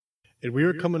And we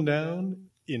are coming down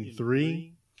in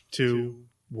 3, 2,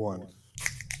 1.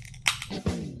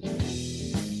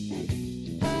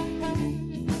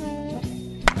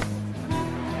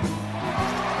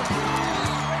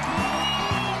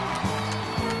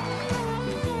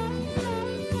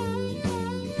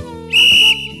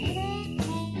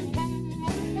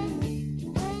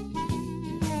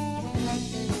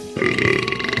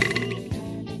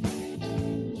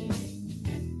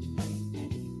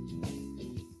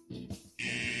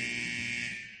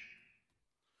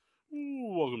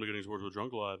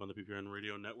 Drunk Live on the PPN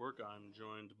Radio Network. I'm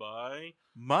joined by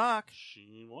Mark.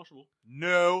 Sheen Washable.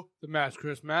 No. The Mass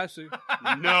Chris Masi.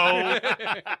 No.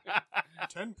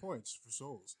 10 points for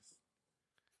Souls.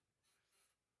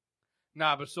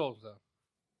 Nah, but Souls, though.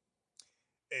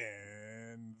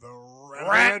 And the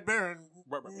Rat Baron.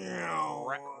 Rat.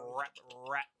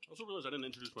 I also realized I didn't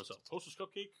introduce myself. Hostess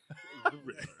Cupcake. The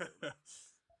Riddler.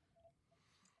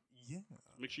 Yeah.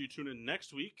 Make sure you tune in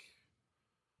next week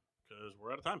because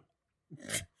we're out of time.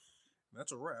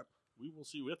 That's a wrap. We will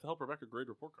see. We have to help Rebecca grade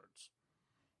report cards.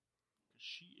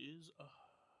 She is a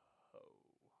hoe.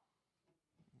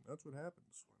 That's what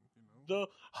happens when, The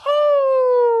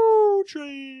hoe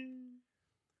train.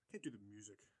 Can't do the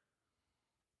music.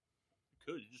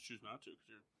 You could. You just choose not to because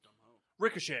you're a dumb hoe.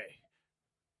 Ricochet.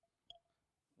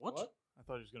 What? I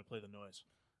thought he was going to play the noise.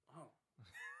 Oh.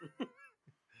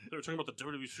 They were talking about the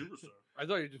WWE Superstar. I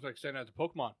thought you were just like saying that to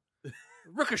Pokemon.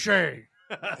 Ricochet!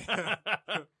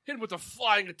 Hit him with a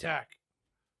flying attack.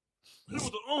 Hit him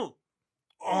with the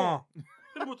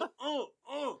Hit him with the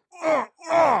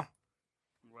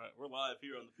Right, we're live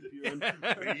here on the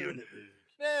PPN Radio Network.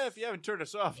 Yeah, if you haven't turned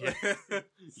us off yet.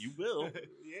 You will.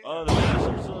 Yeah. The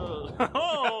Masters,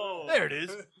 oh! There it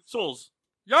is. Souls.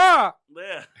 Yeah!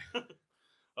 Yeah.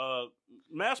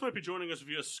 Mass might be joining us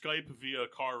via Skype, via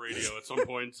car radio at some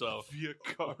point, so. Via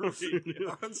car radio.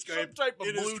 On Skype. Some type of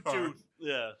in his car. Bluetooth.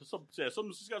 Yeah, he's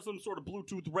got some sort of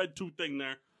Bluetooth, red tooth thing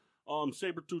there.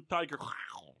 Saber-tooth tiger. That's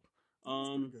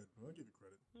pretty good. I'll give you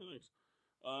credit. Yeah,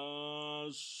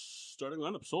 thanks. Starting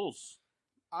lineup, Souls.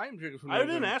 I'm drinking from I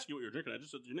didn't ask you what you're drinking. I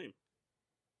just said your name.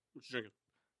 What you drinking?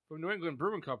 From New England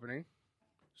Brewing Company.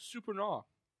 Super Gnaw.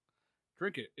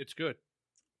 Drink it. It's good.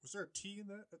 Was there a T in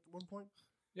that at one point?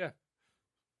 Yeah.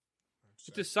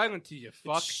 It's a silent tea, you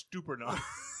fuck. It's stupid enough.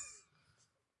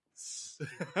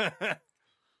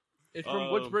 It's from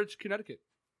Woodsbridge, Connecticut.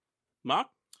 Mock?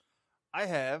 I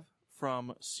have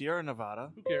from Sierra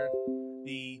Nevada Who cares?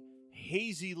 the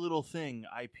Hazy Little Thing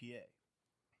IPA.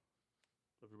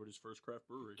 Everybody's first craft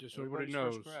brewery. Just so everybody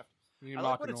Everybody's knows. first craft. Me I and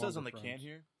like Mock what are it no says on longer the can friends.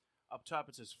 here. Up top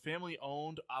it says family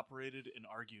owned, operated, and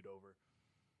argued over.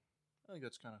 I think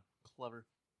that's kind of clever.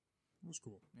 That's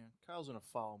cool. Yeah, Kyle's in a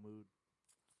foul mood.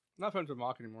 Not friends with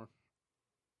Mock anymore.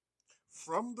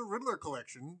 From the Riddler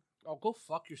collection. Oh, go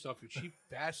fuck yourself, you cheap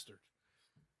bastard.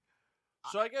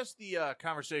 So I guess the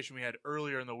conversation we had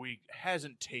earlier in the week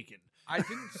hasn't taken. I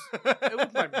didn't. It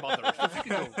was my mother. So you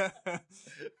can go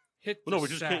hit the Well, no, we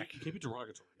just sack. can't be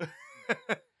derogatory.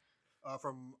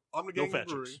 From No Omnigang fat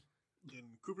Brewery chicks. in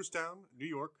Cooperstown, New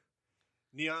York.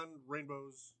 Neon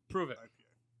Rainbows Prove it. IPA.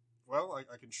 Well,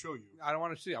 I can show you. I don't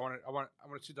want to see. I want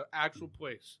to see the actual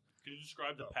place. Can you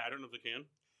describe the pattern of the can?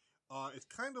 It's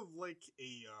kind of like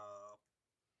a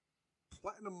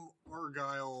platinum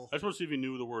argyle. I just want to see if he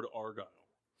knew the word argyle.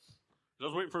 I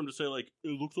was waiting for him to say, like,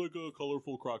 it looks like a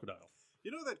colorful crocodile.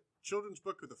 You know that children's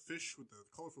book with the fish with the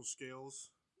colorful scales?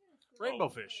 Rainbow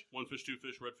fish. One fish, two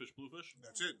fish, red fish, blue fish?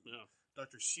 That's it. Yeah.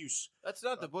 Dr. Seuss. That's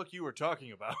not the book you were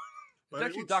talking about. But It's it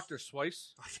actually looks- Dr.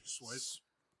 Swice. Dr. Swice.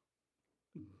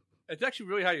 It's actually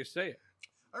really how you say it.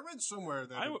 I read somewhere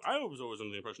that I was always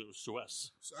under the impression it was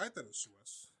Suez. I thought it was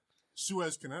Suez.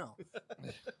 Suez Canal.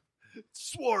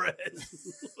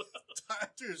 Suarez.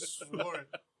 Dr. Suarez.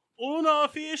 Una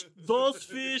fish, dos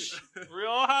fish,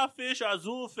 Rioja fish,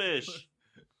 azul fish.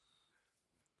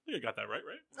 I think I got that right?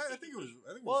 I think it was.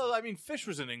 Well, I mean, fish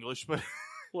was in English, but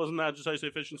Wasn't that just how you say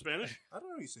fish in Spanish? I don't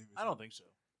know how you say it. I don't think so.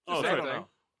 Oh, Just sorry. say it.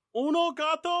 Uno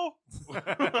gato?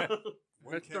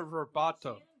 One Mr. cat-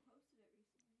 Verbato.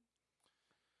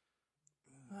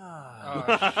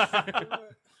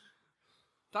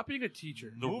 Stop being a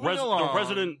teacher. The Moving along.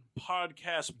 resident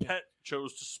podcast pet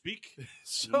chose to speak.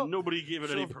 So- Nobody gave it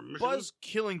So any if permission. Buzz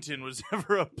Killington was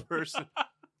ever a person.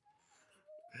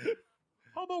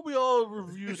 How about we all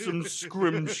review some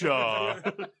Scrimshaw?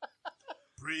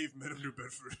 Brave men of New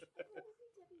Bedford.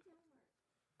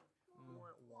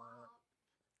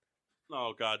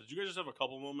 Oh, God. Did you guys just have a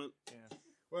couple moments? Yeah.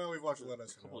 Well, we've watched a lot of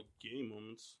A couple SNL. of gay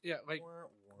moments. Yeah, like,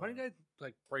 why don't you guys,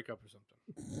 like, break up or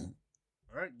something?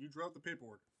 All right, you draw out the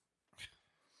paperwork.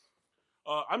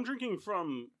 I'm drinking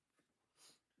from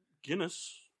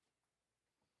Guinness.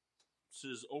 This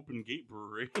is Open Gate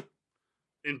Brewery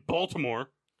in Baltimore,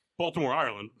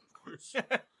 Ireland, of course.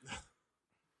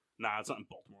 Nah, it's not in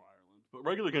Baltimore, Ireland. But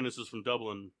regular Guinness is from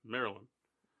Dublin, Maryland.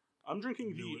 I'm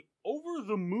drinking the Over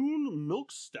the Moon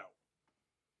Milk Stout.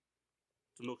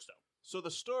 It's a milk stout. So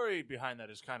the story behind that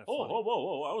is kind of Oh, funny.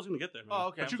 whoa. I was going to get there, man. Oh,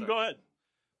 okay, But I'm you can sorry. go ahead.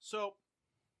 So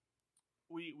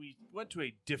we went to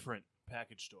a different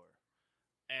package store,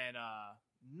 and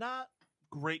not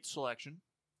great selection.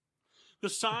 The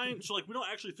sign, so like we don't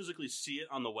actually physically see it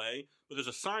on the way, but there's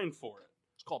a sign for it.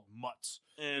 It's called Mutts.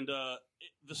 And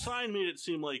the sign made it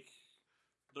seem like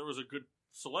there was a good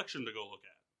selection to go look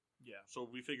at. Yeah. So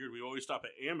we figured we always stop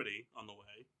at Amity on the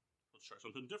way. Let's try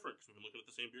something different because we've been looking at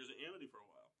the same beers at Amity for a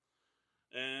while.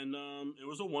 And it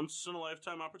was a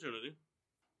once-in-a-lifetime opportunity.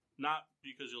 Not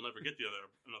because you'll never get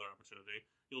another opportunity.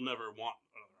 You'll never want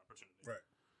another opportunity. Right.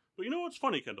 But you know what's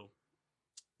funny, Kendall?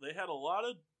 They had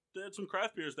some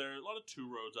craft beers there. A lot of Two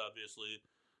Roads, obviously.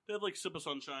 They had like Sip of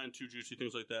Sunshine, Too Juicy,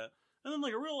 things like that. And then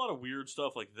like a lot of weird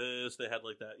stuff like this. They had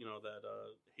like that, that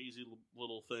hazy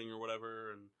little thing or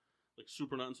whatever, and like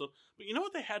Super Nut and stuff. But you know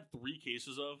what they had 3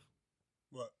 cases of?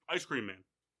 What? Ice Cream Man.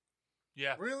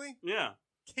 Yeah. Really? Yeah.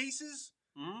 Cases?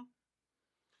 Mm-hmm.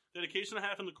 They had a case and a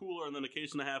half in the cooler and then a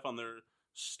case and a half on their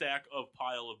stack of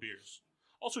pile of beers.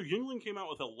 Also, Yuengling came out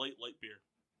with a light beer.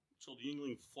 It's called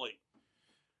Yuengling Flight.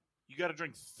 You got to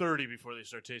drink 30 before they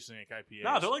start tasting like IPAs.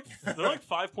 Nah, they're like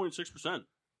 5.6%.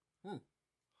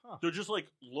 Huh. They're just like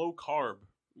low carb,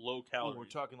 low calorie. Oh, we're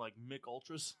talking like Mick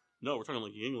Ultras. No, we're talking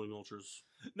like Yuengling Ultras.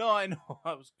 No, I know.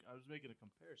 I was making a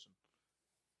comparison.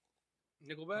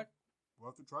 Nickelback? We'll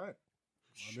have to try it.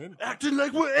 I'm in. Acting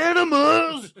like we're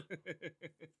animals.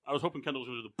 I was hoping Kendall was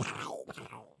going to do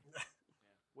the.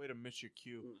 Way to miss your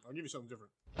cue. I'll give you something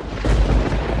different.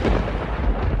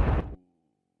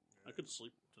 I could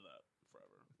sleep to that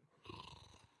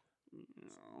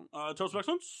forever. Toast of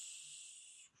Excellence?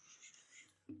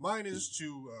 Mine is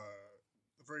to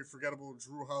the very forgettable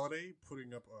Drew Holiday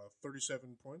putting up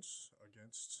 37 points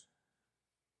against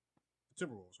the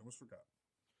Timberwolves. I almost forgot.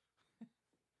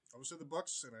 I almost said the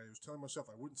Bucks, and I was telling myself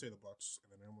I wouldn't say the Bucks, and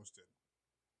then I almost did.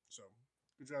 So,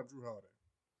 good job, Drew Holiday.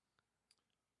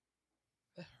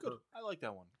 Good. I like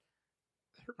that one.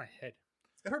 That hurt my head.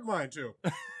 It hurt mine, too.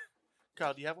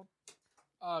 Kyle, do you have one?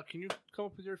 Can you come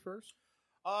up with yours first?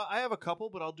 I have a couple,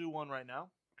 but I'll do one right now.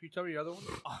 Can you tell me the other one?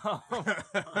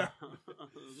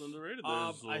 It was underrated.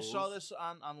 I saw this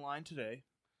online today.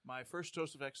 My first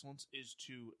toast of excellence is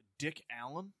to Dick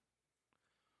Allen,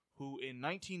 who in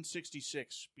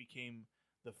 1966 became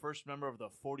the first member of the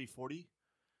 40-40,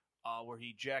 where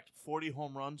he jacked 40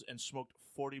 home runs and smoked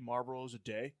 40 Marlboros a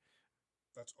day.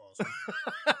 That's awesome.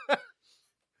 I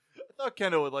thought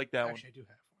Kendall would like that Actually, I do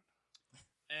have one.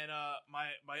 one. And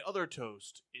my other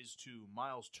toast is to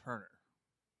Miles Turner.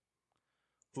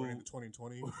 Joining the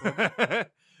 2020.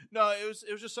 No, it was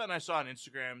just something I saw on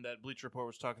Instagram that Bleacher Report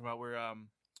was talking about, where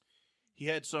he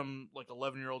had some like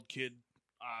 11-year-old kid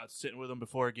sitting with him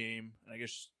before a game, and I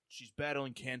guess she's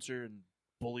battling cancer and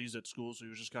bullies at school, so he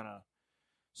was just kind of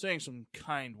saying some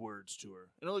kind words to her,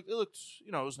 and it looked,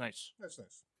 it was nice. That's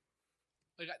nice.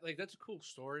 Like that's a cool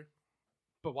story,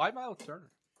 but why Miles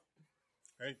Turner?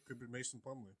 Hey, could be Mason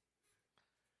Plumlee.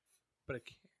 But it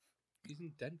can't. He's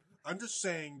in Denver. I'm just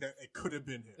saying that it could have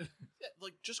been him. Yeah,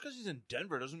 like just because he's in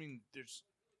Denver doesn't mean there's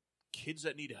kids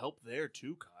that need help there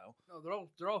too, Kyle. No,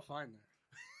 they're all fine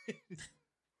there.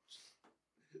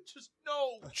 Just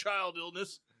no child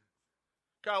illness.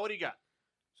 Kyle, what do you got?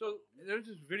 So there's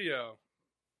this video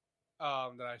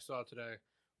that I saw today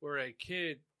where a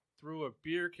kid threw a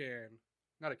beer can,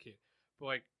 not a kid, but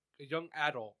like a young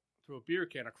adult threw a beer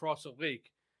can across a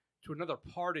lake to another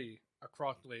party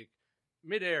across the lake,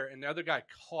 midair, and the other guy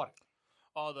caught it.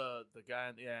 Oh, the guy,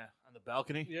 on the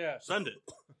balcony. Yeah, Send it.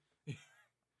 You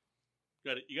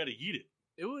gotta eat it.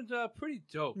 it was pretty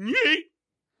dope. Yeet.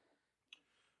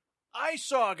 I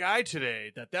saw a guy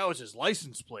today that was his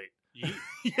license plate. Yeet.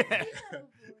 Yeah.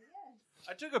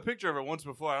 I took a picture of it once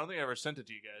before. I don't think I ever sent it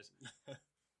to you guys.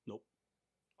 Nope.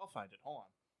 I'll find it. Hold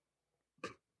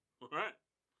on. All right.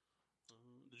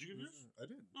 Did you give yours? I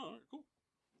did. Oh, all right, cool.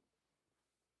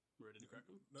 Ready to crack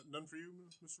them? None for you,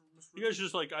 Mr. You guys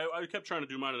just like, I kept trying to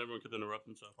do mine and everyone kept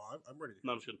interrupting, so. Oh, I'm ready.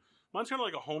 No, I'm just kidding. Mine's kind of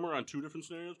like a homer on 2 different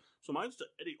scenarios. So mine's to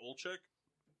Eddie Olczyk,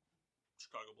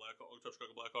 Chicago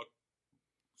Blackhawk,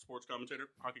 sports commentator,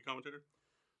 hockey commentator.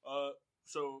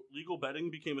 So legal betting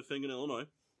became a thing in Illinois,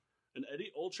 and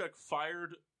Eddie Olczyk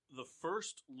fired the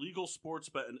first legal sports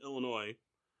bet in Illinois,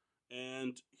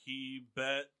 and he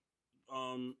bet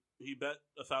 $1,000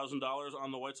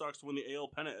 on the White Sox to win the AL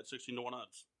pennant at 16-1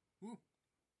 odds.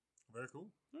 Very Very cool.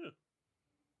 Yeah.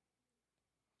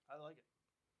 I like it.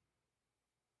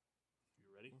 You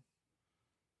ready?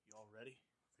 You all ready?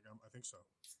 I think so.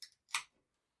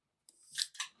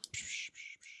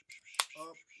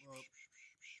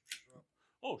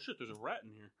 Oh shit! There's a rat in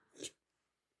here.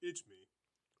 It's me.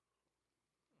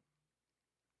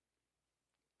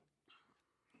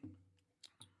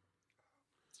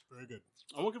 Very good.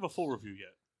 I won't give a full review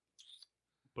yet,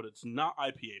 but it's not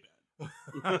IPA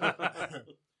bad.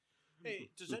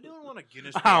 Hey, does anyone want a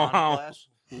Guinness Ow, Beyond ow. glass?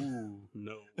 Ooh,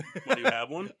 no. What, do you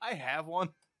have one? I have one.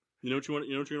 You know what you want?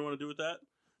 You know what you're gonna want to do with that?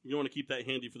 You want to keep that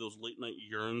handy for those late night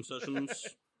urine sessions.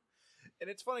 And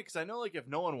it's funny because I know, like, if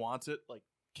no one wants it, like,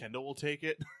 Kendall will take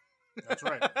it. That's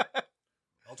right.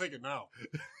 I'll take it now.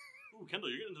 Ooh,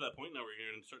 Kendall, you're getting to that point now where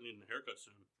you're gonna start needing a haircut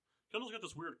soon. Kendall's got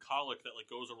this weird colic that like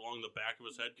goes along the back of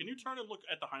his head. Can you turn and look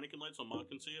at the Heineken light so Mom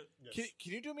can see it? Yes.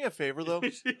 Can you do me a favor, though?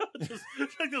 It's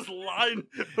like this line.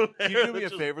 Can you do me a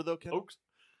favor, though, Kendall?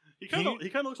 He kind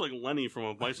of looks like Lenny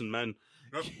from Mice and Men.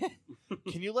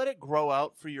 Can you let it grow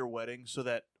out for your wedding so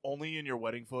that only in your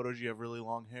wedding photos you have really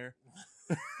long hair?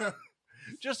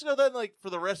 Just so then, like, for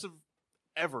the rest of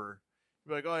ever,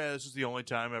 you're like, oh yeah, this is the only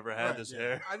time I ever had Right, this yeah.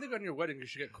 hair. I think on your wedding you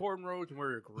should get cornrows and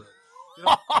wear your grill. You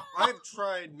know, I've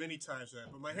tried many times that,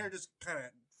 but my hair just kind of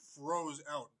froze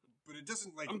out. But it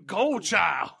doesn't like I'm gold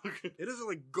child. It doesn't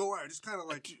like go out. It just kind of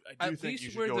like I do At think least you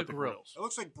should wear go the with the grills. grills. it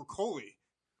looks like broccoli.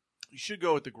 You should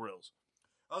go with the grills.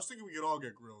 I was thinking we could all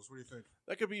get grills. What do you think?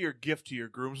 That could be your gift to your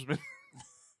groomsmen.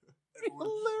 Everyone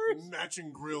Hilarious.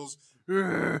 matching grills.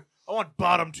 I want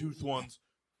bottom tooth ones.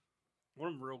 I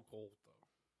want them real cold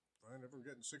though. I never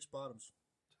getting 6 bottoms.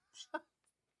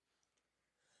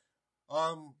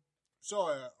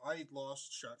 So I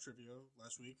lost shot trivia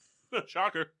last week,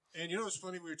 Shocker. and you know what's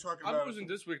funny? We were talking I'm about. losing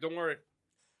this week. Don't worry.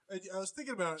 I was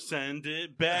thinking about it. Send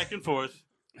it back and forth.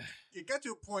 It got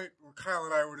to a point where Kyle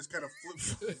and I were just kind of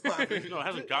flip flopping. No, it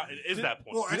hasn't got. It is that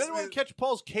point. Well, Did anyone catch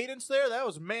Paul's cadence there? That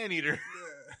was man-eater.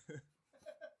 Yeah.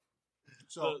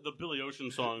 So The Billy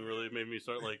Ocean song really made me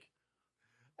start like.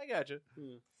 I got you.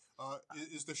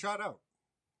 is the shot out?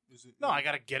 Is it? No, I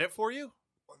got to get it for you.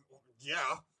 Yeah.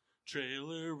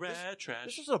 Trailer rat trash.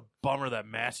 This is a bummer that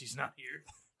Masi's not here.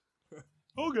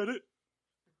 I'll get it.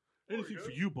 Anything for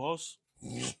you, boss.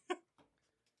 The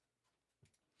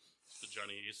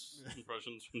Johnny Ace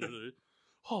impressions from today.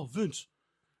 Oh, Vince,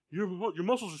 your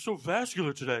muscles are so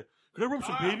vascular today. Could I rub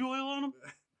some baby oil on them?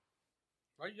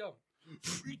 Why you yelling?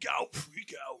 Freak out,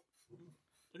 freak out.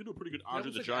 I can do a pretty good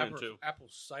Andre That the looks like Giant, apple, too. Apple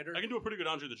cider. I can do a pretty good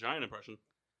Andre the Giant impression.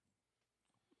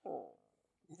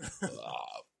 That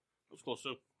was close,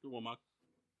 too. Good one, Mark.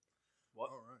 All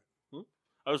right.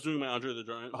 I was doing my Andre the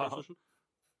Giant impression.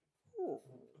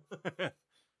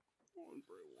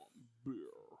 Beer.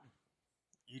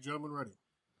 You gentlemen ready?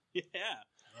 Yeah.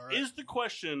 All right. Is the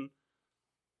question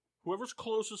whoever's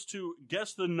closest to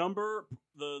guess the number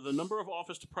the number of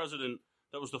office to president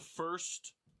that was the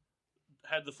first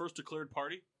declared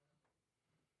party?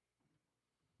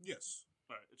 Yes.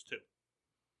 All right, it's 2.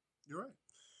 You're right.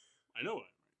 I know it.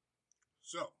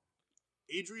 So,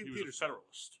 Adrian He was Peterson. a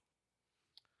Federalist.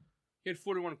 He had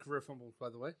 41 career fumbles, by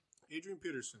the way. Adrian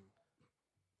Peterson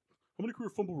How many career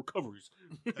fumble recoveries?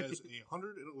 has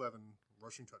 111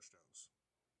 rushing touchdowns.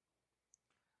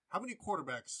 How many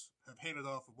quarterbacks have handed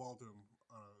off a ball to him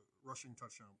on a rushing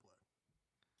touchdown play?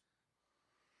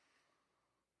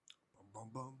 Bum, bum,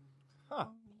 bum. Huh.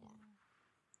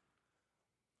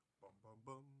 Bum, bum,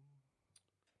 bum.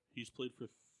 He's played for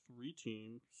 3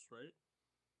 teams, right?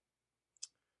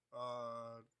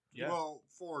 Yeah. Well,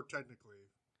 4 technically.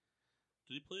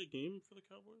 Did he play a game for the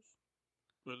Cowboys?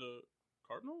 Or the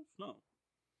Cardinals? No.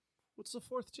 What's the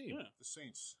 4th team? Yeah. The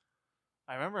Saints.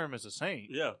 I remember him as a Saint.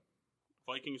 Yeah.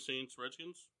 Vikings, Saints,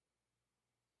 Redskins?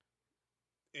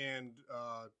 And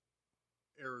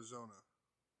Arizona.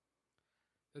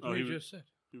 That's Oh, what he you was- just said.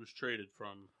 He was traded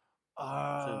from...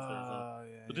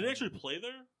 Yeah. But did he actually play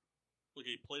there? Like,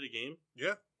 he played a game?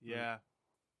 Yeah. Yeah.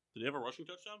 Did he have a rushing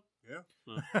touchdown? Yeah.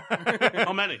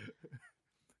 How many?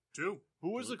 2. Who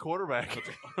was the quarterback?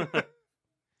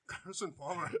 Carson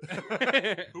Palmer.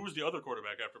 Who was the other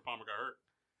quarterback after Palmer got hurt?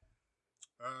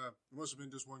 It must have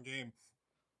been just one game.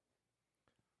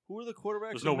 Who were the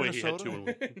quarterbacks? There's no in way he had Minnesota? 2 in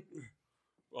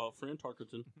one. Fran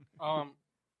Tarkenton.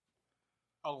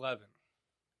 11.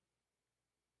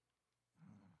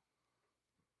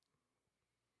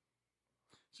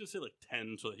 I was gonna say like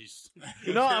 10, so he's.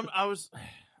 You know,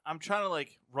 I'm trying to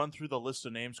like run through the list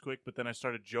of names quick, but then I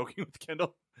started joking with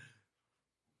Kendall.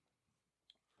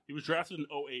 He was drafted in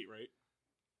 08, right?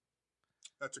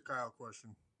 That's a Kyle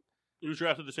question. He was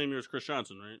drafted the same year as Chris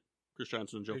Johnson, right? Chris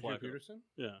Johnson and Joe Adrian Flacco. Peterson?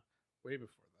 Yeah. Way before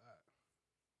that.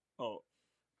 Oh,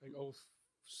 Like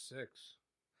 06.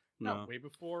 no. Not way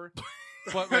before.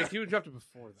 But like he was drafted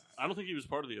before that. I don't think he was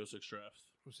part of the 06 draft.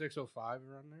 06, 05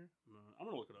 around there. No, I'm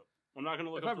going to look it up. I'm not going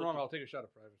to look If up. I'm wrong, I'll take a shot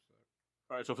at private stock.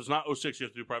 All right, so if it's not 06, you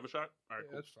have to do private shot? All right,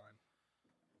 Yeah, cool. that's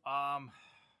fine.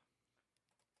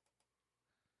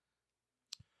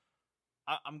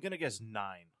 I'm gonna guess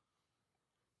 9.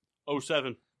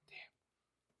 07.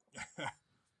 Damn.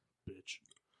 Bitch.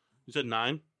 You said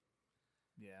 9?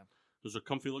 Yeah. There's a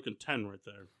comfy looking 10 right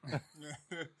there.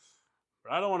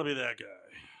 But I don't want to be that guy.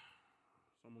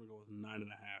 So I'm going to go with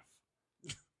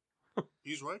 9.5.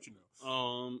 He's right, you know.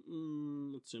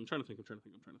 Let's see. I'm trying to think.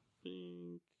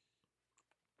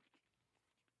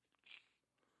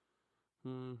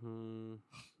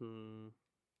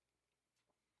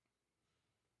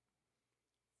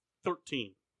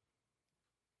 13.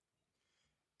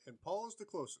 And Paul is the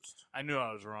closest. I knew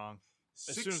I was wrong.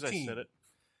 As 16. soon as I said it.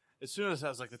 As soon as I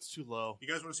was like, that's too low. You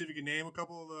guys want to see if you can name a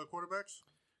couple of the quarterbacks?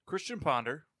 Christian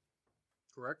Ponder,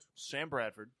 Correct. Sam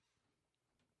Bradford.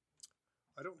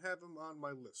 I don't have him on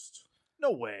my list.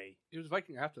 No way. He was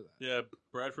Viking after that. Yeah,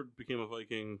 Bradford became a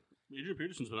Viking. Adrian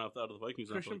Peterson's been out of the Vikings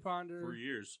now for Christian like Ponder. 4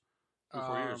 years.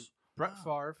 4 years. Brett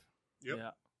Favre. Yep. Yeah.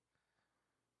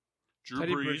 Drew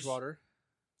Teddy Brees. Bridgewater.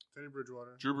 Teddy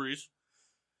Bridgewater. Drew Brees.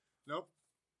 Nope.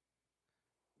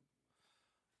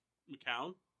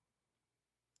 McCown.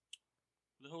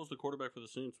 Who the hell was the quarterback for the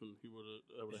Saints when he would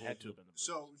have Had to have been.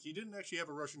 So he didn't actually have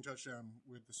a rushing touchdown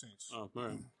with the Saints. Oh, all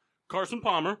right. Carson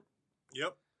Palmer.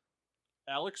 Yep.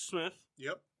 Alex Smith.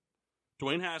 Yep.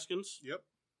 Dwayne Haskins. Yep.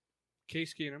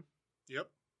 Case Keenum. Yep.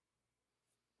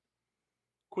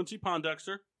 Quincy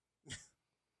Pondexter.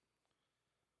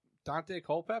 Dante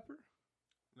Culpepper.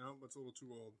 No, that's a little too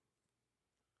old.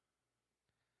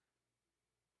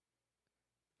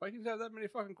 Vikings have that many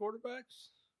fucking quarterbacks?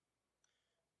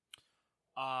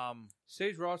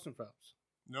 Sage Rosenfels.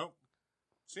 Nope.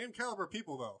 Same caliber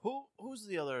people though. Who's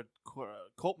the other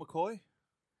Colt McCoy?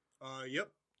 Yep.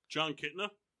 John Kitna.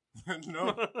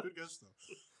 No, good guess though.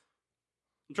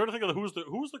 I'm trying to think of who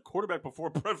was the quarterback before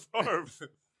Brett Favre.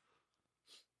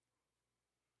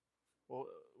 Well,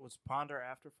 was Ponder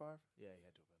after Favre? Yeah, he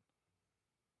had to have been.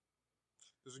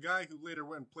 There's a guy who later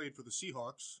went and played for the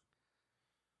Seahawks.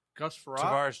 Gus Farrat.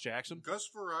 Tavares Jackson. Gus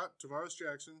Farrat, Tavares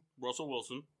Jackson. Russell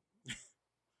Wilson.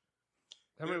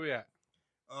 How many are we at?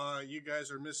 You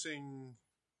guys are missing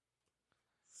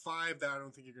 5 that I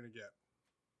don't think you're going to get.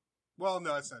 Well,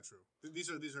 no, that's not true. These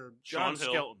are John Sean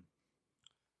Hill. Skelton.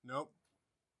 Nope.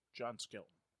 John Skelton.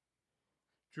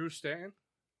 Drew Stanton.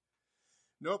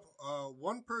 Nope.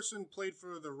 One person played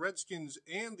for the Redskins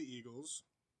and the Eagles.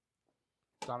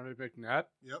 Donovan McNabb.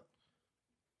 Yep.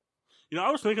 You know,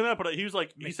 I was thinking that, but he was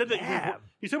like, he said that McNabb.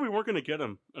 he said we weren't going to get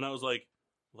him, and I was like,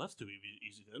 well, that's too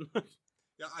easy then.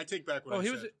 Yeah, I take back what Oh, I he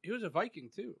said. was a Viking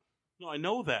too. No, I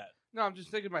know that. No, I'm just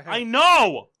thinking in my head. I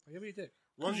know. Give me a dick.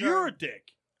 One Because you're guy, a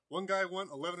dick. one guy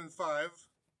went 11-5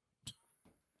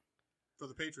 for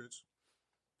the Patriots.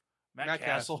 Matt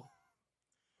Castle.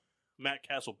 Matt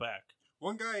Castleback.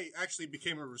 One guy actually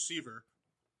became a receiver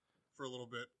for a little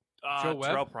bit. Joe Webb?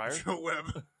 Terrell Pryor. Joe Webb.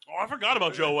 Oh, I forgot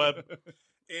about Joe Webb.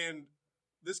 And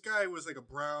this guy was like a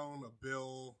Brown, a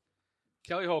Bill.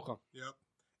 Kelly Holcomb. Yep.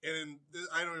 And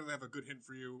I don't even have a good hint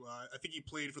for you. I think he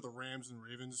played for the Rams and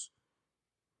Ravens.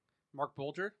 Mark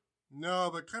Bolger.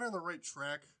 No, but kind of on the right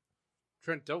track.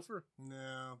 Trent Dilfer.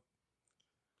 No.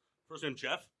 First name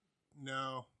Jeff.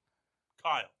 No.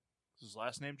 Kyle. Is his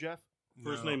last name Jeff?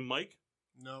 First No. name Mike.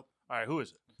 Nope. All right, who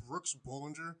is it? Brooks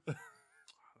Bollinger. That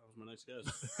was my nice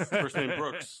guess. First name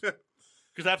Brooks.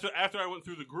 Because after I went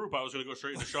through the group, I was going to go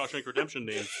straight into Shawshank Redemption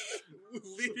names.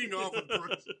 Leading off with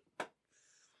Brooks.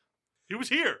 He was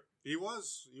here. He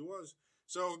was.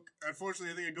 So,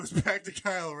 unfortunately, I think it goes back to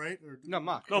Kyle, right? Or, No,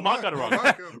 Mock. No, Mock got it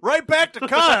wrong. Right back to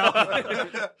Kyle.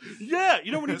 Yeah,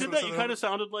 you know when he That's did what's that, you up. kind of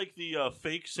sounded like the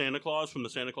fake Santa Claus from the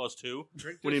Santa Claus 2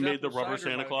 Drink when he this made the apple rubber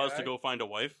cider, Santa my Claus guy. to go find a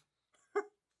wife.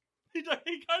 He kind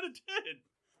of did.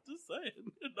 Just saying.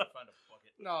 Find a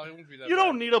bucket. No, it won't be that. You bad.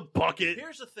 don't need a bucket.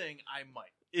 Here's the thing, I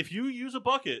might. If you use a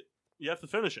bucket, you have to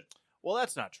finish it. Well,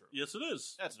 that's not true. Yes, it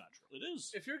is. That's not true. It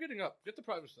is. If you're getting up, get the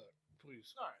private side,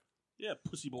 please. All right. Yeah,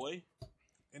 pussy boy.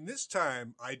 And this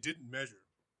time, I didn't measure.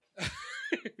 Is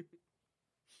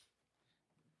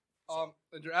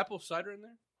there apple cider in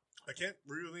there? I can't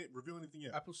reveal anything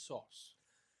yet. Apple sauce.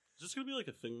 Is this going to be like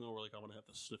a thing, though, where like I'm going to have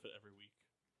to sniff it every week?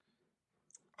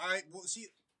 I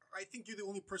think you're the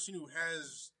only person who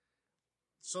has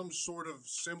some sort of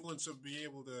semblance of being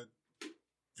able to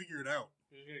figure it out.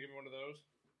 You're gonna give me one of those?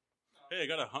 Hey, I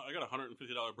got a $150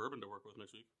 bourbon to work with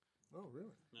next week. Oh,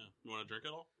 really? Yeah. You want to drink it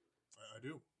all? I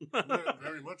do.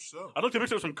 Very much so. I'd like to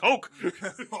mix it with some Coke.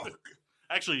 Oh,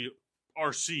 Actually,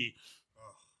 RC.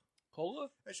 Cola?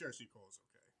 actually, RC Cola is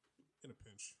okay. In a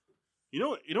pinch. You know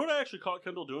what I actually caught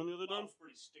Kendall doing the other time? was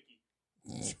pretty sticky.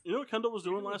 You know what Kendall was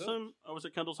doing You know last what time I was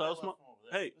at Kendall's house?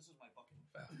 Hey, This is my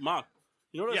bucket. Ma,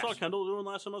 you know what I saw Yes. Kendall doing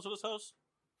last time I was at his house?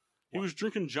 He was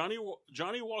drinking Johnny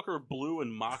Walker Blue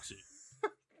and Moxie.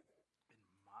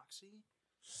 Moxie?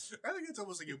 I think it's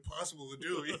almost like impossible to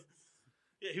do.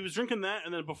 Yeah, he was drinking that,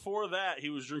 and then before that, he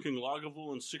was drinking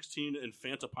Lagavulin 16 and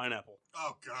Fanta Pineapple.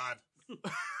 Oh, God.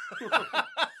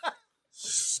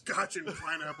 Scotch and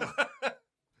pineapple. I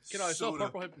saw Soda.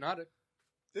 Purple Hypnotic.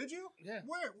 Did you? Yeah.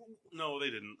 Where? No, they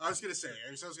didn't. I was going to say.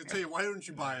 I was going to tell you, why didn't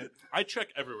you buy it? I check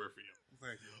everywhere for you.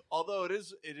 Thank you. Although it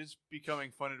is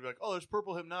becoming funny to be like, oh, there's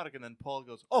Purple Hypnotic, and then Paul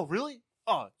goes, oh, really?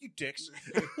 Oh, you dicks.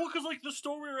 Well, because like the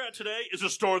store we were at today is a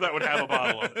store that would have a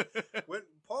bottle of it. When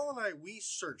Paul and I, we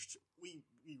searched. We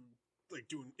like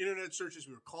doing internet searches.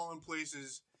 We were calling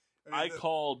places. I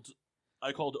called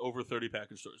over 30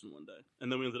 package stores in one day,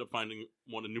 and then we ended up finding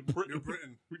one in New Britain. New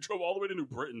Britain. We drove all the way to New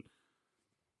Britain,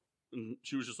 and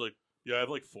she was just like, "Yeah, I have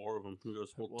like 4 of them." He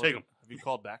goes, "Well, take them." Have you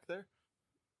called back there?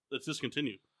 It's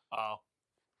discontinued, Oh.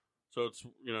 so it's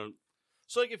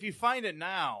So, like, if you find it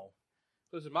now...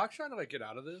 Was it Mox trying to, like, get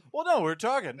out of this? Well, no, we're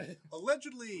talking.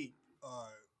 Allegedly,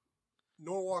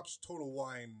 Norwalk's Total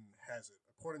Wine has it,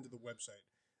 according to the website.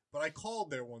 But I called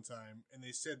there one time, and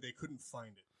they said they couldn't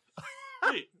find it.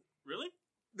 Wait, really?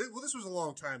 Well, this was a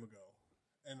long time ago.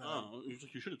 And He was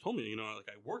like, "You should have told me." Like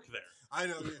I work there. I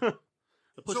know.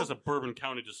 The place has a Bourbon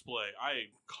County display. I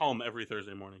call them every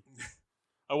Thursday morning.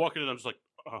 I walk in and I'm just like,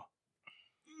 "Oh."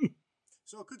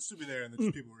 So it could still be there, and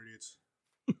then people were idiots.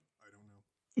 I don't know.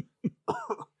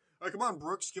 All right, come on,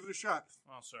 Brooks, give it a shot.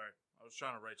 Oh, sorry. I was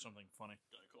trying to write something funny.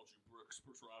 Guy called you Brooks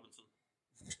Robinson.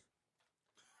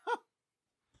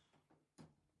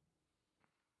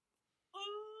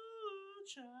 Oh,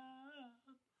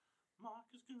 child, Mark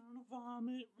is gonna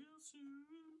vomit real soon.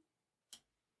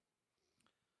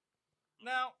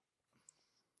 Now,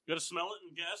 You gotta smell it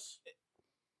and guess.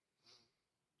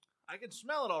 I can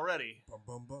smell it already. Bum,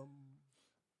 bum, bum.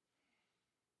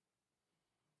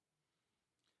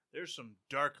 There's some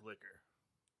dark liquor.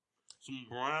 Some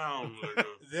brown liquor.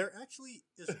 There actually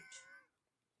isn't.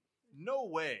 No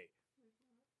way.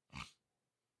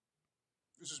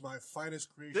 This is my finest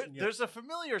creation yet. There's a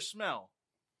familiar smell.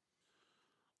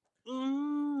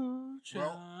 Ooh,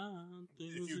 Well, child,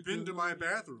 if you've been to my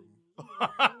bathroom,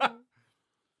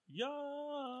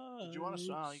 yeah. Did you want to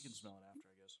smell? You can smell it after,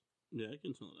 I guess. Yeah, I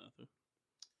can smell it after.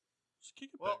 Just kick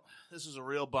it Well, back. this is a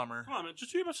real bummer. Come on, man.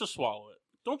 Just do your best to swallow it.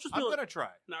 Don't just be I'm like, going to try.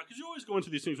 nah, because you always go into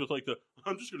these things with like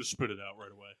I'm just going to spit it out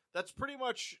right away. That's pretty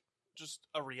much just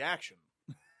a reaction.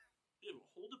 Yeah, but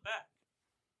hold it back.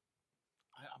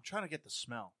 I'm trying to get the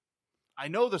smell. I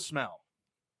know the smell.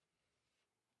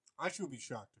 I should be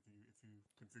shocked if you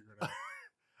can figure it out.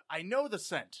 I know the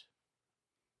scent.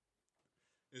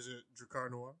 Is it Dracar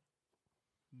Noir?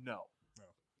 No.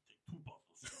 Take 2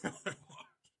 bottles.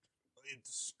 It's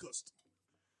disgusting.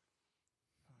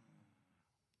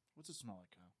 What's it smell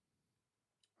like,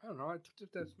 Kyle? I don't know. I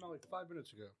took that smell like 5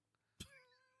 minutes ago.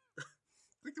 I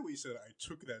think the way you said I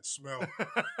took that smell.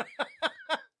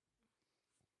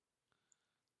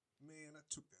 Man, I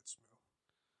took that smell.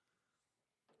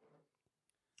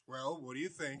 Well, what do you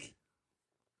think?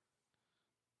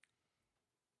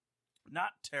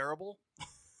 Not terrible,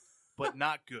 but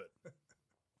not good.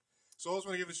 Souls,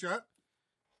 want to give it a shot?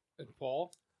 And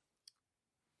Paul?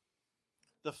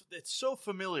 It's so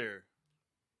familiar.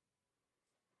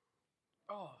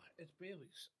 Oh, it's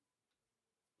Bailey's.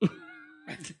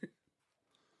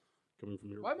 Coming from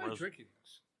your Why am I drinking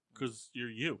this? Because you're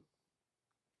you.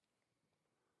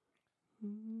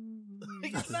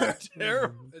 It's not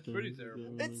terrible. It's pretty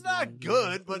terrible. It's not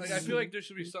good, but Like, I feel like there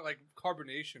should be some like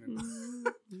carbonation in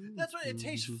it. that's what it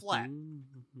tastes flat.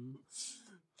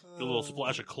 Get a little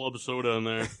splash of club soda in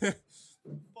there.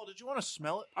 Paul, did you want to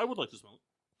smell it? I would like to smell it.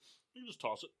 You can just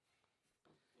toss it.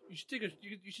 You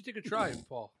should take a try,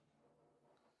 Paul.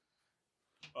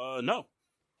 No.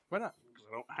 Why not? 'Cause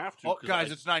I don't have to. Oh, 'cause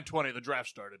guys, it's 9:20. The draft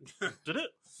started. Did it?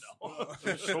 No.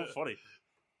 It was so funny.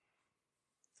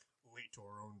 Late to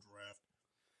our own draft.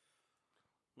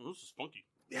 Well, this is funky.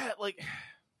 Yeah, like.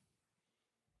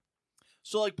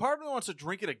 So, like, part of me wants to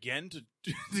drink it again to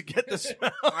get the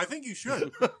smell, I think you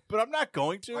should. but I'm not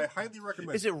going to. I highly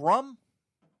recommend Is it rum?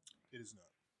 It is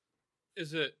not.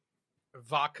 Is it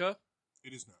vodka?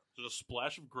 It is not. Is it a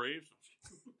splash of graves?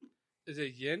 Is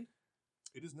it yin?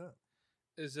 It is not.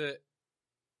 Is it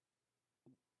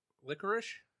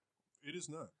licorice? It is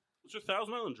not. Is there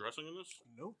Thousand Island dressing in this?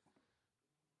 Nope.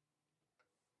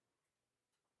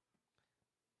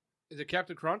 Is it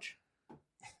Captain Crunch?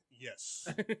 Yes.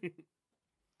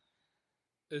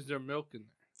 Is there milk in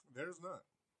there? There's not.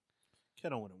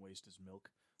 Ken wouldn't waste his milk.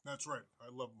 That's right. I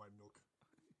love my milk.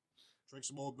 Drank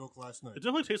some old milk last night. It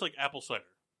definitely tastes like apple cider.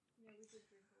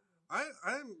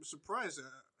 I'm surprised.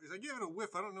 As I gave it a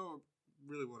whiff, I don't know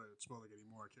really what it smelled like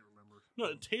anymore. I can't remember. No,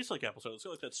 it tastes like apple cider. It's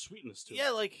got like that sweetness to it. Yeah,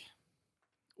 like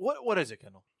what is it,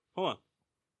 Kendall? Hold on.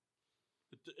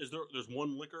 There's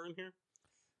one liquor in here?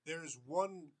 There's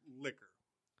one liquor.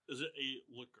 Is it a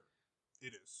liquor?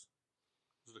 It is.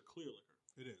 Is it a clear liquor?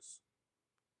 It is.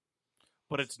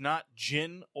 But it's not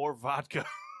gin or vodka.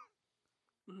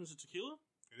 Is it tequila?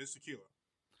 It is tequila.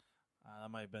 That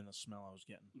might have been the smell I was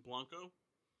getting. Blanco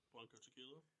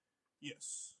tequila?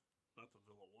 Yes. Not the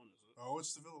Villa one, is it? Oh,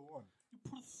 it's the Villa one. You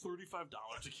put a $35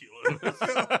 tequila in this.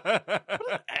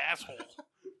 What an asshole.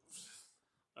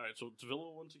 All right, so it's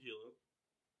Villa one tequila.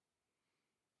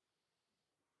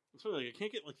 It's funny, like, I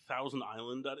can't get like Thousand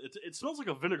Island. It smells like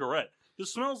a vinaigrette.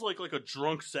 This smells like a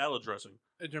drunk salad dressing.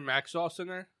 Is there mac sauce in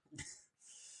there?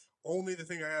 Only the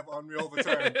thing I have on me all the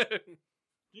time.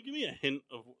 Can you give me a hint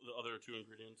of the other two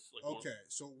ingredients? Like Okay,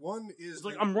 so one is... It's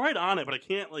like, I'm right on it, but I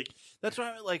can't, like... That's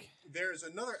why I like. There's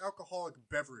another alcoholic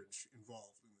beverage involved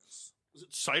in this. Is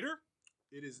it cider?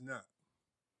 It is not.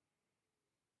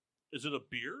 Is it a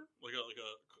beer? Like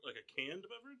a canned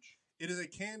beverage? It is a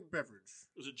canned beverage.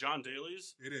 Is it John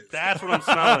Daly's? It is. That's what I'm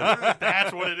smelling.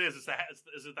 That's what it is. Is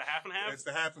it the half and half? It's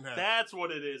the half and half. That's what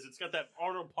it is. It's got that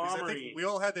Arnold 'Cause Palmer. I think we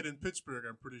all had that in Pittsburgh,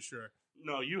 I'm pretty sure.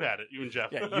 No, you had it. You and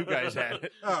Jeff. Yeah, you guys had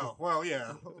it. Oh, well,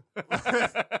 yeah.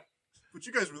 But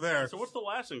you guys were there. So what's the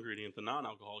last ingredient, the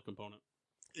non-alcoholic component?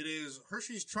 It is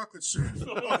Hershey's chocolate syrup.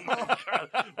 Oh my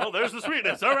God. Well, there's the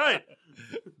sweetness. All right.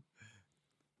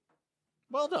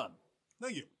 Well done.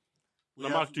 Thank you. Now,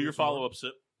 Mark, do your follow-up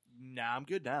sip. Nah, I'm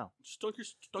good now. Just dunk your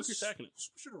sack in it.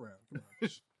 Swish it around. Come on.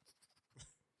 It's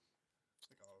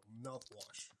like a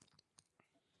mouthwash.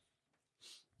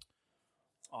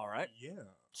 All right. Yeah.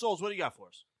 Souls, what do you got for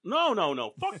us?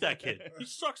 No. Fuck that kid. He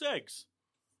sucks eggs.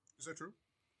 Is that true?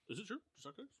 Is it true? Do you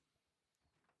suck eggs?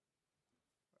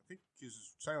 I think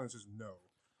his silence is no.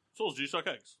 Souls, do you suck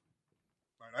eggs?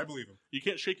 All right, I believe him. You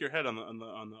can't shake your head on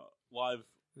the live.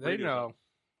 They radio know.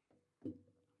 show.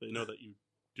 They know that you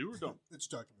do or don't. It's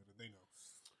documented. They know.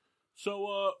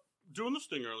 So, doing this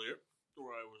thing earlier,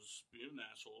 where I was being an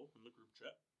asshole in the group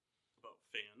chat about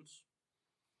fans,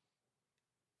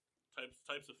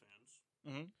 types of fans.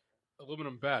 Mm-hmm.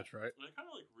 Aluminum bats, right? And I kind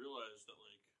of like realized that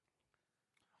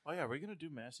Oh yeah, we're gonna do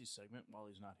Masi's segment while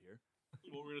he's not here.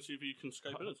 well, we're gonna see if he can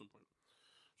Skype in at some point.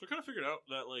 So I kind of figured out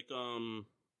that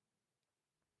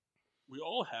we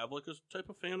all have like a type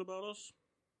of fan about us.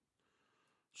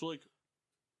 So like,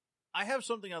 I have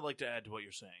something I'd like to add to what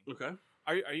you're saying. okay,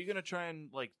 Are you gonna try and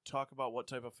like talk about what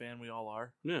type of fan we all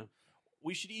are? yeah,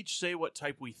 We should each say what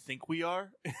type we think we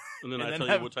are. and then And I then tell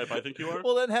have- you what type I think you are.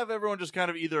 Well, then have everyone just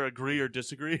kind of either agree or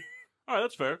disagree. All right,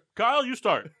 that's fair. Kyle, you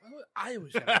start I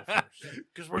always have to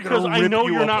go first. because I know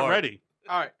you're not ready.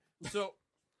 All right, so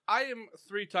I am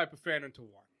 3 type of fan into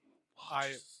one.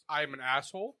 I am an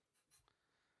asshole,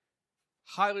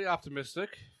 highly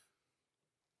optimistic,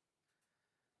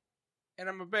 and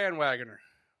I'm a bandwagoner.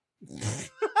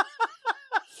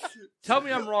 Tell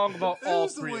me I'm wrong about That all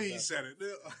was the 3 way of he them. said it.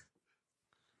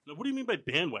 Now, what do you mean by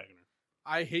bandwagoner?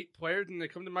 I hate players, and they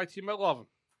come to my team, I love them.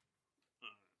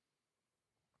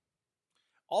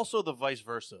 Also, the vice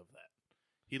versa of that.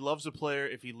 He loves a player.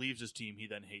 If he leaves his team, he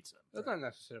then hates him. That's not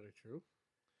necessarily true.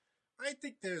 I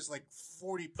think there's like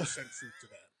 40% truth to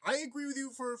that. I agree with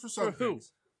you for some For who?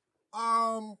 things.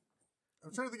 I'm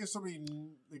trying to think of somebody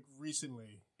like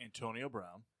recently. Antonio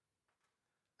Brown.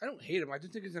 I don't hate him. I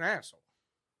just think he's an asshole.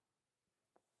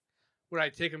 Would I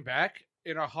take him back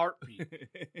in a heartbeat?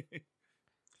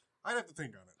 I'd have to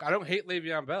think on it. I don't hate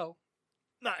Le'Veon Bell.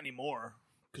 Not anymore,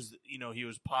 because he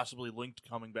was possibly linked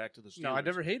coming back to the Steelers. No, I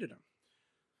never hated him.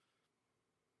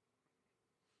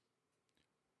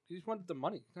 He just wanted the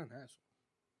money. He's not an asshole.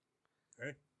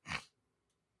 Hey.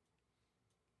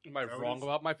 Am I That wrong is-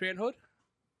 about my fanhood?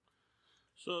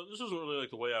 So this isn't really like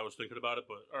the way I was thinking about it,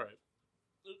 but all right,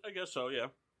 I guess so. Yeah.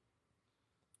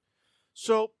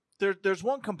 So there's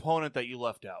one component that you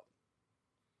left out.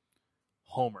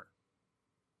 Homer.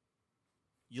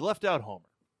 You left out Homer.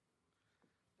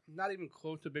 I'm not even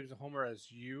close to big as a homer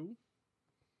as you.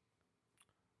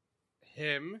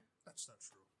 Him. That's not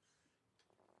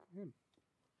true.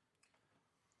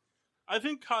 I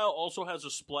think Kyle also has a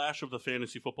splash of the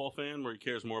fantasy football fan where he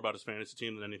cares more about his fantasy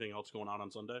team than anything else going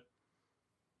on Sunday.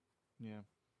 Yeah.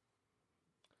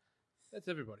 That's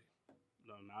everybody.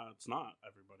 No, it's not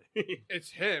everybody. It's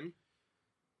him.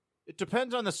 It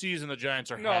depends on the season the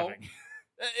Giants are No. having.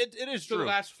 It is For true. the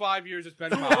last 5 years, it's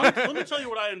been let, Mog. me, let me tell you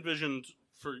what I envisioned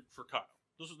for Kyle.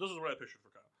 This is what I pictured for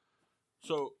Kyle.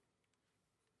 So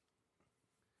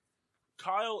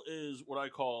Kyle is what I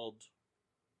called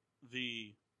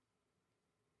the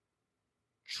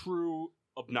true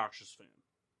obnoxious fan.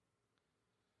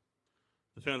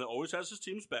 The fan that always has his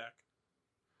team's back,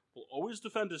 will always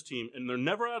defend his team, and they're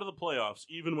never out of the playoffs,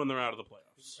 even when they're out of the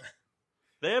playoffs.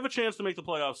 They have a chance to make the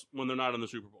playoffs when they're not in the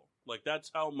Super Bowl. Like,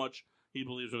 that's how much he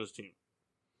believes in his team.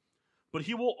 But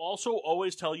he will also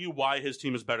always tell you why his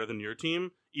team is better than your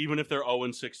team, even if they're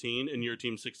 0-16 and your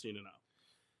team's 16-0.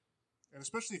 And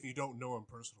especially if you don't know him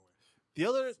personally.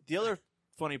 The other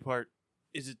funny part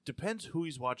is it depends who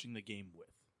he's watching the game with.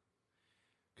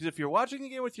 Because if you're watching the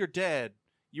game with your dad,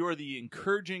 you are the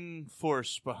encouraging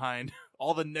force behind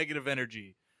all the negative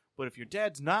energy. But if your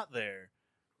dad's not there,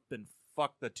 then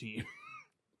fuck the team.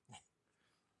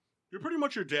 You're pretty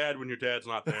much your dad when your dad's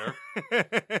not there.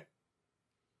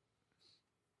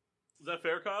 Is that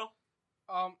fair, Kyle?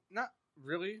 Not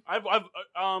really.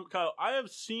 Kyle, I have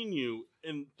seen you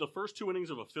in the first 2 innings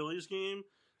of a Phillies game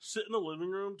sit in the living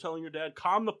room telling your dad,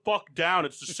 calm the fuck down,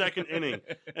 it's the second inning.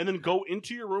 And then go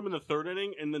into your room in the 3rd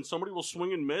inning, and then somebody will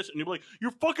swing and miss, and you'll be like, you're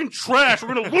fucking trash,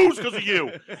 we're going to lose because of you.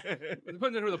 It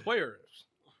depends on who the player is.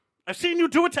 I've seen you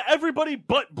do it to everybody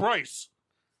but Bryce.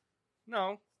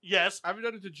 No. Yes. I haven't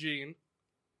done it to Gene.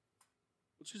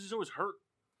 It's because he's always hurt.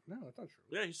 No, that's not true.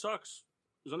 Yeah, he sucks.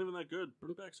 He's not even that good.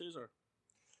 Bring back Cesar.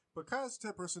 But Kyle's the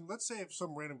type of person, let's say if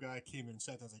some random guy came in and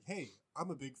said, I was like, hey, I'm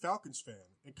a big Falcons fan.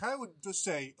 And Kyle would just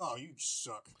say, oh, you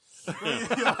suck.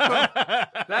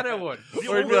 That I would.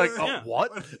 Or he'd be like, oh, Yeah.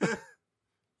 what?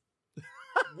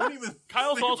 Wouldn't even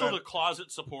Kyle's think also about the it. closet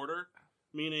supporter,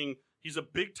 meaning he's a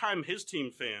big-time his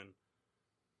team fan,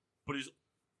 but he's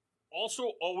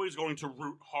also always going to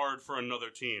root hard for another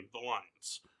team, the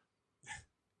Lions.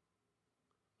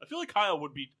 I feel like Kyle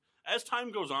would be, as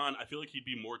time goes on, I feel like he'd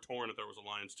be more torn if there was a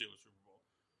Lions-Steelers Super Bowl.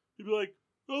 He'd be like,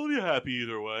 I'll be happy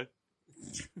either way.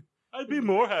 I'd be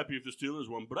more happy if the Steelers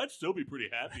won, but I'd still be pretty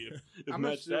happy if I'm a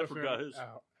Matt Steelers Stafford fan got his.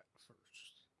 out first.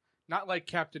 Not like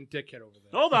Captain Dickhead over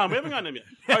there. Hold on, we haven't gotten him yet.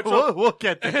 All right, so, we'll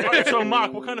get there. all right, so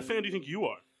Mock, what kind of fan do you think you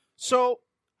are? So,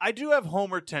 I do have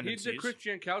Homer He's tendencies. a Chris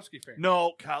Jankowski fan.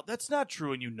 No, Kyle, that's not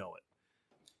true, and you know it.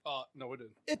 No, it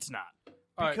didn't. It's not.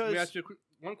 All right, let me Because- ask you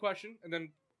one question, and then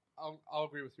I'll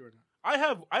agree with you or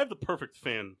not. I have the perfect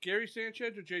fan. Gary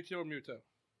Sanchez or JT Realmuto?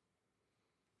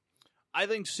 I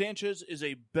think Sanchez is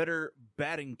a better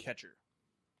batting catcher.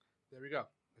 There we go.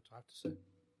 That's all I have to say.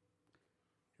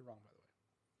 You're wrong, by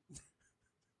the way.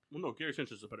 Well, no, Gary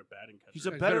Sanchez is a better batting catcher. He's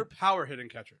a He's better power hitting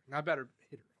catcher, not better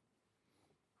hitter.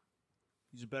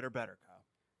 He's a better batter,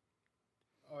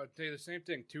 Kyle. I'd say the same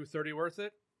thing. 230 worth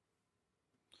it?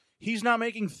 He's not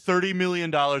making $30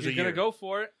 million a He's year. going to go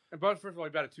for it. And first of all, he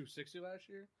batted 260 last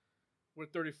year.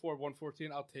 With 34,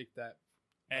 114, I'll take that.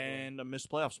 And a missed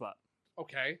playoff spot.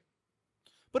 Okay.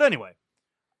 But anyway,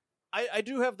 I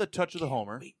do have the touch of the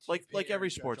homer, like every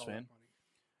Judge sports all that fan. money.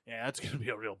 Yeah, that's going to be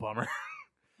a real bummer.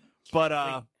 But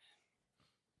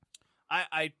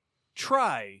I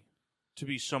try to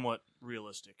be somewhat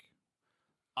realistic.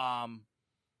 I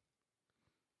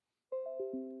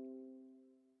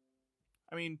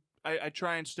mean, I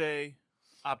try and stay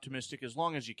optimistic as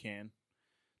long as you can.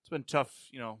 It's been tough,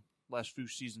 last few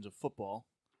seasons of football.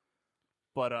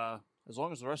 But as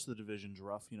long as the rest of the division's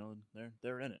rough,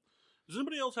 they're in it. Does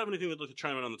anybody else have anything they'd like to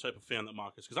chime in on the type of fan that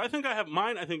Mock is? Because I think I have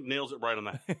mine. I think nails it right on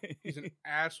that. He's an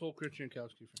asshole Chris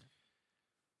Jankowski fan.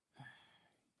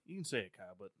 You can say it,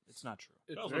 Kyle, but it's not true.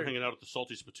 It's Kyle's been very- hanging out at the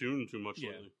Salty Spittoon too much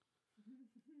Yeah. lately.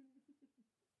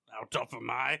 How tough am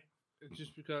I? It's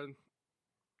just because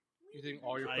you think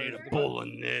all your I players ate a bowl of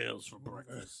nails for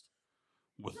breakfast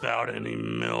without any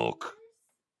milk.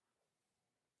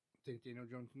 think Daniel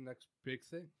Jones is the next big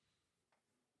thing.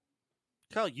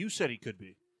 Kyle, you said he could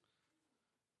be.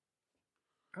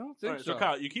 I don't All think right, so so.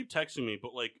 Kyle, you keep texting me,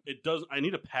 but it does. I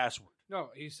need a password.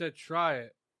 No, he said try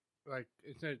it. Like,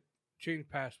 it said change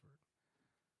password.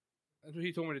 That's what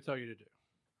he told me to tell you to do.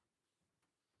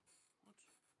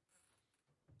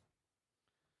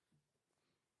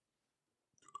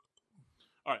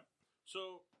 All right,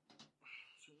 so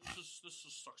this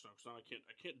just sucks now because now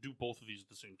I can't do both of these at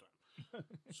the same time.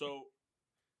 So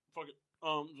fuck it.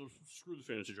 Screw the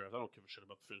fantasy draft. I don't give a shit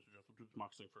about the fantasy draft. We'll do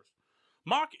Mock's thing first.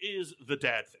 Mock is the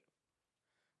dad fan.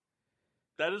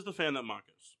 That is the fan that Mock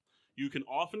is. You can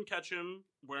often catch him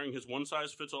wearing his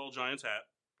one-size-fits-all Giants hat.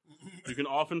 You can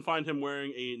often find him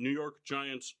wearing a New York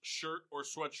Giants shirt or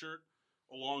sweatshirt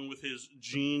along with his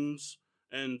jeans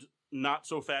and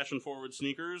not-so-fashion-forward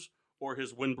sneakers or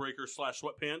his windbreaker /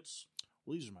 sweatpants.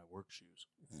 Well, these are my work shoes.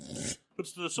 But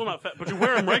they're still not but you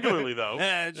wear them regularly, though.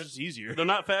 It's just easier. They're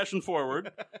not fashion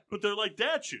forward, but they're like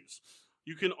dad shoes.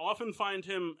 You can often find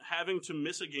him having to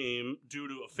miss a game due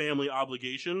to a family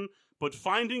obligation, but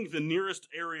finding the nearest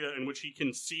area in which he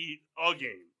can see a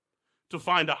game to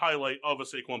find a highlight of a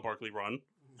Saquon Barkley run.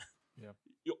 Yeah.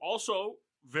 You're also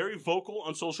very vocal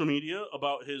on social media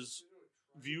about his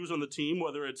views on the team,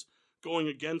 whether it's going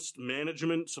against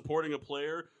management, supporting a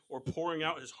player, or pouring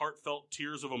out his heartfelt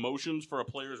tears of emotions for a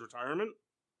player's retirement.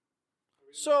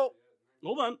 So,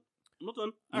 Hold on. I'm not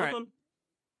done. All right.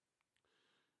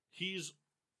 He's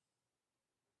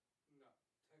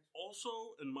also,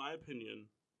 in my opinion,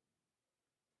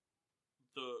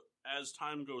 as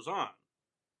time goes on,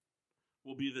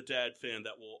 will be the dad fan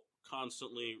that will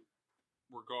constantly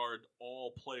regard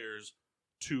all players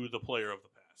to the player of the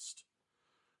past.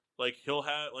 Like, he'll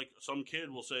have, like, some kid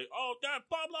will say, oh, that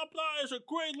blah, blah, blah is a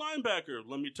great linebacker.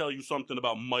 Let me tell you something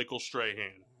about Michael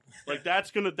Strahan. Like,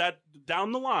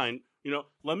 down the line,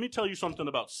 let me tell you something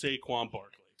about Saquon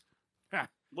Barkley.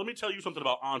 Let me tell you something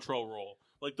about Antrell Roll.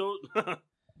 Like, those.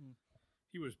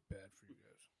 He was bad for you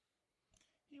guys.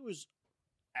 he was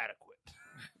adequate.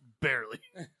 Barely.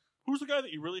 Who's the guy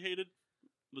that you really hated?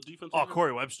 The defense? Oh,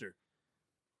 Corey Webster.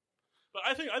 But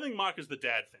I think Mock is the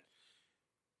dad fan.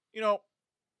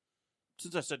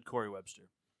 Since I said Corey Webster,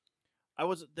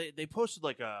 they posted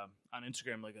on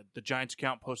Instagram, the Giants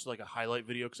account posted a highlight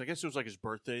video, because I guess it was his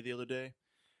birthday the other day,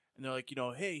 and they're like,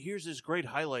 hey, here's this great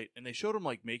highlight, and they showed him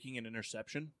making an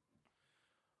interception,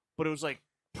 but it was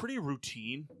pretty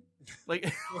routine,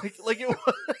 it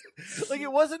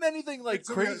wasn't anything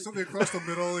crazy. Something across the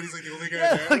middle, and he's the only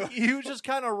guy there. He was just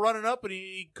kind of running up, and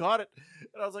he caught it,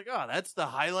 and I was like, oh, that's the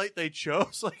highlight they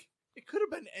chose. It could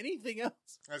have been anything else.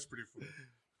 That's pretty funny.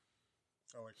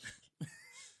 I like that.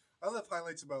 I love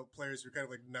highlights about players who are kind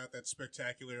of not that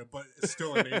spectacular, but it's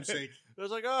still a namesake. It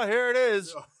was oh, here it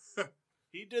is.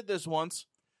 He did this once.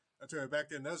 That's right. Back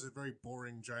then, that was a very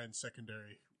boring Giants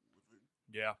secondary.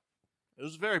 Yeah. It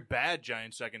was a very bad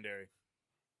Giants secondary.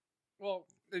 Well,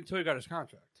 until he got his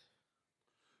contract.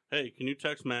 Hey, can you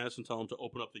text Mass and tell him to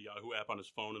open up the Yahoo app on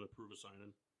his phone and approve a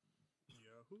sign-in?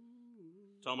 Yahoo.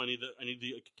 Tell him I need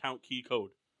the account key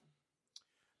code.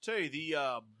 Tell you,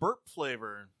 the burp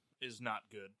flavor is not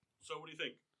good. So what do you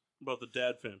think about the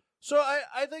dad fan? So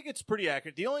I think it's pretty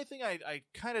accurate. The only thing I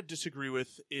kind of disagree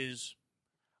with is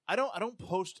I don't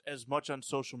post as much on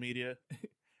social media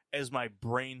as my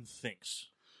brain thinks.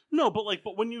 No, but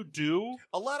when you do,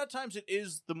 a lot of times it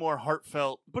is the more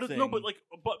heartfelt. Thing.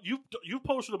 But you've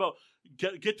posted about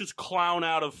get this clown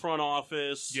out of front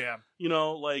office. Yeah, it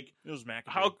was McAdoo.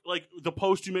 How the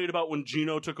post you made about when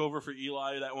Geno took over for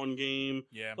Eli that one game.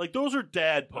 Yeah, those are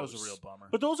dad posts. That was a real bummer.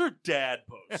 But those are dad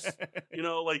posts.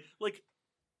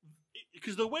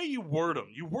 Because the way you word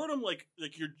them like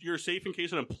you're safe in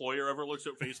case an employer ever looks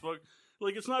at Facebook.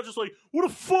 It's not just what a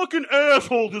fucking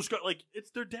asshole this guy.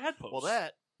 It's their dad posts. Well,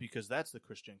 because that's the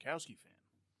Chris Jankowski fan,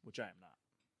 which I am not.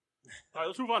 All right,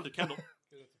 let's move on to Kendall.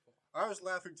 I was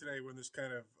laughing today when this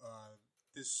kind of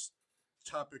this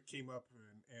topic came up,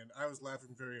 and I was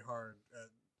laughing very hard at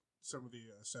some of the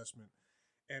assessment.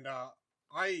 And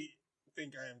I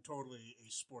think I am totally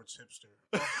a sports hipster,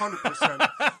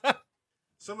 100%.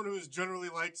 Someone who is generally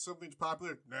liked, something's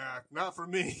popular, nah, not for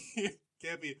me.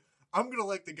 Can't be. I'm gonna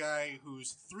like the guy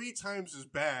who's 3 times as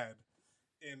bad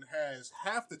and has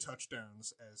half the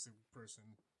touchdowns as the person.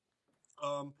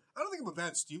 I don't think I'm a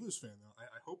bad Steelers fan, though.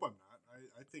 I hope I'm not.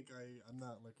 I think I'm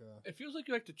not a... It feels like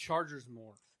you like the Chargers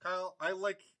more. Kyle, I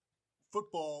like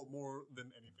football more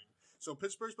than anything. So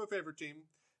Pittsburgh's my favorite team.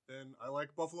 Then I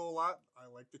like Buffalo a lot. I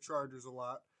like the Chargers a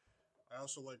lot. I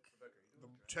also like the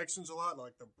Texans a lot. I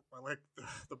like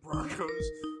the Broncos.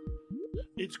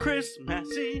 It's Chris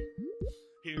Masi.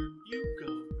 Here you go.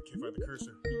 I can't find the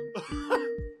cursor.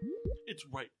 It's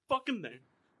right fucking there.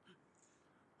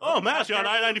 Oh, Massey on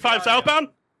I-95 southbound?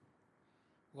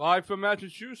 Live from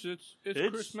Massachusetts, it's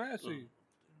Chris Massey.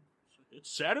 It's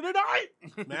Saturday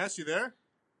night. Mass, you there?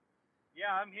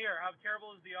 Yeah, I'm here. How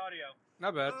terrible is the audio?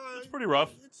 Not bad. It's pretty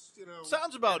rough. It's,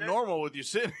 Sounds about normal with you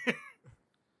sitting here.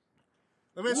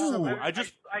 Let me ask you something. I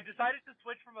decided to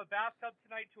switch from a bathtub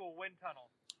tonight to a wind tunnel.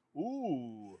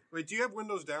 Ooh. Wait, do you have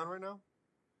windows down right now?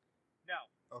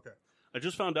 No. Okay. I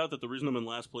just found out that the reason I'm in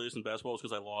last place in basketball is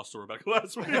because I lost to Rebecca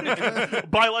last week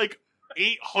by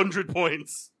 800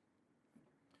 points.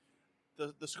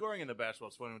 The scoring in the basketball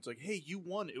is funny. It's hey, you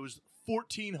won. It was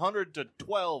 1,400 to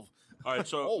 12. All right,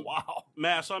 so oh wow,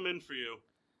 Mass, I'm in for you.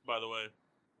 By the way,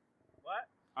 what?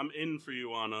 I'm in for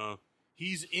you on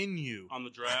He's in you on the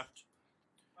draft.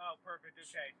 Oh, perfect.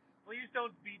 Okay. please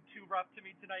don't be too rough to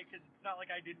me tonight because it's not like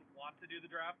I didn't want to do the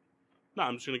draft. No,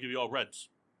 I'm just going to give you all Reds.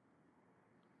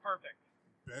 Perfect.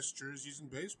 Best jerseys in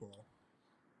baseball.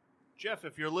 Jeff,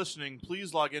 if you're listening,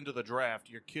 please log into the draft.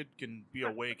 Your kid can be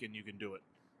awake and you can do it.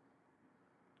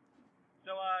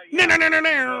 So,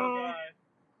 No.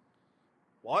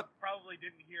 What? probably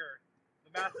didn't hear.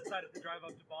 The Mass decided to drive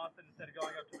up to Boston instead of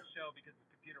going up to the show because his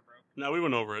computer broke. No, we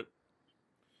went over it.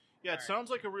 Yeah, it Alright. sounds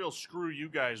like a real screw you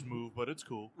guys move, but it's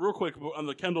cool. Real quick, on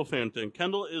the Kendall fan thing.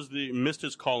 Kendall is the missed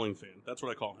his calling fan. That's what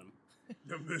I call him.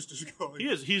 The mist is going. He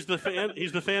is. He's the fan.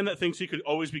 He's the fan that thinks he could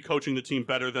always be coaching the team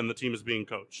better than the team is being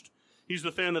coached. He's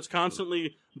the fan that's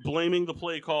constantly blaming the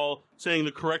play call, saying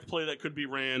the correct play that could be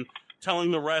ran, telling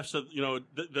the refs that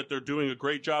that they're doing a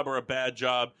great job or a bad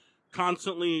job,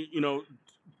 constantly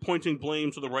pointing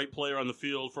blame to the right player on the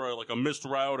field for like a missed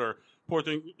route or poor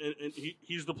thing. And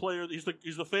he's the player. He's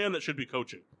the fan that should be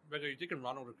coaching. But are you thinking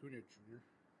Ronald Acuna Jr.?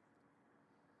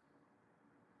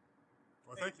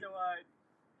 Well, thank you. So,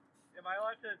 am I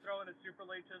allowed to throw in a super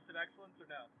late toast of excellence or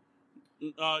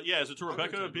no? Yeah, is it to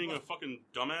Rebecca being a fucking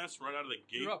dumbass right out of the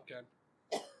gate? You're up, Ken.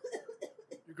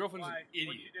 Your girlfriend's Why? an idiot.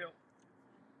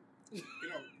 What'd you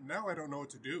do? Now I don't know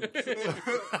what to do.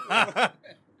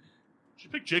 She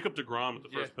picked Jacob DeGrom at the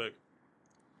first pick.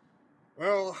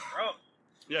 Well, Gross.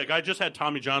 Yeah, guy just had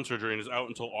Tommy John surgery and is out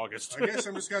until August. I guess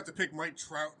I'm just going to have to pick Mike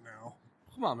Trout now.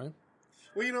 Come on, man.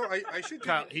 Well, I should.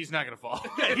 Kyle, he's not going to fall.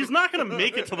 Yeah, he's not going to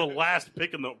make it to the last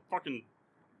pick in the fucking...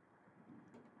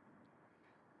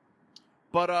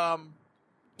 But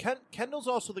Kendall's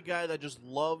also the guy that just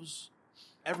loves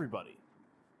everybody.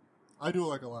 I do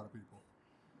like a lot of people.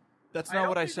 That's I not don't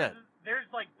what I think said. There's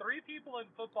like 3 people in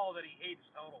football that he hates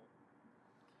total.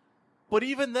 But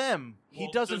even them, he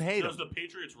Well, doesn't hate Does them. the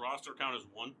Patriots roster count as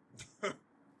one?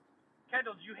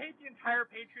 Kendall, do you hate the entire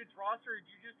Patriots roster, or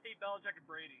do you just hate Belichick and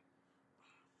Brady?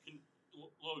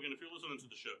 Logan, if you're listening to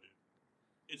the show, dude,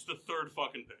 it's the third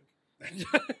fucking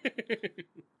pick.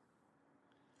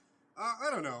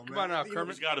 I don't know, man. Come on now, You know,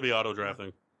 It's got to be auto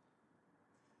drafting.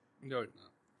 No, it's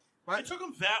not. It took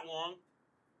him that long.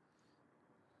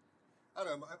 I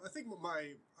don't know. I think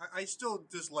I still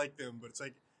dislike them, but it's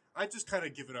like I just kind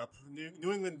of give it up.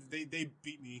 New England, they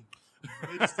beat me.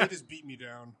 They just beat me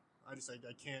down. I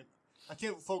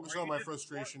can't focus Are you on my just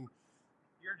frustration.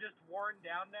 You're just worn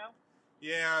down now?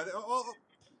 Yeah,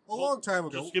 a long time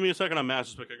ago. Just give me a second on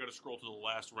Mass's pick. I got to scroll to the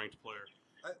last ranked player.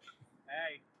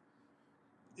 Hey.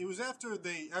 It was after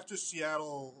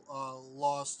Seattle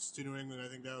lost to New England. I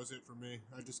think that was it for me.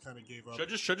 I just kind of gave up.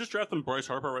 Should I just draft them Bryce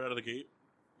Harper right out of the gate?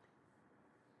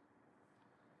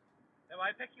 Am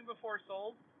I picking before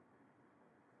sold?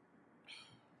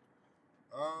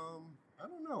 I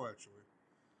don't know actually.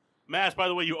 Mass, by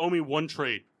the way, you owe me one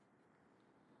trade.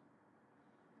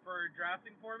 For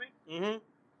drafting for me? Mm-hmm.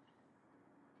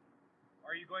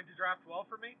 Are you going to draft well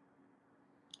for me?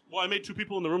 Well, I made 2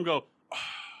 people in the room go,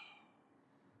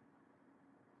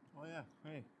 Oh, yeah.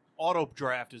 Hey. Auto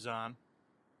draft is on.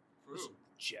 for who?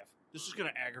 Jeff, this is going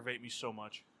to aggravate me so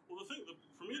much. Well,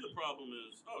 for me, the problem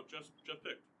is, Jeff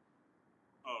picked.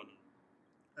 Oh,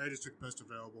 no. I just took best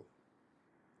available.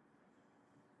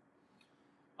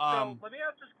 So let me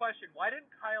ask this question. Why didn't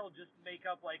Kyle just make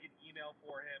up like an email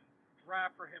for him,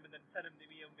 draft for him, and then send him to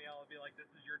me an email and be like, this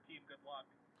is your team, good luck?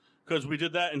 Because we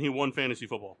did that and he won fantasy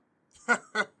football.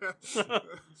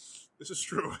 This is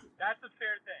true. That's a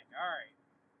fair thing. All right.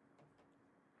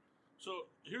 So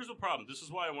here's the problem. This is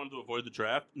why I wanted to avoid the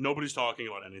draft. Nobody's talking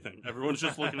about anything. Everyone's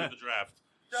just looking at the draft.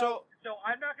 So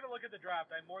I'm not going to look at the draft.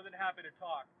 I'm more than happy to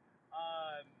talk.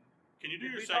 Can you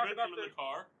do Did your we talk segment about from in the the-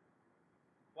 car?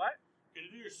 What? Can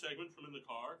you do your segment from in the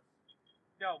car?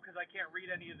 No, because I can't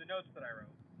read any of the notes that I wrote.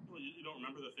 Well, you don't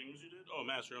remember the things you did? Oh,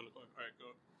 Mass, you're on the clock. All right,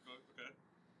 go. Okay.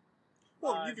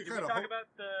 Well, you Did could we kind of. talk about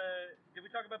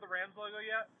the Rams logo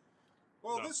yet?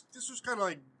 Well, No. this was kind of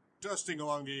like dusting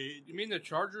along the. You mean the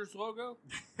Chargers logo?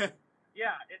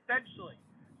 Yeah, essentially.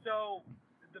 So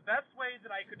the best way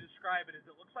that I could describe it is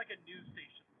it looks like a news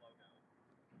station logo.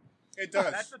 It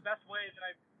does. That's the best way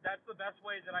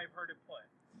that I've heard it put.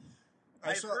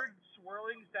 I I've saw. heard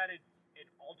swirlings that it's an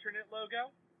alternate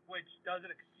logo, which doesn't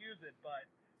excuse it, but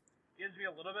gives me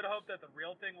a little bit of hope that the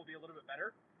real thing will be a little bit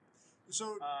better.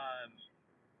 So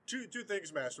two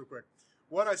things, Mass, real quick.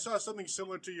 One, I saw something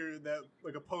similar to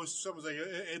like a post. Someone was like,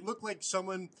 it looked like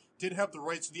someone didn't have the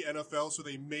rights to the NFL, so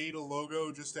they made a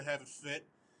logo just to have it fit.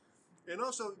 And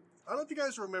also, I don't know if you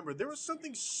guys remember, there was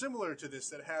something similar to this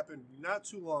that happened not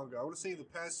too long ago. I want to say in the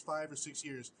past 5 or 6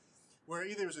 years, where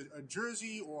either it was a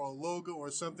jersey or a logo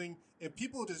or something, and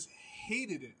people just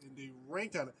hated it and they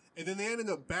ranked on it, and then they ended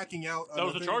up backing out. That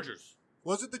was the Chargers.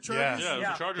 Was it the Chargers? Yeah, it was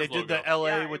Yeah. the Chargers They did logo. the LA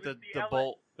Yeah, with it was the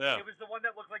bolt. Yeah. It was the one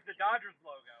that looked like the Dodgers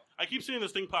logo. I keep seeing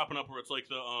this thing popping up where it's like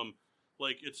the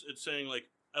like it's saying like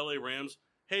LA Rams.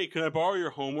 Hey, can I borrow your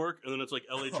homework? And then it's like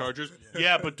LA Chargers.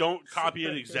 Yeah, but don't copy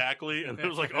it exactly. And it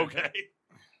was like, okay.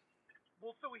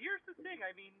 Well, so here's the thing.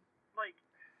 I mean, like,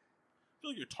 I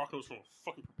feel like you're talking to us from a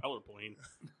fucking propeller plane.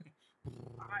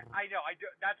 I know. I do.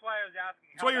 That's why I was asking.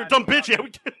 That's why you're a dumb bitch. Yeah, we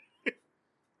can.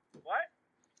 What?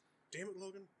 Damn it,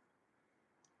 Logan.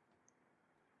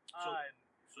 So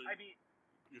I mean,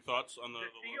 your thoughts on the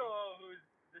COO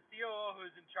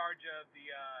who's in charge of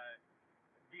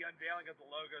the unveiling of the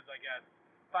logos, I guess,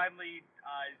 finally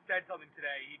said something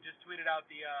today. He just tweeted out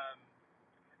the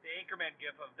Anchorman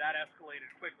gif of that escalated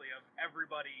quickly of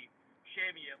everybody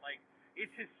shaming it. Like,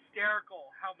 it's hysterical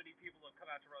how many people have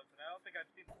come out to roast it. I don't think I've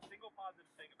seen a single positive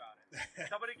thing about it.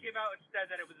 Somebody came out and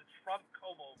said that it was a Trump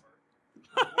comb over.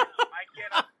 I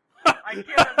can't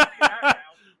understand that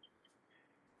now.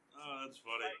 Oh, that's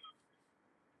funny. Like,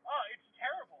 oh, it's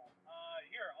terrible.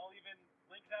 Here, I'll even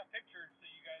link that picture so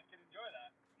you guys can enjoy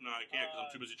that. No, I can't because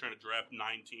I'm too busy trying to draft 9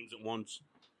 teams at once.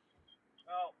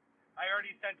 Oh, I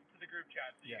already sent it to the group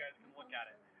chat so you guys can look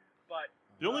at it. But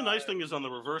The only nice thing is on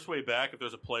the reverse way back, if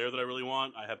there's a player that I really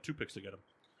want, I have 2 picks to get him.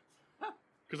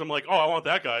 Because I'm like, oh, I want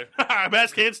that guy.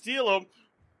 Mass can't steal him.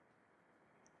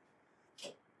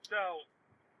 So,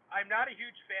 I'm not a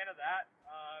huge fan of that.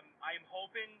 I'm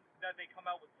hoping that they come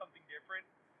out with something different.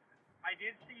 I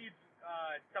did see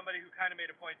somebody who kind of made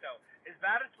a point, though. As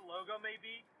bad as the logo may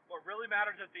be, what really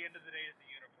matters at the end of the day is the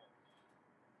uniforms.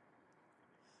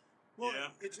 Well, Yeah.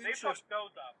 it's They interesting. fucked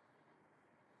those up.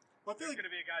 Well, I feel It's like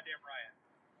going to be a goddamn riot.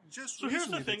 just So here's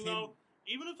the recently thing, they though.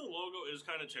 Even if the logo is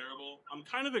kind of terrible, I'm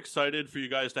kind of excited for you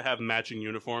guys to have matching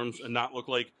uniforms and not look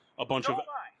like a bunch So of am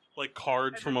I. like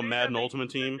cards And from the a thing Madden that makes- Ultimate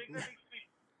Team. The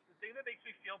thing that makes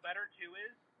me feel better too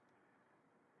is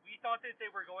we thought that they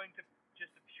were going to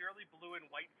just a purely blue and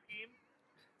white scheme.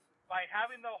 By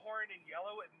having the horn in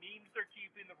yellow, it means they're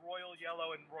keeping the royal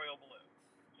yellow and royal blue.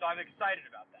 So I'm excited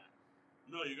about that.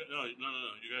 No, you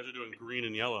guys are doing green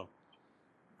and yellow.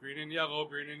 Green and yellow,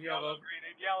 green and yellow. Green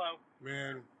and yellow.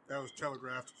 man, that was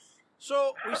telegraphed.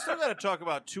 So we still got to talk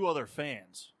about 2 other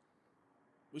fans.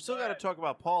 We still got to talk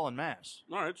about Paul and Mass.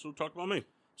 All right, so talk about me.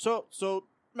 So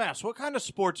Mass, what kind of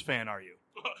sports fan are you?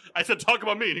 I said talk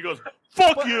about me, and he goes,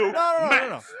 "Fuck you, No.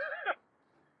 Matt."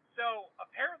 So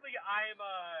apparently I'm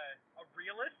a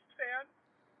realist fan.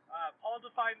 Paul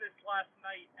defined this last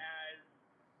night as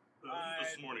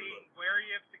This morning, being wary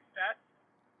of success,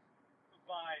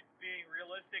 but being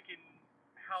realistic in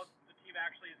how the team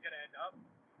actually is going to end up,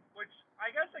 which I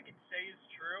guess I could say is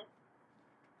true.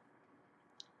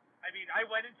 I mean, I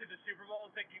went into the Super Bowl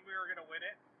thinking we were going to win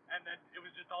it, and then it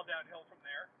was just all downhill from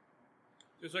there.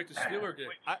 Just like the Steeler game.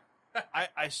 Which-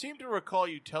 I seem to recall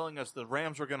you telling us the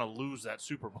Rams were going to lose that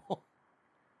Super Bowl.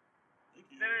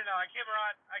 No. I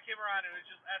came around. It was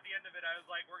just at the end of it, I was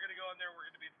like, we're going to go in there. We're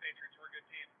going to beat the Patriots. We're a good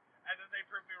team. And then they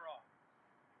proved me wrong.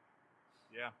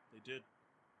 Yeah, they did.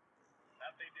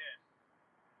 That they did.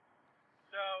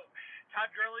 So,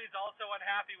 Todd Gurley is also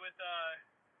unhappy with the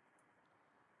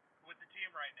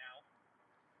team right now.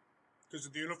 Because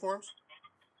of the uniforms?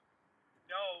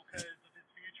 No, because of his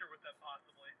future with them,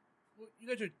 possibly. Well, you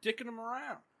guys are dicking them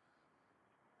around.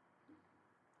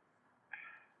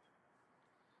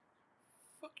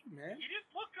 Fuck you, man. He didn't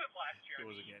look good last year. It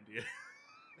was again, dear.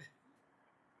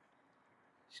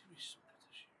 He's gonna be so good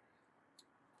this year.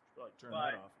 Probably turn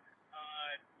But- that off.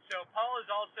 So Paul is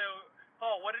also...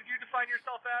 Paul, what did you define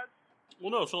yourself as?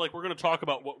 Well, no. So like, we're going to talk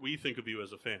about what we think of you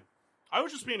as a fan. I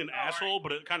was just being an All asshole,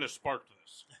 but it kind of sparked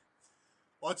this.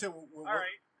 Well, I'll tell you All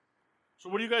right. So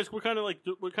what do you guys? What kind of like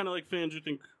fans do you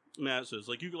think Matt is?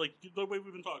 Like the way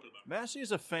we've been talking about. Massey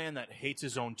is a fan that hates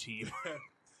his own team.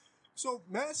 So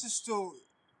Mass is still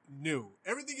new.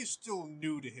 Everything is still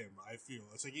new to him, I feel.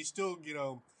 It's like he's still,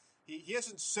 he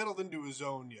hasn't settled into his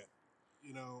own yet.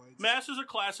 Mass is a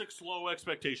classic slow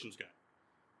expectations guy.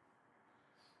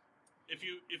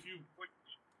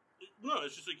 No,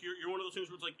 it's just like you're one of those things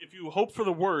where it's like if you hope for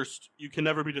the worst, you can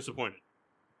never be disappointed.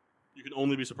 You can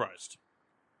only be surprised.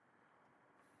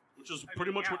 Which is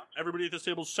pretty much what everybody at this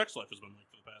table's sex life has been like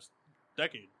for the past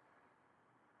decade.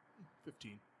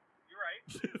 15. You're right.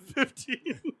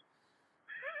 15.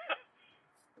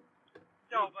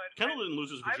 No, but... Kendall didn't lose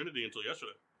his virginity until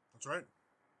yesterday. That's right.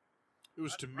 It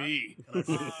was to me. And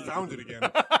I found it again.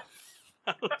 I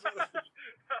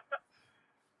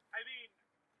mean,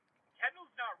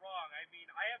 Kendall's not wrong. I mean,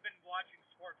 I have been watching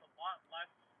sports a lot less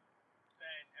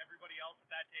than everybody else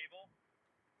at that table.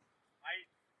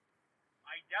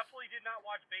 I definitely did not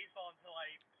watch baseball until I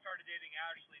started dating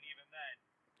Ashley, and even then.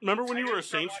 Remember when you were a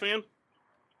Saints fan?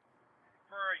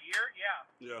 For a year, yeah.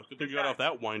 Yeah, good thing you got off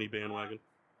that whiny bandwagon.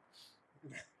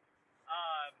 Well,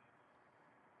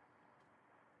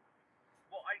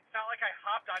 it's not like I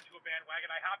hopped onto a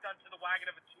bandwagon. I hopped onto the wagon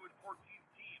of a 2-14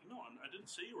 team. No, I didn't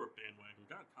say you were a bandwagon.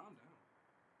 God, calm down.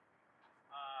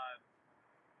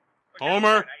 But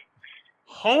Homer! yeah,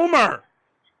 Homer!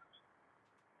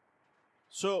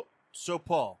 So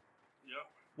Paul, Yeah.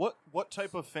 what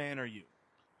type of fan are you?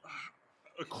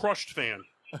 A crushed fan.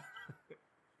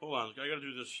 Hold on, I gotta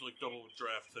do this like double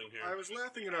draft thing here. I was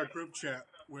laughing in our group chat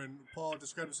when Paul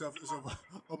described himself as a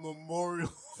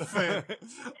memorial fan.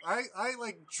 I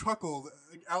like chuckled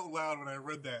out loud when I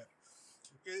read that.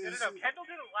 No, Kendall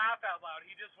didn't laugh out loud.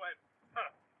 He just went,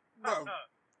 huh. No,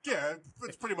 yeah,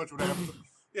 that's pretty much what happened.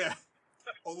 Yeah,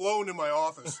 alone in my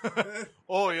office.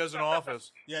 Oh, he has an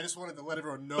office. Yeah, I just wanted to let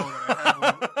everyone know that I had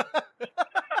one.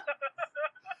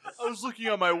 I was looking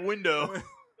out my window.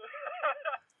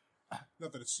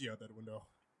 Not that I see out that window.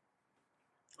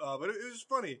 But it was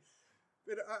funny.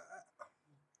 But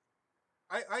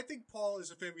I think Paul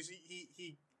is a fan because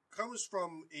he comes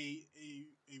from a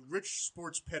rich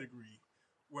sports pedigree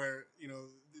where, you know,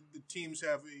 the teams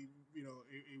have a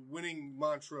winning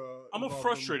mantra. I'm a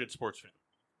frustrated sports fan.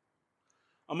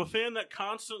 I'm a fan that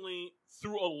constantly,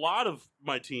 through a lot of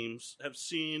my teams, have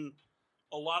seen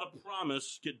a lot of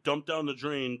promise get dumped down the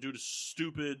drain due to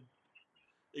stupid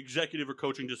executive or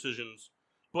coaching decisions.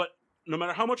 But no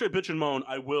matter how much I bitch and moan,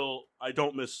 I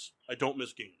don't miss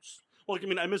games. Well, like, I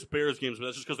mean, I miss Bears games, but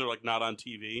that's just because they're like not on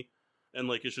TV, and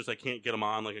like it's just I can't get them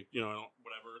on, like, you know,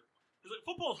 whatever. Because like,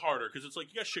 football's harder because it's like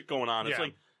you got shit going on. It's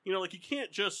like, you know, like you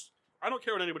can't just. I don't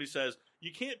care what anybody says.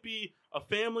 You can't be a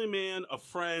family man, a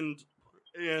friend,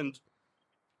 and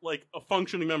like a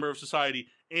functioning member of society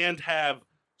and have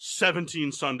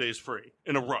 17 Sundays free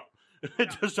in a row. It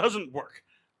just doesn't work.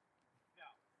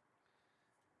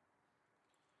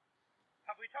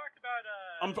 Have we talked about...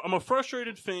 I'm a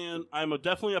frustrated fan. I'm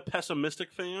definitely a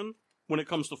pessimistic fan when it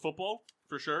comes to football,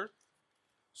 for sure.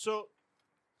 So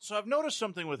I've noticed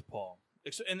something with Paul,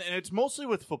 and it's mostly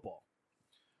with football,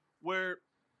 where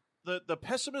the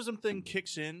pessimism thing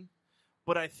kicks in,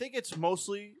 but I think it's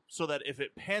mostly so that if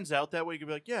it pans out that way, you can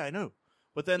be like, yeah, I knew.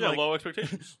 But then, like, low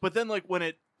expectations. But then, like, when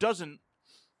it doesn't,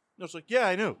 it's like, yeah,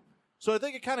 I knew. So I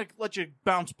think it kind of lets you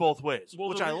bounce both ways,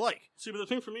 which I like. See, but the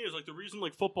thing for me is, like, the reason,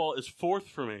 like, football is fourth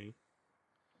for me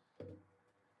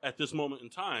at this moment in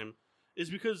time is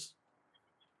because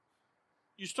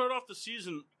you start off the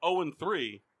season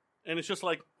 0-3, and it's just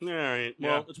like, all right,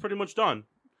 well, it's pretty much done.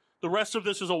 The rest of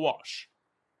this is a wash.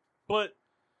 But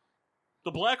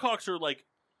the Blackhawks are, like,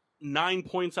 9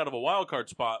 points out of a wild card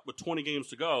spot with 20 games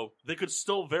to go. They could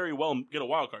still very well get a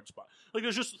wild card spot. Like,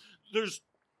 there's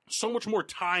so much more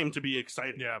time to be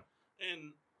excited. Yeah.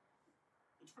 And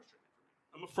it's frustrating for me.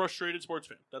 I'm a frustrated sports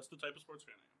fan. That's the type of sports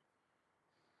fan I am.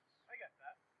 I get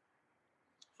that.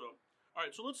 So, all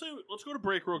right. So let's go to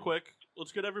break real quick.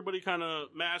 Let's get everybody kind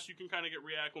of Mass. You can kind of get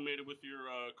reacclimated with your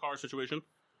car situation.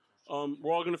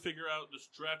 We're all going to figure out this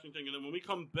drafting thing, and then when we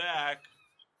come back,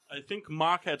 I think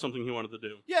Mock had something he wanted to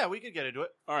do. Yeah, we could get into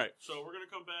it. All right. So we're going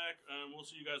to come back, and we'll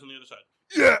see you guys on the other side.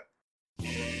 Yeah.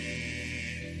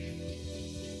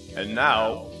 And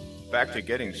now, back to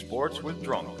Getting Sports with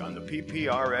Drunk on the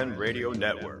PPRN Radio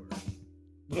Network.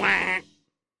 Welcome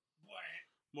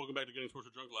back to Getting Sports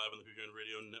with Drunk live on the PPRN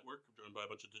Radio Network. I'm joined by a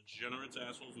bunch of degenerates,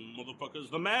 assholes, and motherfuckers.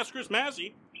 The Maskers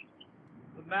Massey.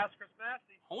 The Maskers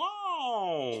Massey.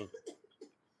 Hello.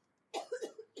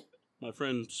 My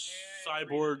friend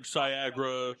Cyborg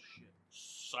Sciagra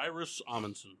Cyrus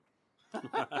Amundsen.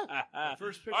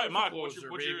 First picture. All right, of Mock, the what's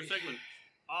closer, your baby. segment?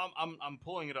 I'm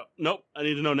pulling it up. Nope, I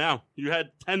need to know now. You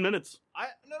had 10 minutes. I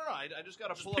just got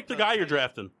to Just pull pick up the guy you're thing.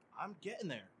 drafting. I'm getting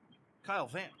there. Kyle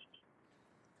Van.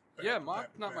 Yeah,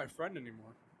 Mock's not my friend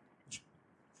anymore.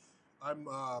 I'm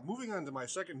moving on to my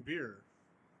second beer.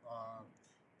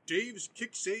 Dave's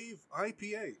Kick Save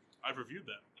IPA I've reviewed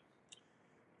that.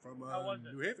 from How was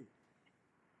it? New Haven.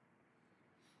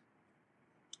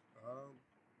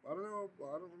 I don't know.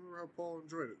 I don't remember how Paul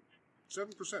enjoyed it.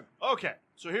 7%. Okay,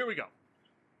 so here we go.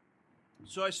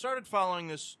 So I started following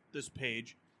this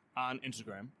page on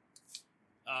Instagram.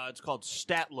 It's called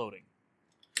Stat Loading,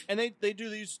 and they do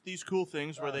these cool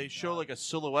things where they show like a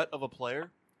silhouette of a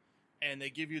player, and they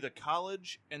give you the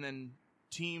college and then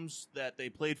teams that they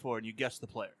played for, and you guess the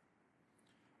player.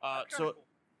 That's kinda cool.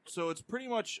 So it's pretty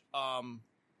much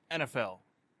NFL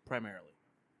primarily.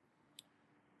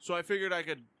 So I figured I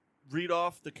could read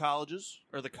off the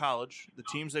the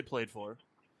teams they played for.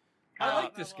 I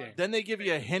like this game. Then they give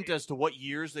you a hint as to what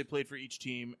years they played for each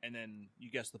team, and then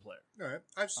you guess the player. All right.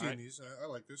 I've seen All right. these. I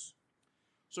like this.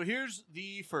 So here's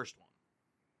the first one.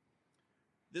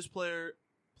 This player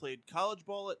played college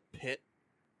ball at Pitt.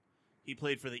 He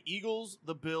played for the Eagles,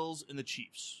 the Bills, and the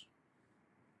Chiefs.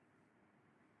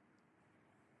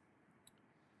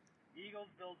 Eagles,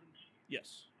 Bills, and Chiefs.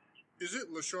 Yes. Is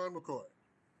it LaShawn McCoy?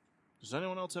 Does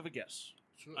anyone else have a guess?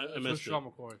 I missed Sean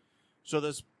it. McCoy. So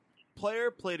this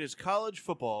player played his college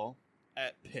football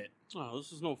at Pitt. Oh,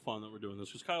 this is no fun that we're doing this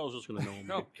because Kyle's just going to know him.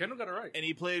 No, Kendall got it right. And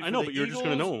he played for I know, the but you're Eagles, just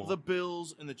gonna know him. the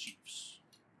Bills, and the Chiefs.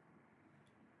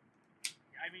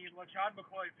 I mean, LaShawn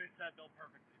McCoy fits that bill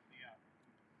perfectly. So yeah.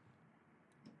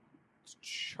 It's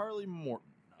Charlie Morton.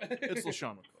 No, it's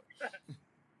LaShawn McCoy.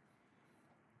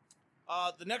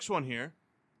 The next one here,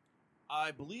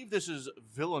 I believe this is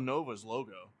Villanova's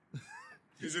logo.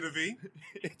 Is it a V?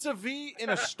 It's a V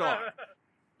and a star.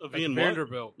 A V and what?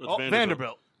 Vanderbilt. That's Oh,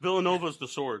 Vanderbilt. Villanova's the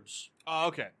swords. Oh,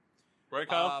 okay. Right,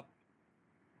 Kyle?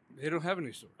 They don't have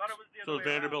any swords. Thought it was the So other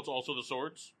way Vanderbilt's also the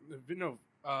swords? No,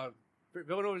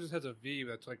 Villanova just has a V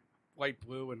that's like light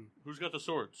blue, and Who's got the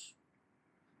swords?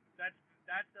 around.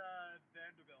 That's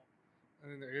Vanderbilt. I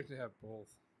mean, I guess they have both.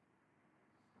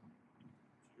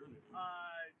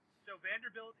 So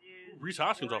Vanderbilt is Reese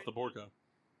Hoskins off orange- the board, Kyle.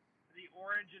 The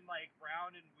orange and like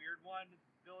brown and weird one.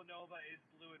 Villanova is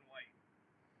blue and white.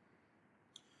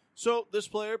 So this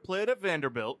player played at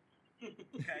Vanderbilt.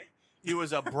 Okay. He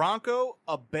was a Bronco,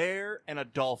 a Bear, and a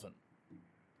Dolphin.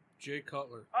 Jay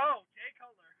Cutler. Oh, Jay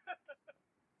Cutler.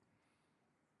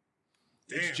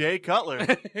 Damn. It's Jay Cutler.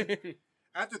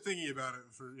 After thinking about it,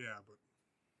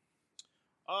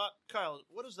 but Kyle,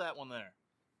 what is that one there?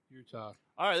 Utah.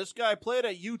 All right, this guy played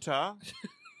at Utah. Is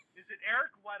it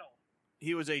Eric Weddle?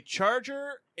 He was a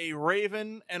Charger, a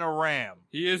Raven, and a Ram.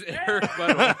 He is Eric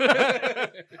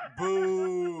Weddle.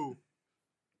 boo.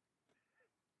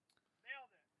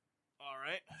 Nailed it. All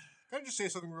right. Can I just say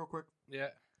something real quick? Yeah.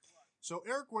 So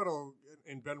Eric Weddle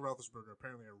and Ben Roethlisberger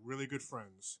apparently are really good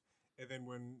friends. And then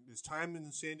when his time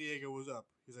in San Diego was up,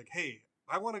 he's like, "Hey,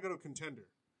 I want to go to Contender."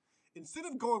 Instead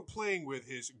of going playing with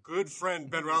his good friend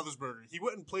Ben Roethlisberger, he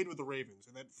went and played with the Ravens,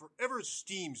 and that forever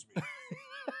steams me.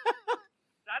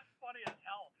 That's funny as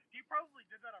hell. He probably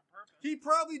did that on purpose. He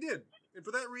probably did, and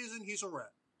for that reason, he's a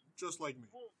rat, just like me.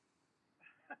 Well,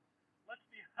 let's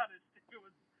be honest. If it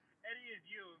was any of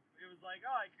you, it was like,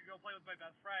 oh, I could go play with my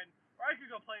best friend, or I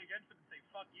could go play against him and say,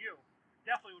 fuck you.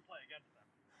 Definitely would play against them.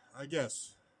 I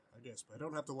guess, but I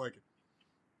don't have to like it.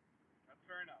 That's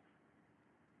fair enough.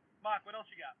 Mock, what else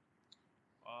you got?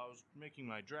 I was making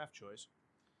my draft choice.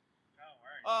 Oh,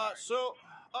 all right. So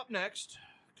up next,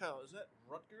 Kyle, is that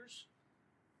Rutgers?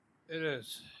 It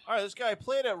is. All right, this guy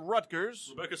played at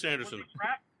Rutgers. Rebecca Sanderson.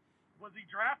 Was he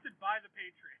drafted by the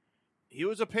Patriots? He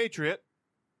was a Patriot,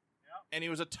 Yep. and he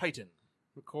was a Titan.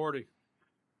 McCourty.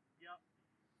 Yep.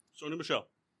 Sony Michelle.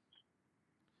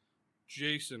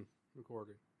 Jason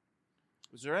McCourty.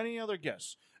 Was there any other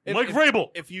guess? Mike Vrabel.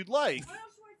 If you'd like,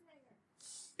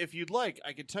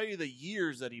 I could tell you the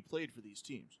years that he played for these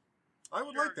teams. I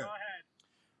would Sure, like go that.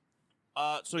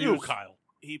 ahead. So You, Kyle.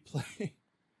 he played.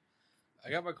 I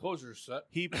got my closers set.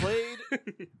 He played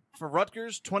for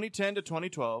Rutgers 2010 to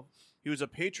 2012. He was a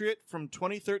Patriot from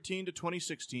 2013 to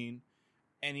 2016,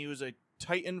 and he was a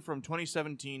Titan from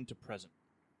 2017 to present.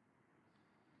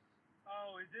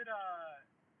 Oh, is it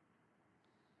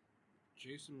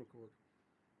Jason McCourty.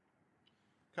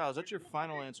 Kyle, is that your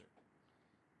final answer?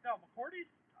 No, McCourty's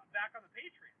back on the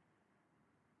Patriots.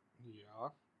 Yeah.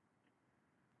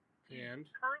 And He's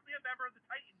currently a member of the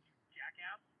Titans, you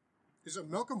jackass. Is it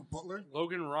Malcolm Butler?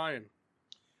 Logan Ryan.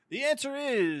 The answer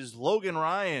is Logan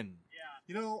Ryan. Yeah.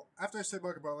 You know, after I said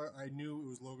Malcolm Butler, I knew it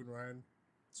was Logan Ryan.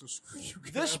 So screw you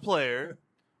guys. This player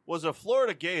was a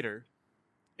Florida Gator,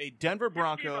 a Denver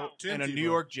Bronco, Tim and a Tebow. New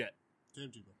York Jet. Tim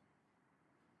Tebow.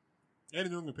 And a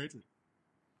New England Patriot.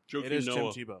 Joakim It is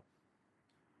Noah. Tim Tebow.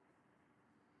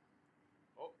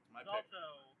 Oh, my He's pick. also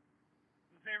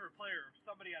the favorite player of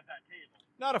somebody at that table.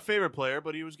 Not a favorite player,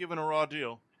 but he was given a raw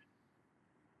deal.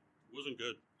 Wasn't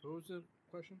good. What was the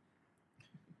question?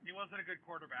 He wasn't a good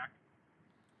quarterback.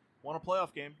 Won a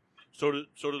playoff game. So did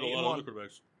a lot 8-1. of other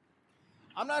quarterbacks.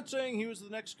 I'm not saying he was the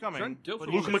next coming. Trent Dilfer. but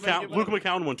he Luke should have been given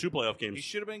McCown won 2 playoff He games.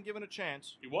 should have been given a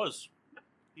chance. He was.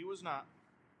 He was not.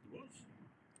 He was.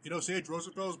 You know, Sage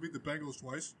Rosenfels beat the Bengals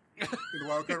twice in the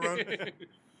wild card round.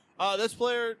 This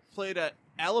player played at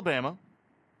Alabama.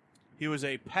 He was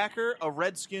a Packer, a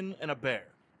Redskin, and a Bear.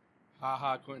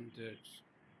 Ha Quentin Diggs.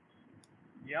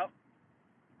 Yep.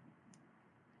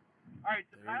 All right,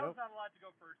 so There you Kyle's go. not allowed to go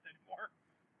first anymore.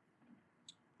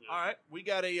 Yeah. All right, we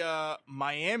got a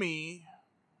Miami,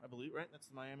 I believe, right? That's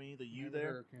the Miami, the U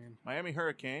there. Hurricane. Miami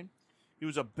Hurricane. He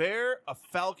was a Bear, a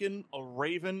Falcon, a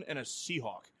Raven, and a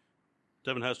Seahawk.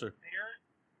 Devin Hester. There.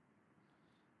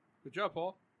 Good job,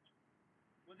 Paul.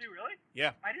 Was he really?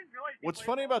 Yeah. I didn't realize. He What's played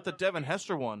funny for all about the those Devin other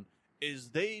Hester one is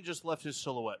they just left his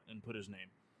silhouette and put his name.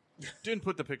 Didn't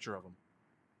put the picture of him. teams.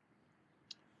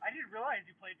 I didn't realize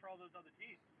he played for all those other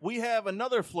teams. We have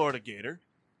another Florida Gator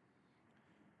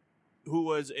who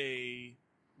was a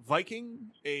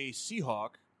Viking, a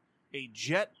Seahawk, a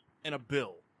Jet, and a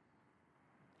Bill.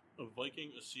 A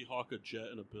Viking, a Seahawk, a Jet,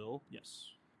 and a Bill. Yes.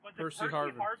 Was Percy it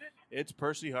Harvin. It's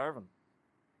Percy Harvin.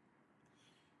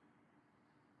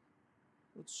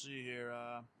 Let's see here.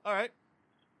 All right.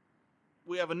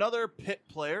 We have another Pitt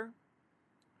player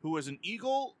who was an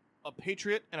Eagle, a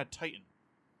Patriot, and a Titan.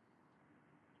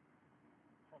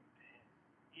 From Pitt.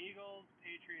 Eagles,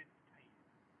 Patriots,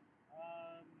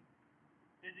 Titans.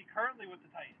 Is he currently with the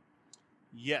Titans?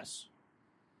 Yes.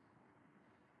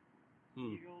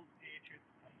 Eagles, Patriots,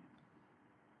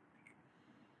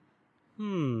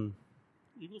 Titans.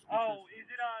 Eagles. Oh, is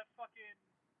it a fucking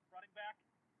running back?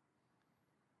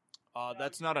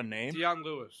 That's not a name. Deion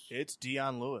Lewis. It's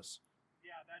Deion Lewis.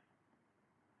 Yeah, that's.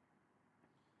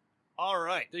 All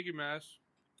right. Thank you, Mass.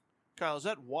 Kyle, is that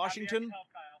Happy I Washington? can help,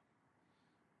 Kyle.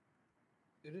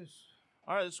 It is.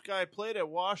 All right, this guy played at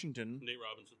Washington. Nate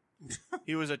Robinson.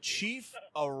 He was a Chief,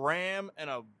 a Ram, and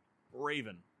a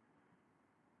Raven.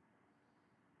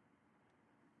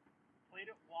 Played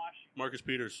at Washington. Marcus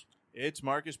Peters. It's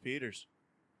Marcus Peters.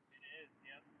 It is,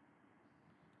 yes.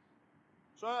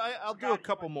 So I'll do a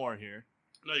couple more here.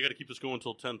 No, you got to keep this going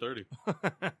until 10:30.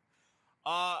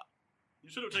 You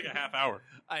should have taken a half hour.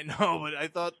 I know, but I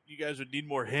thought you guys would need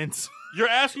more hints. You're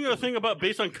asking a thing about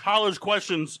based on college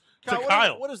questions to Kyle,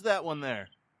 Kyle. What is that one there?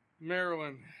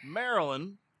 Maryland.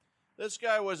 Maryland. This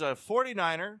guy was a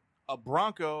 49er, a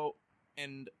Bronco,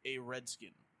 and a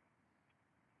Redskin.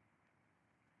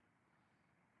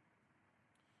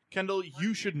 Kendall,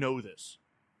 you should know this.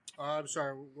 I'm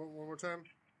sorry. One more time.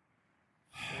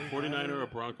 49er, a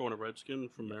Bronco, and a Redskin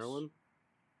from Maryland.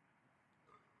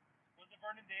 Was it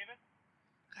Vernon Davis?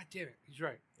 God damn it. He's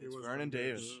right. It's Vernon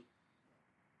Davis.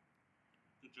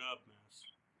 Good job, Mass.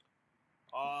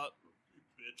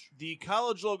 Bitch. The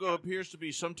college logo appears to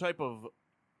be some type of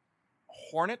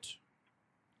hornet.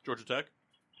 Georgia Tech.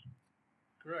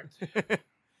 Correct.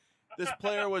 This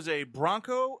player was a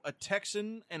Bronco, a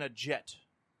Texan, and a Jet.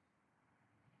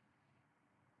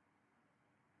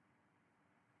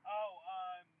 Oh,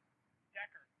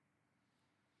 Decker.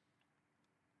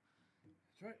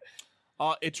 That's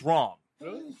right. It's wrong.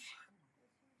 Really?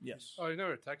 Yes. Oh, he's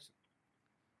never a Texan.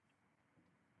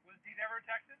 Was he never a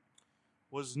Texan?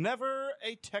 Was never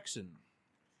a Texan.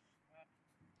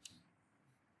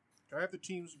 Can I have the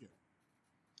teams again?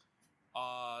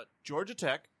 Georgia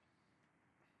Tech,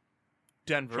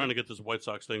 Denver, Trying to get this White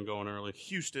Sox thing going early.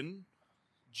 Houston,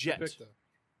 Jet. Pick though.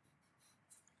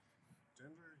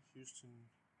 Denver, Houston.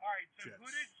 All right, so Jets. who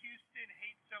did Houston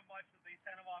hate so much that they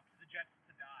sent him off to the Jets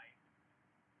to die?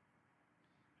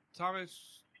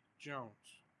 Thomas Jones.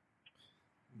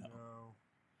 No.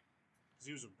 Because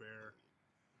he was a bear.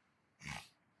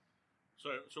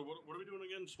 Sorry, so what are we doing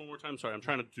again? Just one more time. Sorry, I'm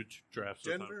trying to do two drafts.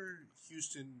 at a time. Denver,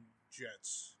 Houston,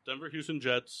 Jets. Denver, Houston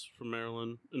Jets from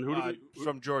Maryland, and who did we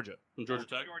From Georgia. from Georgia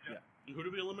Tech? Georgia. Yeah. And who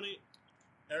did we eliminate?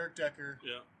 Eric Decker.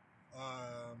 Yeah.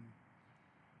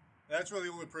 That's really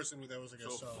the only person that was like a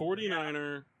So solid.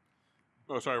 49er.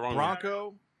 Oh, sorry, wrong. one.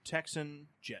 Bronco, Texan,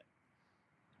 Jet.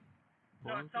 So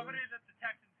Bronco. it's somebody that the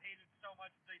Texans hated so much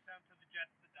that they sent him to the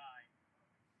Jets to die.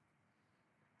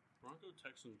 Bronco,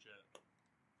 Texan, Jet.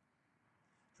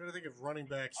 Trying to think of running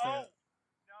backs Oh, that.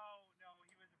 no,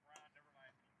 he was a Brown. Never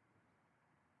mind.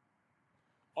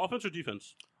 Offense or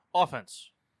defense? Offense.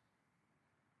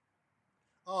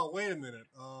 Oh, wait a minute.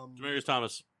 Demaryius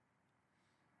Thomas.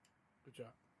 Good job.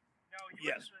 No,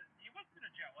 Yes. he wasn't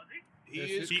a Jet, was he? He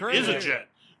Yes, is He currently is a Jet.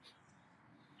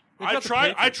 They I got the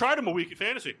tried Patriots. him a week at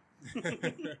fantasy.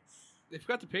 They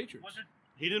forgot the Patriots. Was it?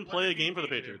 He didn't play a game for the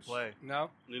Patriots. play. No.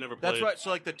 He never played. That's right. So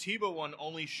like the Tebow one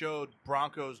only showed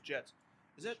Broncos, Jets.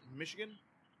 Is that Michigan?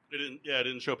 It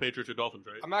didn't show Patriots or Dolphins,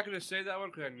 right? I'm not going to say that one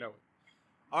because I know it.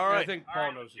 All And right. I think All Paul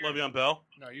right, knows it. Le'Veon Bell.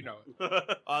 No, you know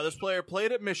it. This player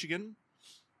played at Michigan.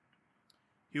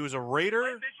 He was a Raider,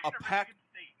 Michigan a or Pack. Michigan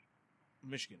State?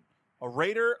 Michigan. A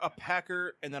Raider, a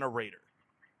Packer, and then a Raider.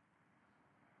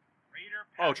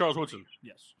 Raider. Oh, Charles Woodson.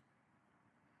 Yes.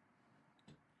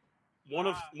 One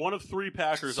of three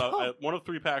Packers. One of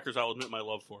three Packers. I'll admit my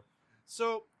love for.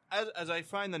 So as I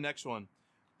find the next one,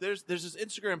 there's this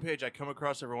Instagram page I come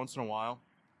across every once in a while.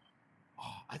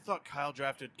 Oh, I thought Kyle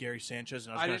drafted Gary Sanchez,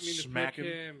 and I I was didn't going mean to to smack pick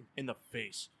him him. in the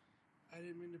face. I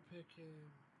didn't mean to pick him.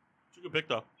 It's a good pick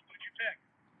though. Who'd you pick?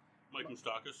 Mike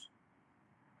Moustakas.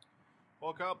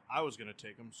 Well, Kyle, I was going to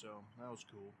take him, so that was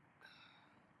cool.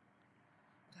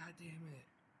 God damn it.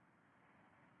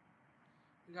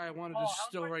 The guy I wanted is how's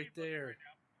still my right team looking there. right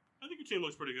now? I think your team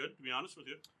looks pretty good, to be honest with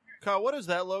you. Kyle, what is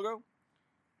that logo?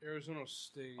 Arizona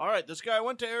State. All right, this guy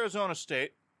went to Arizona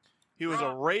State. He was a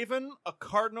Raven, a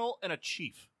Cardinal, and a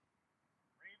Chief.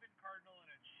 Raven, Cardinal,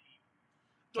 and a Chief.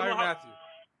 Don't Tyrann know, how, Matthew.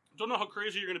 don't know how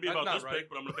crazy you're going to be That's about not this right. pick,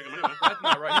 but I'm going to pick him anyway. That's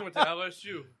not right. He went to LSU.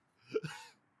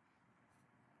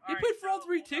 He All right, played for all so,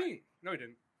 three hold on. teams. No, he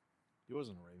didn't. He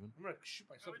wasn't a Raven. I'm gonna shoot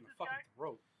myself Who in is the this fucking guy?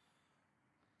 throat.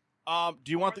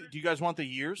 Do you guys want the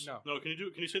years? No. No, can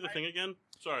you say the thing again?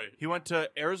 Sorry. He went to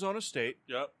Arizona State.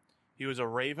 Yep. He was a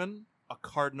Raven, a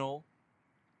Cardinal,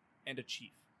 and a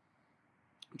Chief.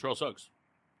 Terrell Suggs.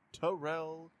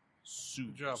 Terrell Suggs.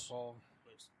 Good job, Paul.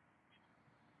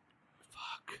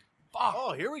 Fuck.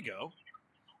 Oh, here we go.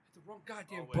 Hit the wrong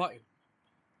goddamn Oh, wait. button.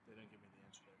 They didn't give me the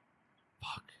answer there.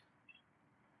 Fuck.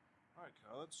 All right,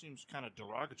 Kyle, that seems kind of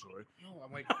derogatory. No,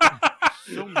 I'm like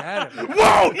so mad at him.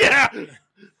 Whoa, yeah!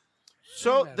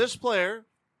 So mad at this him. player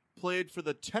played for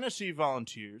the Tennessee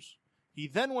Volunteers. He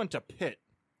then went to Pitt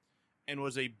and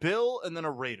was a Bill and then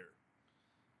a Raider.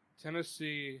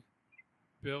 Tennessee,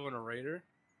 Bill, and a Raider.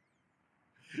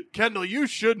 Kendall, you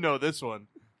should know this one.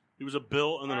 He was a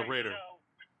Bill and then All a right, Raider. So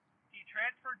he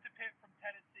transferred to Pitt from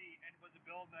Tennessee and was a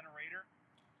Bill and then a Raider.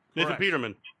 Nathan Correct.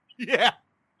 Peterman. Yeah.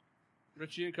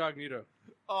 Richie Incognito.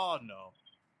 Oh, no.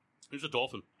 He was a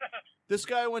Dolphin. This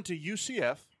guy went to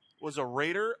UCF, was a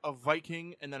Raider, a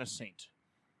Viking, and then a Saint.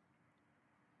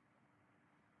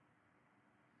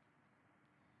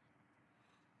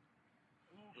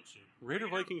 Let's see. Raider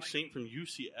Viking Saint from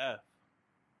UCF.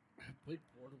 Blake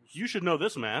Bortles. You should know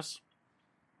this, Mass,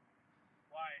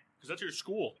 Why? because that's your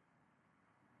school.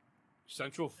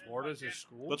 Central Florida's his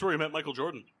school. That's where he met Michael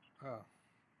Jordan. Oh.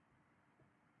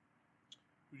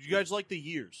 Would you guys like the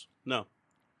years? No.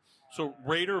 So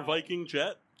Raider, Viking,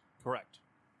 Jet. Correct.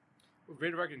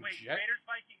 Raider Viking Wait, Jet. Raiders,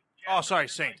 Viking. Jet, Oh, sorry,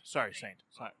 Raiders, Saint. Viking, Sorry, Saint.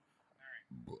 Sorry.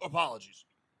 All right. Apologies.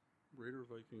 Raider,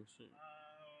 Viking, Saint.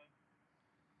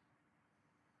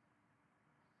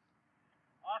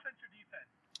 Offense or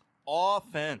defense?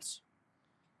 Offense.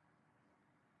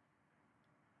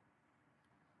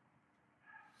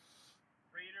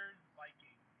 Raiders,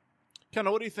 Vikings.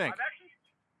 Kendall, what do you think? I'm actually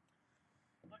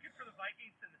looking for the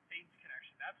Vikings and the Saints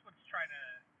connection. That's what's trying to.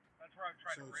 That's where I'm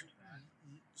trying So to it's bridge that.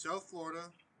 South Florida.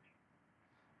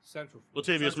 Central.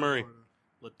 Latavius Central Murray. Florida.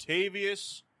 Latavius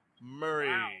Murray.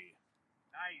 Wow.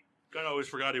 Nice. God, I always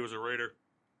forgot he was a Raider.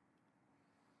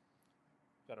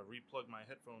 Got to replug my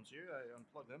headphones here. I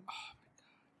unplugged them. Oh, my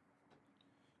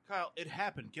God. Kyle, it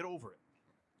happened. Get over it.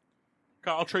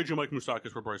 Kyle, I'll trade you Mike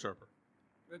Moustakis for Bryce Harper.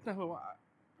 That's not who I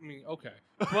mean, okay.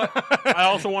 I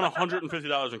also want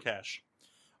 $150 in cash.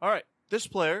 All right. This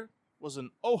player was an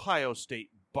Ohio State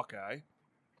Buckeye,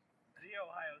 The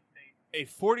Ohio State. a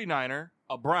 49er,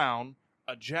 a Brown,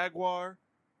 a Jaguar,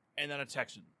 and then a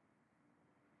Texan.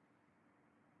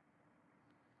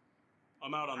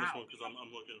 I'm out on this Wow. one because I'm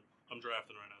looking. I'm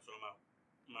drafting right now, so I'm out.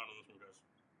 I'm out on this one,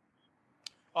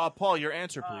 guys. Paul, your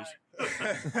answer, please.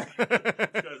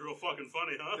 This guy's real fucking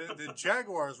funny, huh? The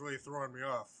Jaguars really throwing me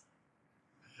off.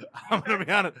 I'm going to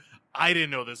be honest. I didn't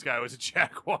know this guy was a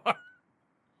Jaguar.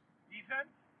 Defense?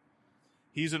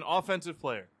 He's an offensive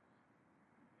player.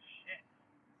 Shit.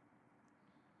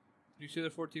 Do you say the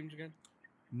 4 teams again?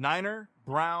 Niner,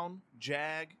 Brown,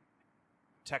 Jag,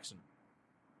 Texan.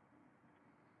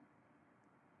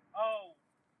 Oh,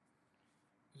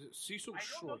 Is it Cecil I know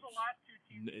Shorts? those the last two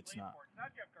teams he It's played not. for. It's not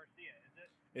Jeff Garcia, is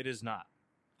it? It is not.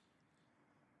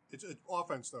 It's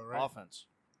offense, though, right? Offense.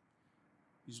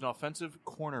 He's an offensive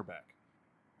cornerback.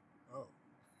 Oh.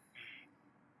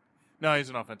 No, he's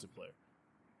an offensive player.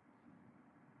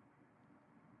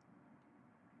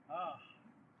 Oh.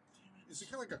 Is it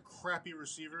kind of like a crappy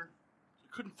receiver?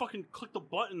 I couldn't fucking click the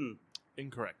button.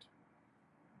 Incorrect.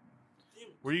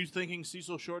 Were you thinking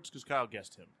Cecil Shorts? Because Kyle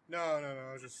guessed him. No.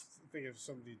 I was just thinking of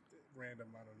somebody random.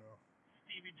 I don't know.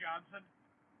 Stevie Johnson?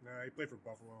 No, he played for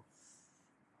Buffalo.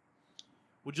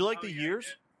 Would you like Oh, the yeah,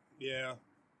 years? Yeah.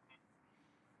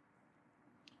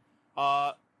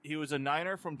 He was a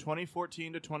Niner from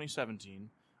 2014 to 2017,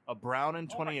 a Brown in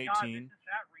Oh my God, 2018, this is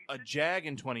that a recent? Jag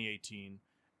in 2018,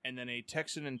 and then a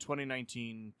Texan in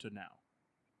 2019 to now.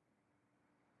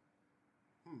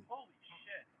 Holy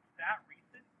shit. That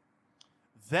recent?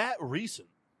 That recent.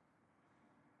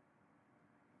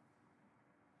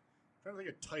 Trying to think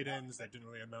of tight ends that didn't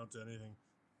really amount to anything.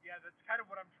 Yeah, that's kind of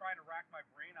what I'm trying to rack my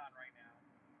brain on right now.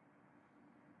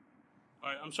 All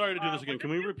right, I'm sorry to do this again. Can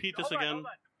we repeat this again? Hold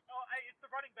on. Oh, it's the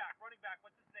running back. Running back.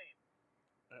 What's his name?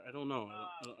 I don't know.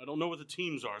 I don't know what the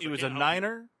teams are. so He I was a can't help you.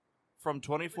 Niner from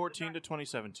 2014 to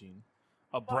 2017,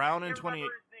 a Fuck, Brown I in can't remember 20 his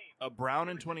name. a Brown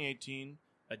in 2018,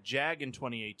 a Jag in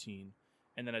 2018,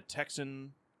 and then a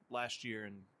Texan last year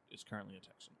and is currently a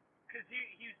Texan. Because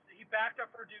he backed up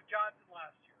for Duke Johnson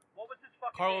last year. What was his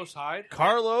fucking Carlos name? Hyde.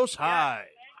 Carlos Hyde.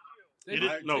 They He did-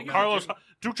 didn't, no, they got Carlos. him.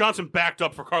 Duke Johnson backed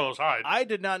up for Carlos Hyde. I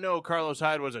did not know Carlos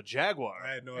Hyde was a Jaguar.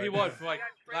 I had no He idea. was for like He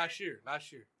got traded.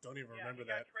 last year. Don't even Yeah, remember he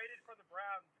got that. traded from the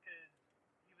Browns because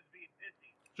he was being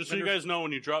pissy. Just so you guys know,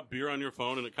 when you drop beer on your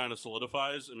phone and it kind of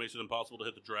solidifies, it makes it impossible to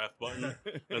hit the draft button,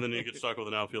 and then you get stuck with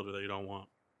an outfielder that you don't want.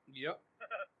 Yep.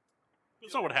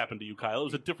 That's not what happened to you, Kyle. It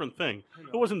was a different thing. I know.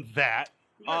 It wasn't that.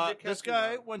 This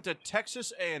guy went to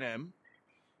Texas A&M.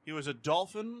 He was a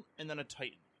Dolphin and then a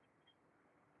Titan.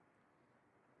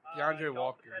 DeAndre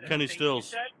Walker. Kenny Safety Stills.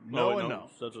 set? No wait, one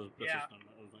knows. That's Yeah. that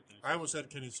was not Kenny I almost said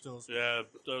Kenny Stills. Yeah,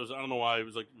 that was. I don't know why. It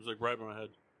was like right in my head.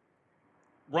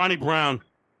 Ronnie Brown.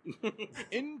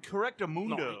 Incorrect No,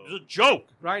 Amundo. it was a joke.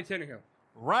 Ryan Tannehill.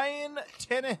 Ryan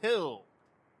Tannehill.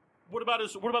 What about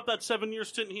that 7-year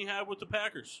stint he had with the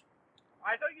Packers?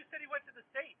 I thought you said he went to the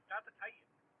Saints, not the Titans.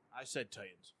 I said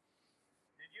Titans.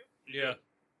 Did you? Yeah. Oh,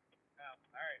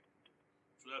 all right.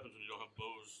 That's what happens when you don't have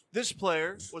bows. This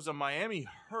player was a Miami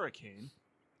Hurricane,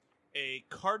 a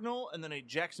Cardinal, and then a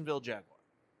Jacksonville Jaguar.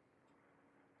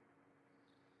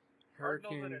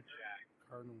 Cardinals and a Hurricane. Jack.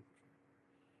 Cardinal.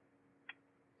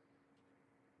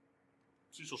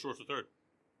 Cecil Shorts the third.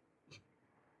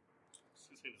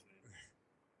 His name.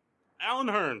 Alan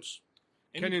Hearns.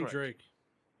 Kenyon Incorrect. Drake.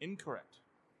 Incorrect.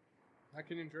 Not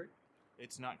Kenyon Drake?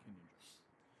 It's not Kenyon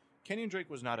Drake. Kenyon Drake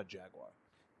was not a Jaguar.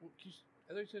 Well,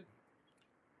 I thought you said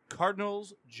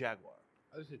Cardinals, Jaguar.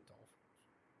 I thought you said Dolphins.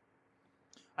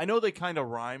 I know they kind of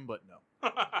rhyme, but no.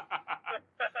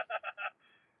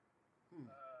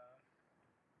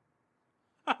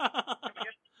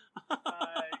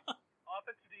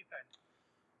 Offensive defense.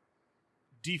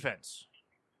 Defense.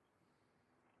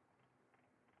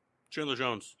 Chandler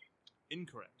Jones.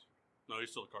 Incorrect. No,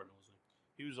 he's still a Cardinal, isn't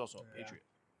He was also a Yeah. Patriot.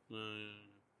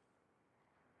 he?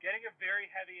 Getting a very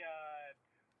heavy.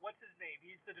 What's his name?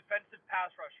 He's the defensive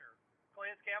pass rusher.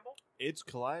 Calais Campbell. It's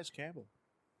Calais Campbell.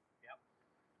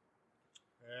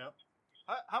 Yeah.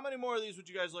 How many more of these would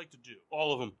you guys like to do?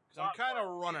 All of them. Because I'm kind of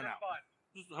running These are out.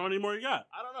 fun. How many more you got?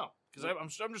 I don't know. Because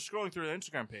I'm just scrolling through the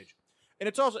Instagram page. And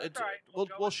it's also, That's all right. We'll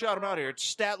go we'll with shout them out the- here. It's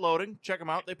Stat Loading. Check them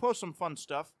out. They post some fun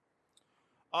stuff.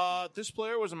 This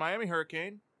player was a Miami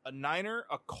Hurricane, a Niner,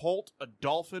 a Colt, a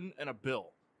Dolphin, and a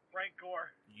Bill. Frank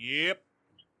Gore. Yep.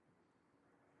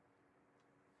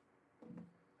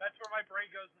 That's where my brain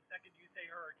goes the second you say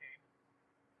Hurricane.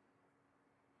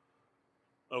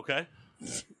 Okay.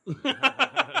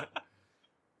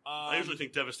 I usually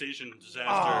think devastation and disaster.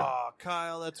 Oh,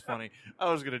 Kyle, that's funny.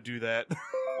 I was going to do that.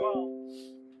 Well,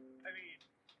 I mean,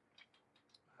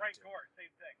 Frank Gore,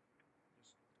 same thing.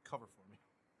 Just cover for me.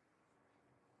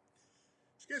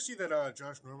 Did you guys see that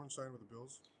Josh Norman signed with the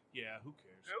Bills? Yeah, who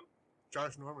cares? Who?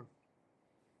 Josh Norman.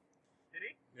 Did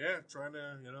he? Yeah, trying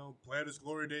to, play out his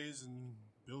glory days in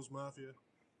Bills Mafia.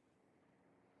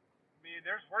 I mean,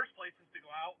 there's worse places to go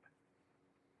out.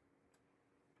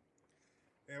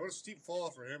 Yeah, what a steep fall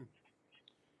for him.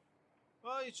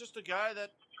 Well, he's just a guy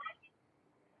that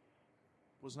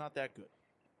was not that good.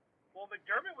 Well,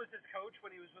 McDermott was his coach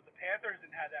when he was with the Panthers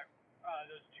and had that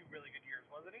those 2 really good years,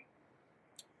 wasn't he?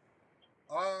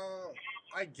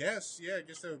 I guess. Yeah, I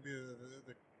guess that would be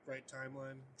the right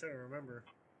timeline. I'm trying to remember.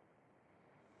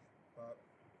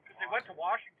 Because they went to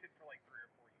Washington for like 3 or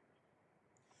 4 years.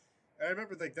 I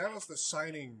remember that was the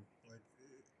signing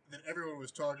that everyone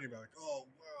was talking about. Like, oh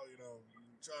wow,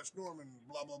 Josh Norman,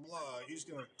 blah blah blah. He's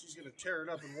gonna tear it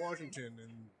up in Washington,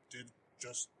 and did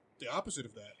just the opposite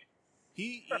of that.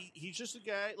 He's just a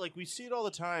guy, like we see it all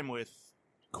the time with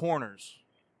corners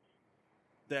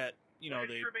that Look at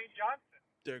Tremaine Johnson.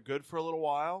 they're good for a little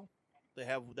while. They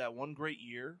have that one great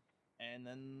year, and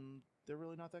then they're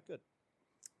really not that good.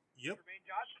 Yep. Tremaine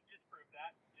Johnson just proved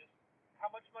that. Just how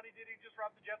much money did he just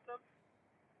rob the Jets of?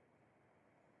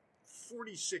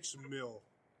 46 mil.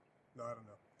 No, I don't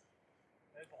know.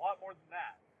 It's a lot more than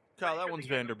that. Kyle, that Because one's he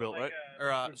gave him Vanderbilt, like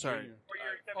right? Or sorry, Virginia.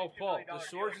 4-year, Oh, $72 Paul, million the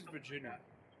Swords deal is or something Virginia. like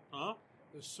Huh?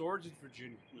 The Swords is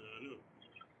Virginia. Yeah, I knew.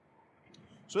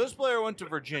 so this player went to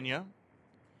Virginia.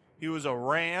 He was a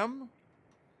Ram,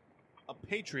 a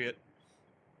Patriot,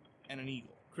 and an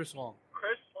Eagle. Chris Long. that.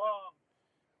 Chris Long.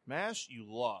 Mash, you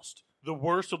lost. The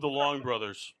worst of the Long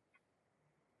brothers.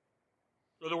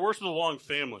 Or the worst of the Long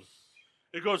family.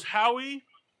 It goes Howie,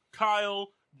 Kyle,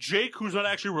 Jake, who's not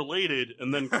actually related,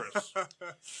 and then Chris.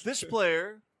 This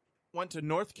player went to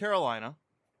North Carolina.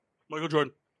 Michael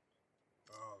Jordan.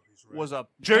 Oh, he's right. Was a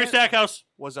Jerry Stackhouse.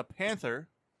 was a Panther,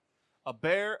 A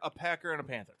bear, a packer, and a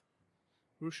panther.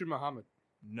 Mushin Muhammad.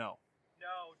 No.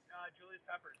 No, Julius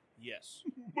Peppers. Yes.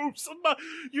 Moose and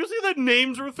you see the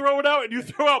names we're throwing out, and you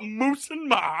throw out Moose and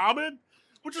Muhammad,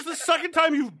 which is the second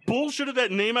time you've bullshitted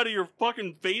that name out of your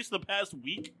fucking face the past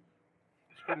week.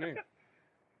 It's a good name.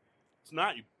 It's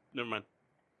not you. Never mind.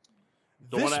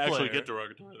 Don't This want to actually player- get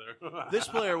derogatory there. This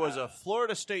player was a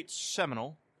Florida State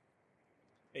Seminole,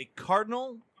 a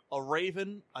Cardinal, a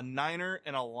Raven, a Niner,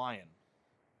 and a Lion.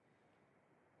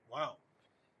 Wow.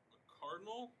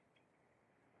 Cardinal,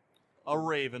 A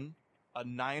Raven, a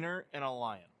Niner, and a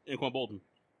Lion. Anquan Bolden.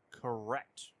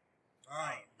 Correct.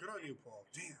 Ah, good on you, Paul.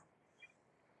 Damn.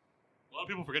 A lot of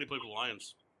people forget he played with the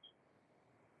Lions.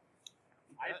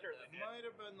 I certainly did. might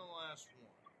have been the last one.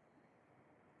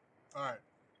 All right.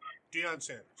 Deion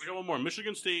Sanders. I got one more.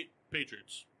 Michigan State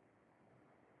Patriots.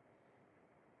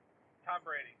 Tom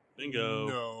Brady. Bingo.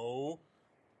 No.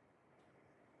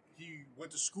 He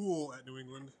went to school at New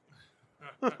England.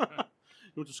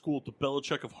 He went to school at the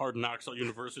Belichick of Hard Knocks at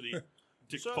University.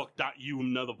 Dickfuck.u,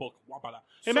 another book.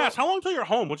 Hey, Mass, how long till you're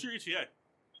home? What's your ETA?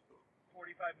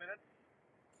 45 minutes.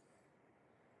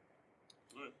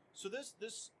 So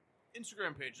this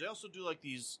Instagram page, they also do like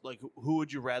these like who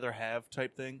would you rather have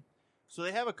type thing. So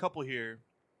they have a couple here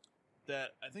that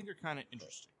I think are kind of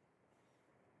interesting.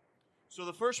 So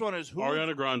the first one is who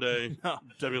Ariana Grande, No.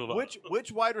 Demi Lovato.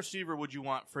 which wide receiver would you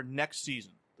want for next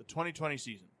season, the 2020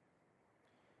 season?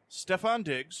 Stephon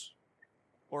Diggs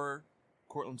or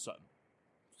Cortland Sutton?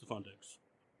 Stephon Diggs.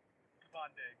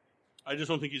 Stephon Diggs. I just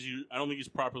don't think I don't think he's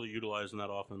properly utilized in that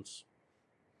offense.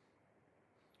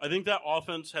 I think that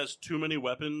offense has too many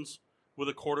weapons with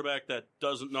a quarterback that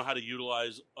doesn't know how to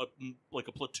utilize a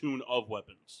platoon of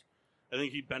weapons. I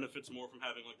think he benefits more from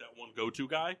having like that one go-to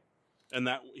guy, and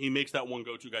that he makes that one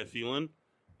go-to guy feeling.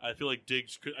 I feel like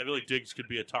Diggs could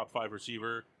be a top 5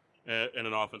 receiver in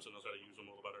an offense that knows how to use him a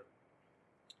little better.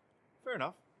 Fair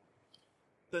enough.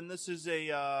 Then this is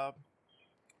a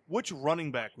which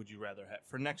running back would you rather have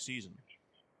for next season?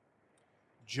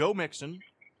 Joe Mixon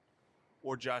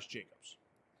or Josh Jacobs?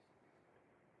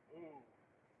 Ooh.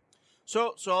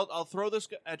 So I'll throw this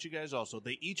at you guys also.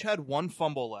 They each had one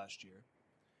fumble last year.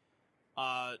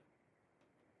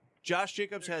 Josh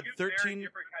Jacobs They're had two very 13.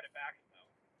 different kind of backs, though.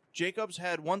 Jacobs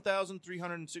had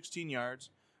 1,316 yards.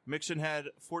 Mixon had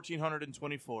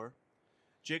 1,424.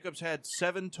 Jacobs had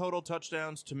 7 total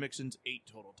touchdowns to Mixon's 8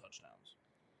 total touchdowns.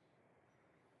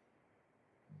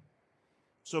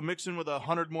 So Mixon with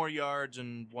 100 more yards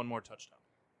and 1 more touchdown.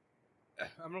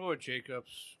 I'm gonna go with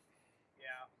Jacobs. Yeah.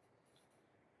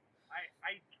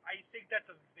 I think that's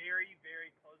a very,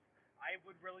 very close. I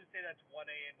would really say that's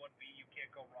 1A and 1B. You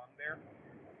can't go wrong there.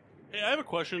 Hey, I have a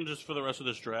question just for the rest of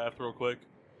this draft, real quick.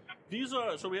 These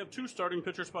are so we have 2 starting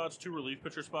pitcher spots, 2 relief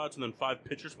pitcher spots, and then 5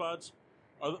 pitcher spots.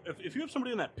 If you have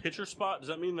somebody in that pitcher spot, does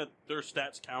that mean that their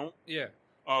stats count? Yeah.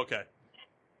 Oh, okay.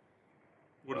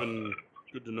 Would have been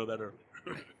good to know that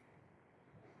earlier.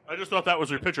 I just thought that was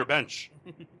your pitcher bench.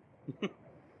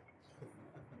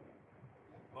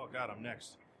 Oh, God, I'm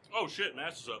next. Oh, shit,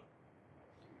 Mass is up.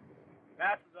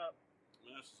 Mass is up.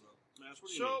 Mass is up. Mass, what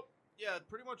do you need? So, yeah,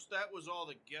 pretty much that was all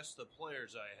the guess the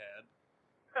players I had.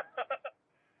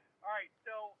 All right,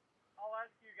 so I'll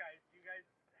ask you guys. Do you guys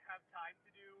have time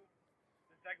to do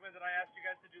the segment that I asked you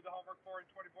guys to do the homework for in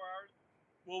 24 hours?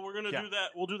 Well, we're going to Yeah. do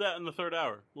that. We'll do that in the 3rd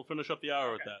hour. We'll finish up the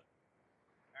hour with Okay. that.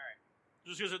 All right.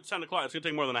 Just because it's 10 o'clock. It's going to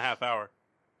take more than a half hour.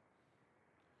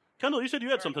 Kendall, you said you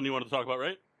had something you wanted to talk about,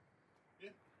 right? Yeah.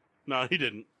 No, he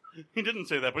didn't. He didn't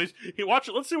say that, but he watch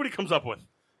it. Let's see what he comes up with.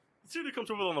 Let's see what he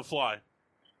comes up with on the fly.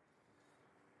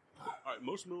 All right,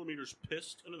 most millimeters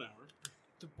pissed in an hour.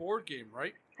 It's a board game,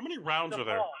 right? How many rounds The are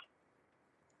there? ball.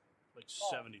 Like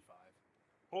Oh. 75.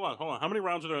 Hold on. How many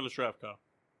rounds are there in this draft, Kyle?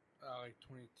 Like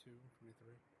 22,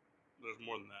 23. There's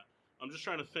more than that. I'm just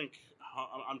trying to think.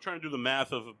 I'm trying to do the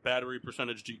math of battery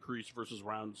percentage decrease versus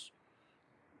rounds.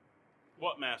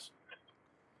 What, Mass?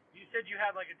 You said you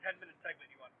had like a 10-minute segment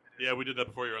you wanted to do. Yeah, we did that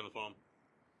before you were on the phone.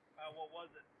 What was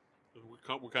it?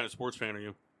 What kind of sports fan are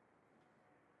you?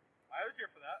 I was here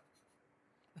for that.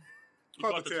 You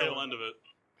caught the tail end of it.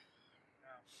 No.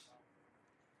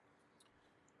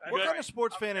 You What guys- kind of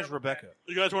sports I'm fan is terrible Rebecca?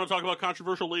 You guys want to talk about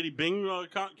controversial Lady Bing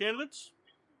candidates?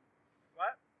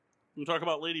 What? You talk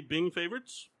about Lady Bing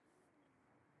favorites?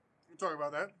 We're talking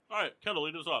about that. All right, Kendall,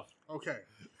 lead us off. Okay.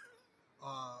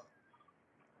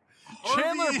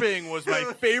 Chandler Harvey- Bing was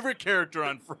my favorite character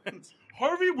on Friends.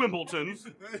 Harvey Wimbledon.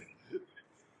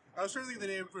 I was trying to think of the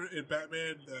name for in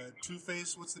Batman.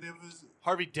 Two-Face. What's the name of his?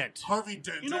 Harvey Dent. Harvey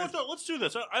Dent. You know what, though? Let's do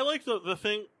this. I like the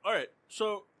thing. All right,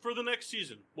 so for the next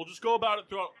season, we'll just go about it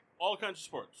throughout all kinds of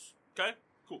sports. Okay?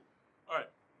 Cool. All right.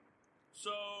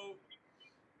 So,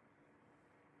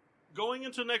 going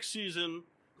into next season,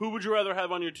 who would you rather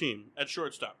have on your team at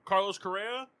shortstop? Carlos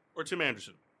Correa or Tim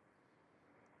Anderson?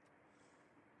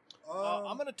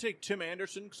 I'm going to take Tim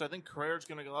Anderson because I think Carrera's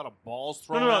going to get a lot of balls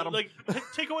thrown No, at him. like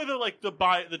take away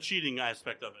the cheating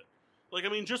aspect of it. Like, I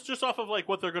mean, just off of like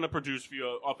what they're going to produce for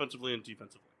you offensively and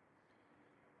defensively.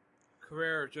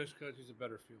 Carrera, just because he's a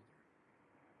better fielder.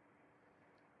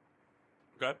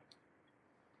 Okay,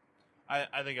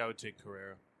 I think I would take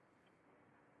Carrera.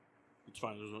 it's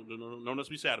fine. There's no one to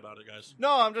be sad about it, guys.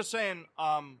 No, I'm just saying.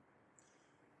 Well,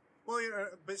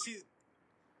 but see,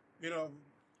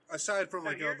 aside from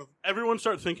like Everyone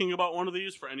start thinking about one of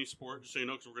these for any sport, just so you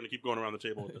know, because we're going to keep going around the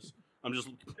table with this. I'm just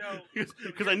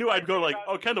because I knew I'd go like,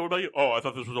 oh, Kendall, what about you? Oh, I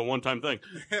thought this was a one-time thing.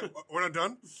 we're not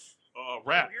done.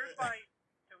 Rap. So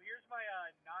here's my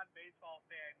non-baseball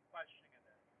fan questioning of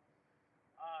this.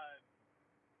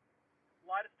 A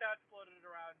lot of stats floated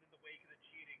around in the wake of the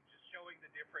cheating, just showing the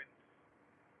difference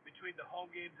between the home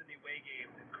games and the away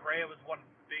games, and Correa was one of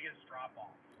the biggest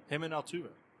drop-offs. Him and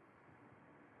Altuve.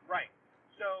 Right.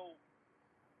 So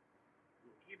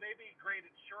he may be great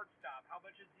at shortstop. How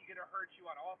much is he going to hurt you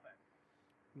on offense?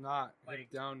 Not. He had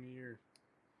a down year.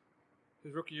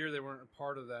 His rookie year, they weren't a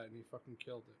part of that, and he fucking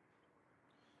killed it.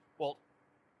 Well,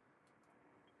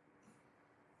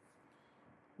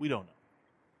 we don't know.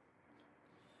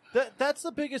 That's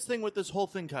the biggest thing with this whole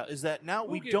thing, Kyle, is that now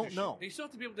we don't know. They still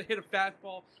have to be able to hit a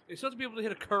fastball. They still have to be able to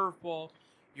hit a curveball.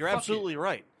 You're absolutely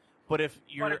right. But if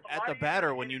you're at the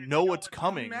batter when you know what's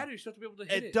coming, it matters. You still have to be able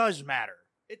to hit it. It does matter.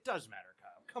 It does matter,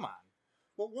 Kyle. Come on.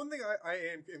 Well, one thing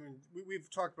I mean, we've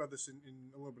talked about this in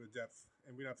a little bit of depth,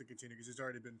 and we don't have to continue because it's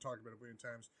already been talked about a billion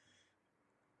times.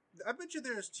 I bet you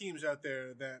there's teams out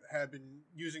there that have been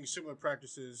using similar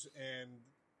practices, and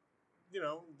the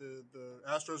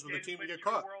Astros were the team to get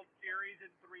caught. World Series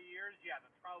in 3 years, yeah,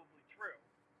 that's probably true.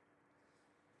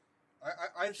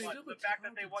 I think the fact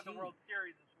that they won the World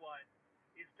Series is what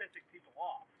is pissing people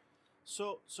off.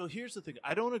 So here's the thing.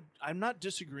 I'm not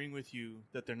disagreeing with you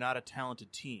that they're not a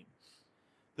talented team.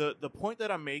 The point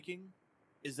that I'm making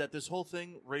is that this whole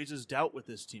thing raises doubt with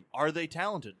this team. Are they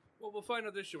talented? Well, we'll find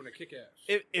out this year when they kick ass.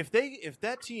 If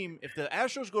the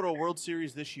Astros go to a World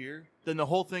Series this year, then the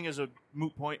whole thing is a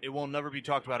moot point. It will never be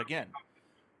talked about again.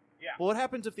 Yeah. Well, what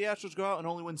happens if the Astros go out and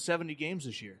only win 70 games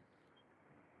this year?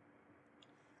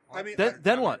 I mean,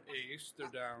 then what? Ace, they're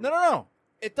down. No.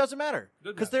 It doesn't matter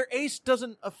because their ace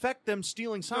doesn't affect them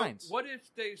stealing signs. So what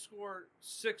if they score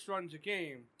 6 runs a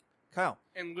game, Kyle,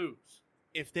 and lose?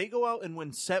 If they go out and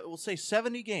win, we'll say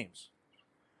 70 games,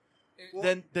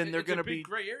 then they're going to be a big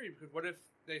gray area because what if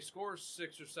they score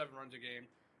 6 or 7 runs a game,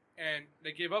 and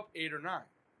they give up 8 or 9?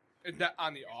 Is that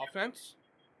on the offense?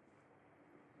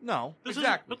 No,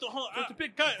 exactly. But the whole So it's a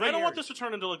big guy, gray I don't want area. this to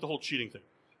turn into like the whole cheating thing.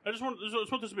 I just want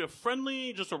this to be a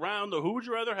friendly, just around the who would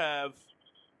you rather have.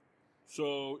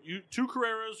 So you 2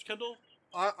 Carreras, Kendall.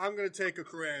 I'm going to take a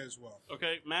Correa as well.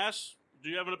 Okay, Mass. Do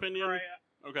you have an opinion? Correa.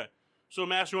 Okay, so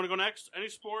Mass, you want to go next? Any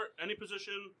sport, any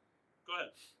position? Go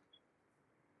ahead.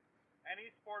 Any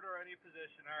sport or any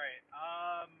position. All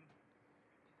right.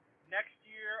 Next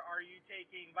year, are you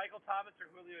taking Michael Thomas or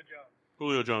Julio Jones?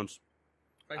 Julio Jones.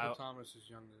 Michael Thomas is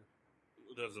younger.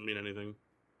 It doesn't mean anything.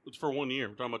 It's for 1 year.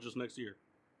 We're talking about just next year.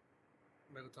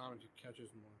 Michael Thomas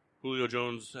catches more. Julio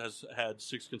Jones has had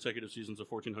 6 consecutive seasons of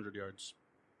 1,400 yards.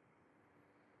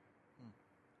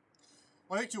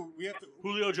 Well, I think too, we have to.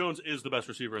 Julio Jones is the best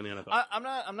receiver in the NFL.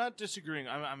 I'm not disagreeing.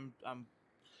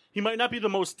 He might not be the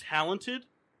most talented.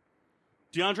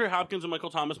 DeAndre Hopkins and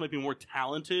Michael Thomas might be more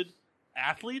talented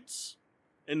athletes,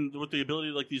 and with the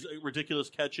ability to like these ridiculous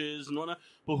catches and whatnot.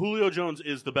 But Julio Jones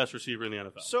is the best receiver in the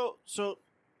NFL. So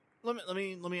let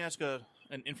me ask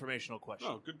an informational question.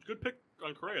 Oh, good pick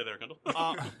on Correa there, Kendall. It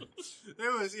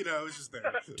was just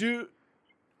there.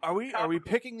 Are we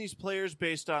picking these players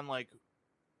based on like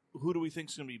who do we think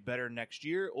is going to be better next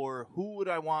year, or who would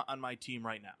I want on my team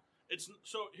right now?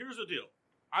 So here's the deal.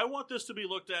 I want this to be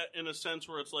looked at in a sense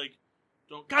where it's like,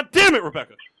 God damn it,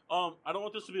 Rebecca. I don't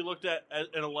want this to be looked at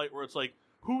in a light where it's like,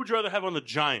 who would you rather have on the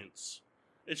Giants?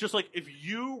 It's just like if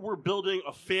you were building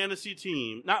a fantasy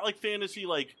team, not like fantasy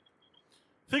like,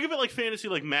 think of it like fantasy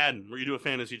like Madden, where you do a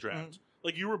fantasy draft. Mm-hmm.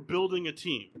 Like you were building a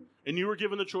team, and you were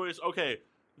given the choice. Okay,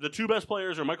 the 2 best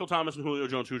players are Michael Thomas and Julio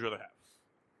Jones. Who would you rather have?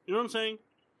 You know what I'm saying?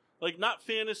 Like not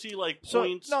fantasy like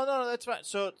points. No, that's fine.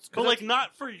 So, but like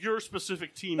not for your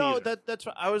specific team. No, either. that's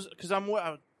fine.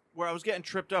 Where I was getting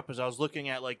tripped up is I was looking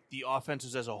at like the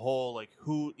offenses as a whole, like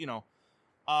who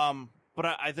But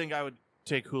I think I would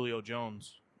take Julio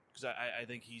Jones because I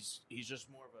think he's just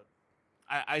more of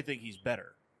a. I think he's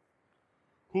better.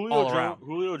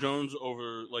 Julio Jones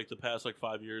over like the past like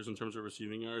 5 years in terms of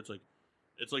receiving yards, like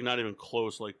it's like not even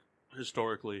close. Like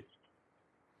historically,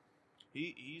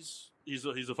 he's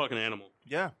a fucking animal.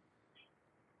 Yeah.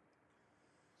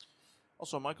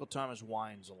 Also, Michael Thomas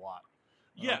whines a lot.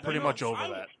 Yeah, I'm pretty much over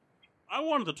that. I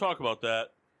wanted to talk about that,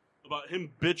 about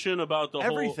him bitching about the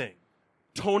Everything.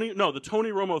 the Tony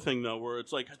Romo thing though, where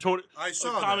it's like I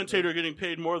saw a commentator getting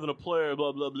paid more than a player,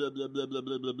 blah blah blah blah blah blah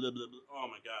blah blah blah blah. Oh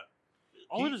my god,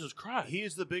 all it is cry. He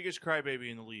is the biggest crybaby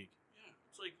in the league. Yeah,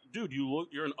 it's like, dude,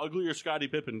 you're an uglier Scottie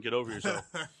Pippen. Get over yourself.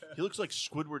 He looks like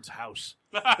Squidward's house.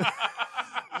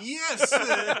 Yes.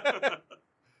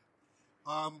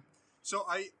 So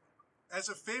as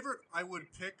a favorite, I would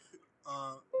pick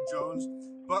Jones,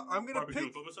 but I'm gonna Barbecue pick.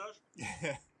 and foot massage?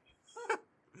 Yeah.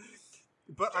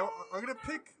 But I'm gonna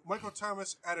pick Michael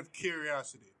Thomas out of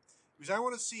curiosity because I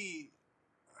want to see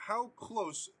how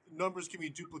close numbers can be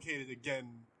duplicated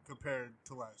again compared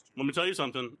to last year. Let me tell you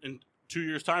something. In 2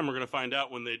 years' time, we're going to find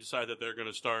out when they decide that they're going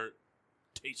to start.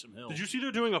 Taysom Hill. Did you see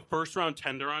they're doing a first-round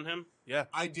tender on him? Yeah.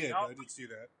 I did. No. I did see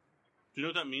that. Do you know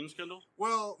what that means, Kendall?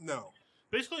 Well, no.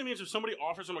 Basically, it means if somebody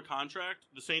offers him a contract,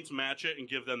 the Saints match it and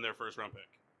give them their first-round pick.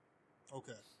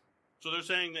 Okay. So they're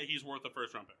saying that he's worth a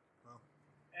first-round pick.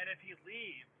 And if he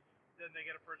leaves, then they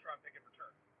get a first round pick in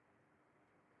return.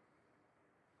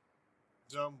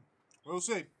 So we'll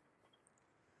see.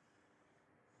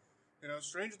 You know,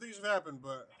 stranger things have happened,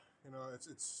 but you know,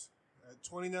 it's at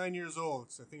 29 years old.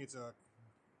 I think it's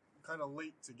kind of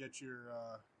late to get your.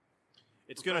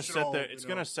 It's gonna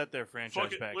set their franchise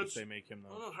Fuck it, back let's- if they make him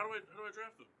though. Oh, how do I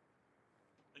draft them?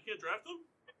 I can't draft them?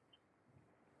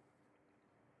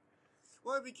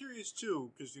 Well, I'd be curious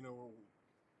too, because you know.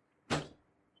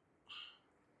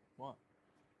 What?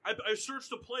 I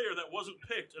searched a player that wasn't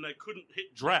picked, and I couldn't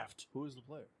hit draft. Who is the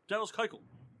player? Dallas Keuchel.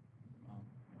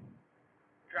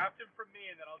 Draft him from me,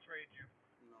 and then I'll trade you.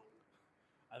 No.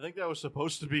 I think that was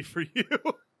supposed to be for you.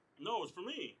 No, it's for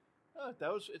me.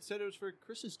 It said it was for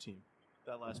Chris's team.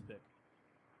 That last pick.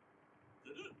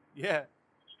 Did it? Yeah.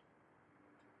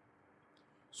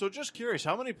 So just curious,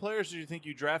 how many players do you think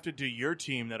you drafted to your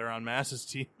team that are on Mass's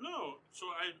team? No. So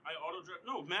I auto draft.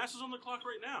 No, Mass is on the clock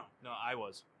right now. No, I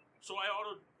was. So I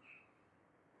auto.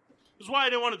 This is why I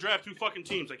didn't want to draft two fucking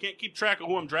teams. I can't keep track of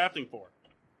who I'm drafting for.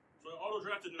 So I auto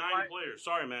drafted 9 players.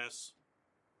 Sorry, Mass.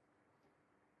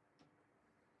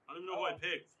 I don't even know who I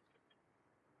picked.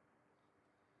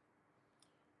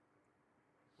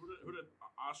 Who did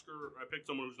Oscar? I picked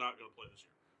someone who's not going to play this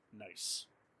year. Nice.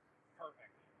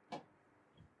 Perfect.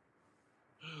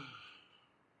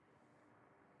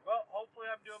 Well, hopefully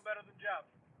I'm doing better than Jeff.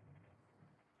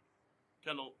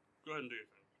 Kendall, go ahead and do your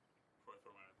thing before I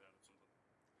throw my iPad at something.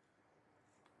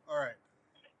 All right.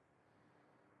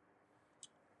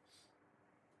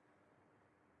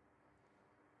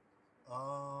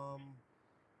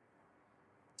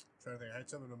 Trying to think. I had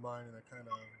something in mind, and I kind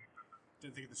of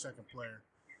didn't think of the second player.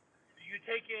 You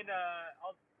take in,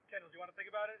 Kendall, do you want to think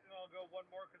about it? And I'll go one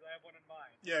more because I have one in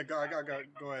mind. Yeah, go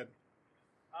ahead.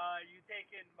 You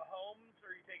taking Mahomes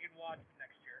or you taking Watson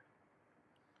next year?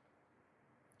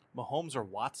 Mahomes or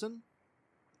Watson?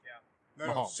 Yeah.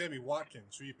 No, Mahomes. Sammy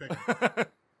Watkins. Who you picking?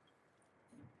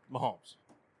 Mahomes.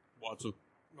 Watson.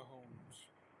 Mahomes.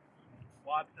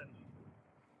 Watson.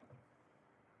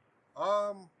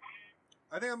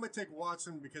 I think I might take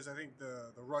Watson because I think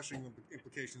the rushing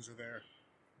implications are there.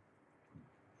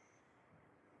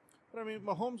 But I mean,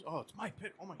 Mahomes. Oh, it's my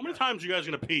pick. Oh my How many god. times are you guys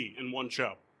going to pee in one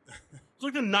show? It's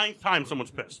like the 9th time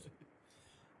someone's pissed.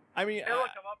 I mean, Hey, look,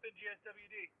 I'm up in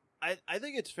GSWD. I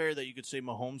think it's fair that you could say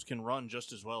Mahomes can run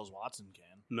just as well as Watson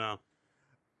can. No.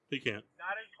 He can't.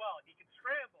 Not as well. He can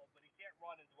scramble, but he can't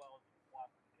run as well as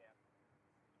Watson can.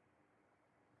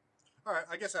 All right,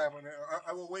 I guess I have one.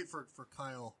 I will wait for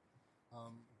Kyle,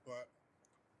 but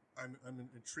I'm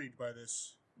intrigued by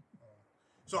this.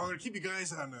 So I'm going to keep you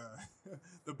guys on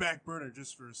the back burner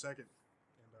just for a second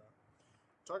and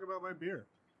talk about my beer.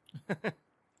 The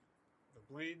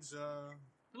Blades.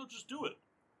 No, just do it.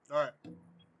 All right.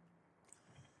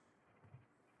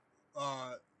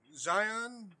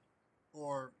 Zion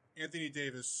or Anthony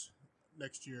Davis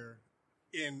next year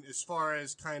in as far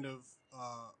as kind of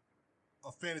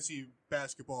a fantasy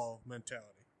basketball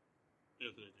mentality.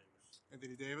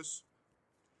 Anthony Davis.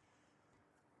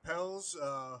 Pels,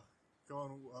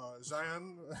 going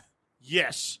Zion.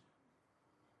 Yes.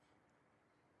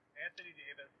 Anthony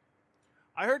Davis.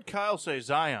 I heard Kyle say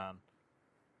Zion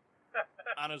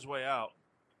on his way out.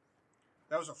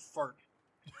 That was a fart.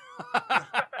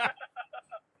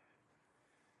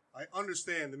 I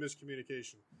understand the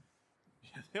miscommunication.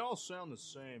 They all sound the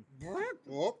same.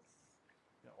 Oh,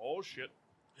 Oh shit.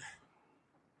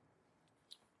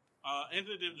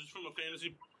 Anthony Davis, just from a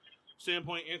fantasy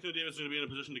standpoint, Anthony Davis is going to be in a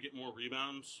position to get more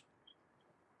rebounds.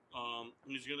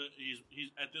 He's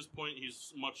at this point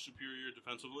he's much superior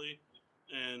defensively,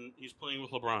 and he's playing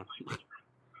with LeBron,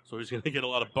 so he's going to get a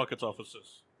lot of buckets off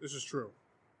assists. This is true.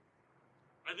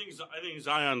 I think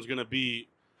Zion's going to be.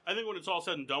 I think when it's all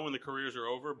said and done, when the careers are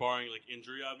over, barring like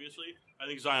injury, obviously, I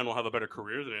think Zion will have a better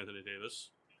career than Anthony Davis.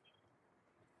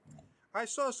 I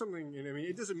saw something, and I mean,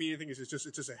 it doesn't mean anything. It's just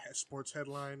a sports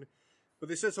headline. But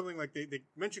they said something like they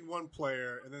mentioned one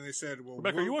player, and then they said, well,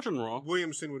 Rebecca, are you watching Raw?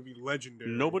 Williamson would be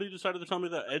legendary. Nobody decided to tell me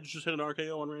that Edge just hit an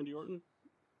RKO on Randy Orton?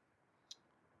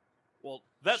 Well,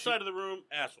 that side of the room,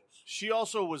 assholes. She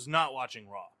also was not watching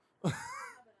Raw.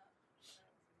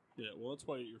 Yeah, well, that's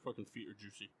why your fucking feet are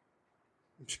juicy.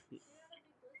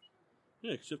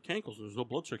 Yeah, because you have cankles and there's no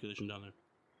blood circulation down there.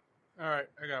 All right,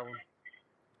 I got one.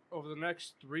 Over the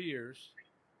next 3 years,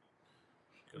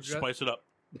 Spice it up.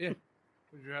 yeah,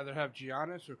 would you rather have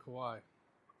Giannis or Kawhi?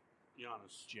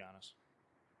 Giannis.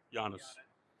 Giannis,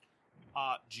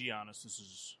 this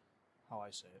is how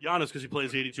I say it. Giannis, because he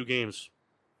plays 82 games.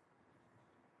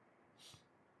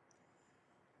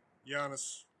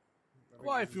 Giannis.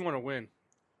 Kawhi if you want to win.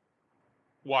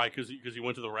 Why? Because he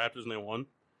went to the Raptors and they won?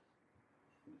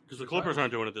 Because the Clippers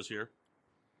aren't doing it this year.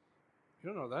 You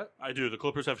don't know that. I do. The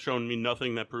Clippers have shown me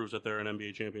nothing that proves that they're an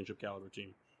NBA championship caliber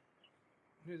team.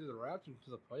 You did the Raptors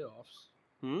into the playoffs.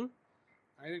 I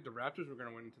think the Raptors were going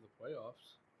to win into the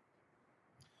playoffs.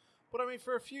 But I mean,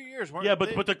 for a few years, weren't Yeah,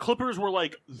 they? but the Clippers were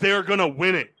like, they're going to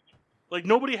win it. Like,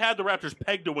 nobody had the Raptors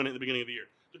pegged to win it at the beginning of the year.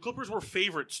 The Clippers were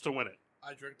favorites to win it.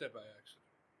 I drank that by accident.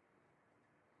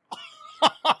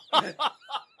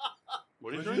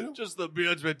 What are you doing? Just the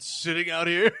beard's been sitting out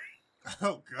here.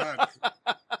 Oh, God.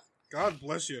 God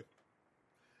bless you.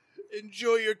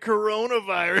 Enjoy your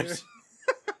coronavirus. Does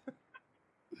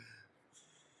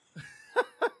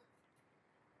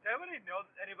anybody know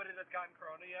anybody that's gotten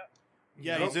corona yet?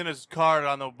 Yeah, Nope. he's in his car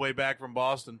on the way back from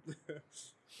Boston.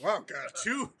 Wow, God.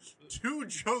 Two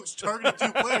jokes targeting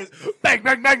two players. Bang,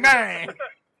 bang, bang, bang.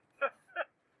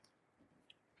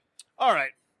 All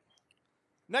right.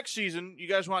 Next season, you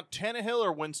guys want Tannehill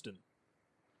or Winston?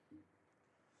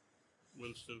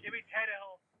 Winston. Give me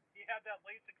Tannehill. He had that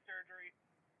LASIK surgery.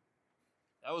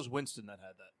 That was Winston that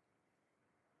had that.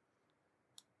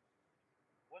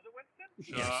 Was it Winston?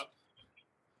 Shot.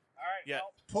 All right. Yeah.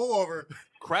 Well, Pull over.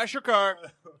 Crash your car. no,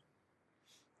 I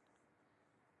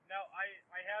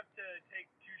have to take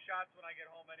 2 shots when I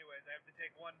get home anyways. I have to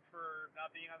take one for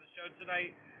not being on the show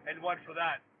tonight and one for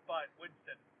that. But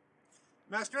Winston.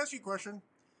 Max, can I ask you a question?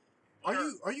 Are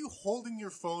you holding your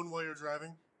phone while you're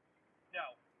driving?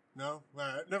 No. No? All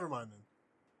right, never mind then.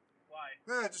 Why?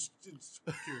 Just curious.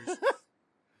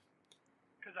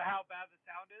 Because of how bad the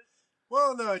sound is?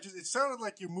 Well, no, it sounded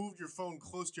like you moved your phone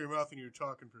close to your mouth and you were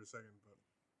talking for a second. But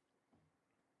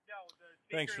No, the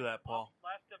speaker Thanks for is that, Paul.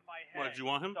 left of my head. Why, did you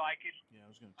want him? So I could. Yeah, I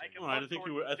was going to I take can. Oh, I look think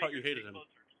towards the I thought you speakers hated to be him.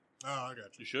 closer. oh, I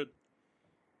got You you. should.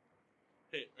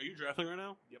 Hey, are you drafting right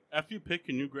now? Yep. After you pick,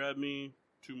 can you grab me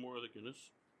 2 more of the Guinness?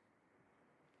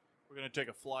 We're going to take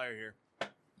a flyer here.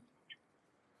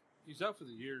 He's out for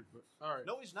the year, but all right.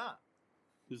 No, he's not.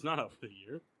 He's not out for the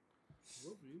year.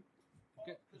 Will be.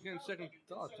 He's getting second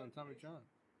thoughts on Tommy John.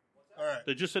 All right.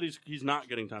 They just said he's not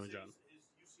getting Tommy John.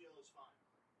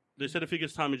 They said if he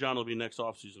gets Tommy John, it'll be next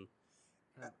offseason.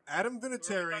 Adam What are we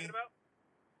Vinatieri. talking about?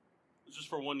 It's just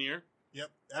for 1 year.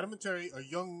 Yep. Adam Vinatieri, a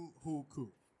Young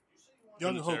Hoku.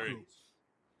 Young Vinatieri. Hoku.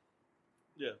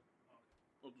 Yeah.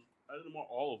 I didn't want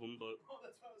all of them, but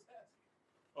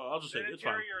I'll just say it. It's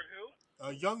fine. Vinatieri or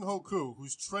who? Young Hoku,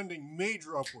 who's trending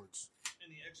major upwards.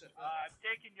 In the XFL. I'm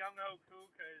taking Young Hoku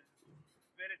because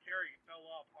Vinatieri fell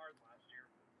off hard last year.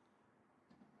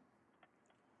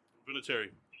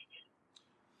 Vinatieri.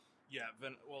 Yeah,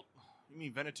 well, you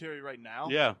mean Vinatieri right now?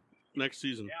 Yeah, next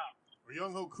season. Yeah. Or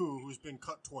Young Hoku, who's been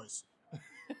cut twice.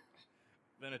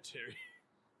 Vinatieri.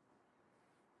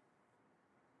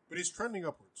 But he's trending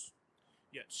upwards.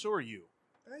 Yeah, so are you.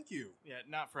 Thank you. Yeah,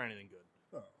 not for anything good.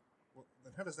 Oh. Well,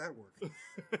 then how does that work?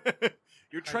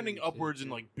 You're trending upwards in,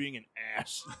 like, being an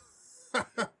ass.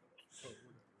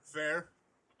 Fair.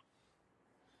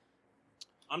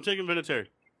 I'm taking Vinatieri.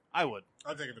 I would.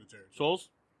 I'm taking Vinatieri. Souls?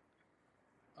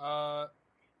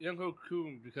 Young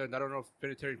Hoku, because I don't know if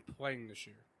Vinatieri's playing this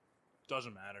year.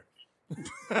 Doesn't matter.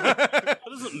 That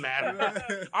doesn't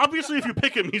matter. Obviously, if you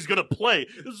pick him, he's going to play.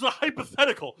 This is a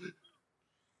hypothetical.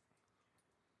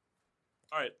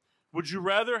 All right. Would you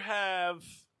rather have...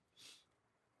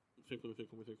 Think. Think.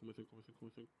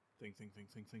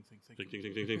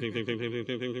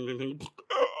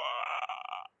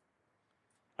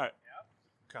 All right.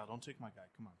 Kyle, don't take my guy.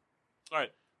 Come on. All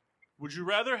right. Would you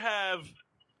rather have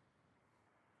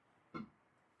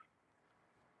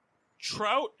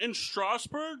Trout in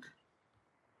Strasburg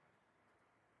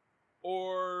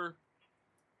or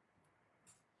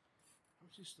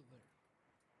How's he still there?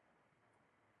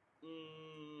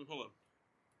 hold on.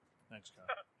 Thanks, Kyle.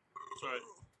 Sorry.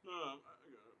 No, I got it.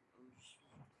 I'm just...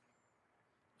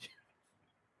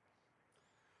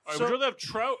 All right, So- would you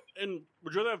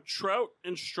rather have Trout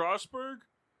in Strasburg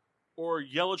or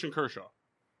Yelich and Kershaw?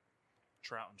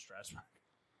 Trout and Strasburg.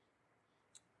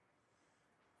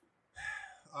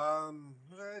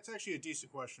 It's actually a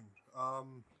decent question.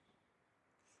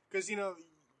 Because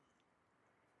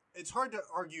it's hard to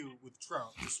argue with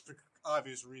Trout just for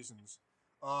obvious reasons.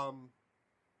 I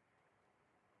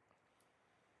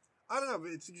don't know.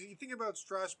 But you think about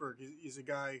Strasburg. He's a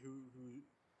guy who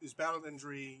is battled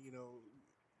injury.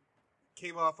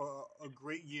 Came off a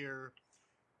great year,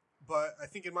 but I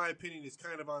think, in my opinion, is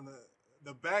kind of on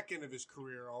the back end of his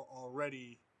career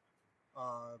already.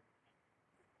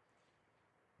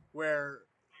 Where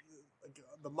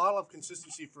the model of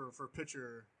consistency for a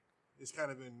pitcher is kind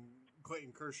of in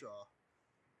Clayton Kershaw.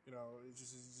 It's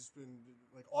just been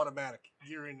like automatic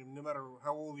year in, and no matter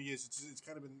how old he is, it's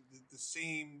kind of been the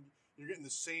same. You're getting the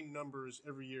same numbers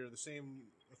every year, the same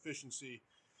efficiency.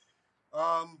 Did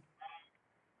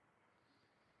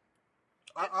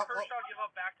Kershaw give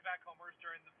up back-to-back homers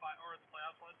during the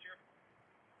playoffs last year?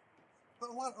 But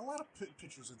a lot of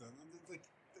pitchers have done like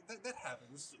that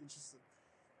happens. It's just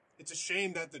it's a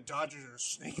shame that the Dodgers are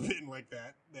snake bitten like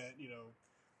that.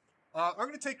 I'm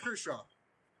going to take Kershaw.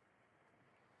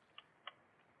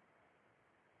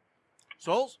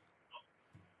 Souls?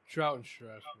 Trout and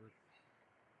Strasburg.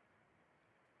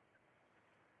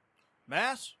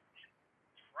 Mass?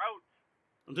 Trout.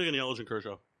 I'm taking Yelich and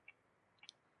Kershaw.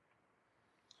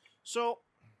 So,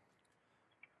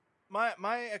 my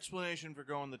explanation for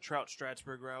going the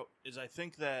Trout-Strasburg route is I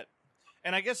think that,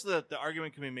 and I guess the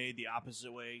argument can be made the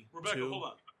opposite way, Rebecca, too. hold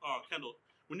on. Kendall,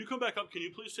 when you come back up, can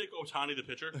you please take Ohtani the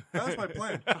pitcher? That was my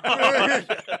plan.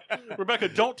 Rebecca,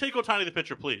 don't take Ohtani the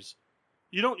pitcher, please.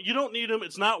 You don't need him.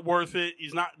 It's not worth it.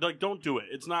 He's not don't do it.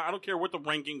 It's not. I don't care what the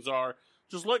rankings are.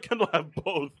 Just let Kendall have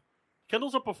both.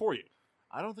 Kendall's up before you.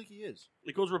 I don't think he is.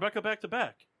 It goes Rebecca back to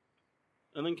back,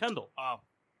 and then Kendall.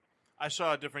 I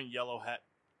saw a different yellow hat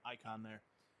icon there,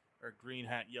 or green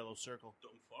hat, yellow circle.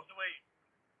 Dumb fuck. So wait,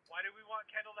 why do we want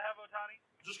Kendall to have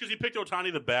Ohtani? Just because he picked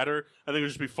Ohtani the batter, I think it would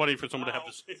just be funny for someone to have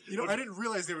to say. I didn't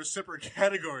realize there were separate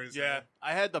categories. Yeah,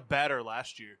 I had the batter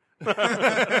last year.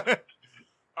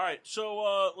 All right,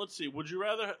 so let's see. Would you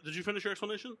rather? Did you finish your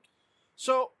explanation?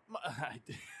 So, I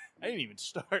didn't even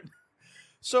start.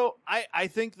 So, I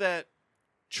think that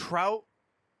Trout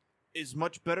is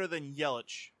much better than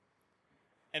Yelich,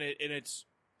 and it's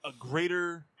a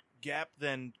greater gap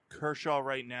than Kershaw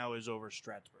right now is over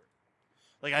Strasburg.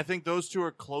 Like, I think those two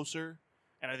are closer,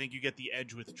 and I think you get the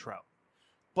edge with Trout.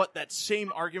 But that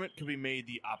same argument could be made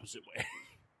the opposite way.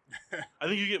 I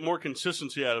think you get more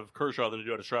consistency out of Kershaw than you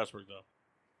do out of Strasburg, though.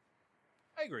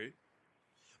 I agree.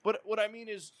 But what I mean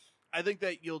is, I think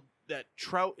that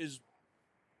Trout is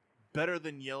better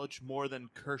than Yelich more than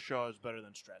Kershaw is better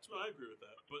than Strasburg. No, I agree with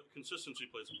that, but consistency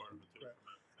plays a part of it too. Right.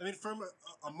 I mean, from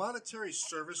a monetary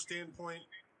service standpoint,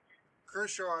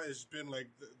 Kershaw has been like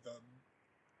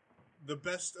the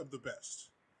best of the best.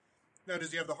 Now,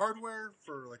 does he have the hardware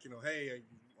for hey,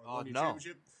 I won your no.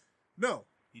 championship? No,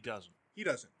 He doesn't. he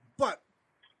doesn't. But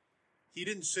he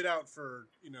didn't sit out for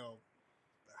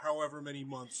however many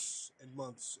months and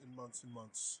months and months and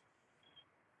months,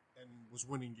 and was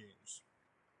winning games.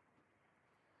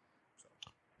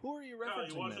 Who are you Kyle, referencing?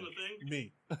 you watching then? the thing?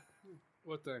 Me.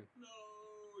 What thing? No,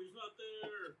 he's not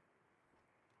there.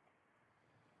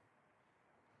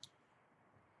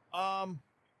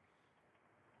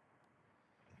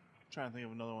 Trying to think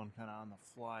of another one kind of on the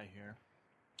fly here.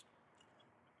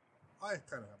 I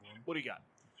kind of have one. What do you got?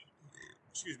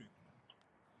 Excuse me.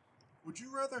 Would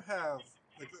you rather have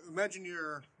imagine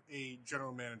you're a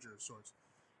general manager of sorts?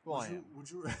 Well, would I you, am. would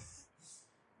you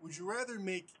would you rather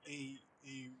make a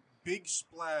big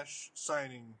splash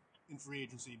signing in free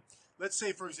agency? Let's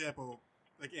say, for example,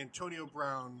 like Antonio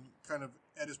Brown, kind of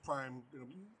at his prime.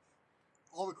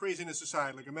 All the craziness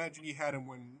aside, imagine you had him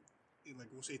when,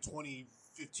 we'll say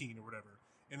 2015 or whatever,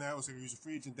 and that was he was a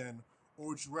free agent then. Or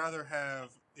would you rather have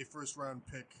a first round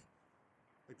pick,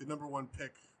 the number one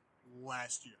pick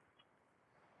last year?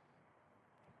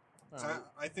 So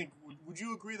I think. Would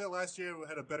you agree that last year we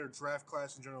had a better draft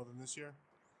class in general than this year,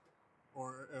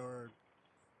 or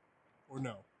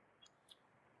no?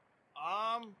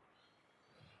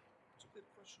 It's a good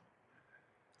question.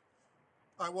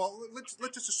 All right. Well, let's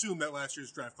just assume that last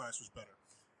year's draft class was better.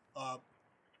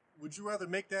 Would you rather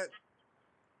make that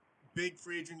big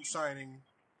free agent signing,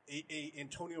 a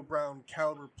Antonio Brown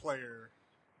caliber player,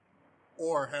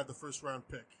 or have the first round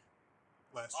pick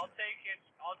last year?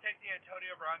 I'll take the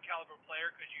Antonio Brown caliber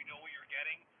player because you know what you're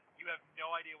getting. You have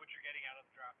no idea what you're getting out of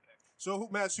the draft pick. So,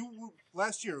 Matt,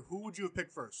 last year, who would you have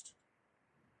picked first?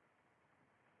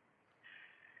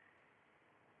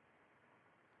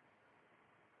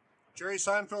 Jerry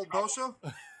Seinfeld, Bosa?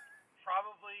 Probably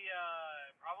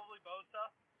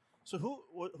Bosa. So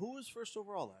who was first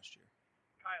overall last year?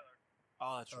 Kyler.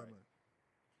 Oh, that's right.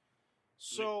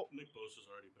 So Nick Bosa's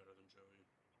already better than Joey.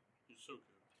 He's so good.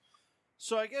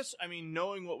 So I guess,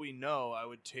 knowing what we know, I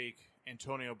would take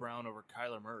Antonio Brown over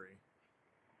Kyler Murray.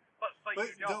 But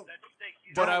you don't.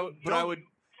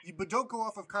 But don't go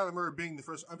off of Kyler Murray being the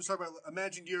first. I'm just talking about.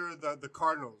 Imagine you're the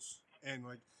Cardinals, and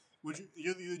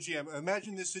you're the GM.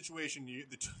 Imagine this situation: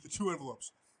 the two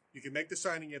envelopes. You can make the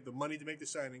signing. You have the money to make the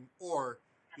signing, or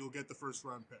you'll get the first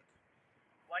round pick.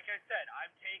 Like I said,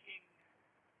 I'm taking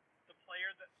the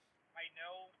player that I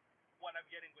know what I'm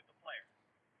getting with the player.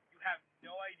 You have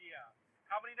no idea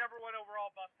how many number one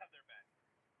overall busts have there been.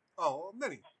 Oh,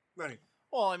 many.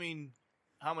 Well,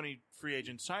 how many free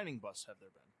agent signing busts have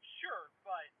there been? Sure,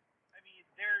 but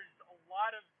there's a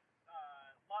lot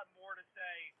more to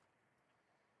say.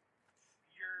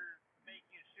 You're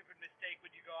making a stupid mistake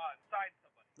when you go out and sign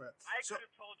somebody. Right. I could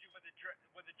have told you when the Jets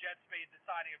made the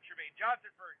signing of Tremaine Johnson,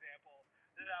 for example,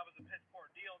 that was a piss poor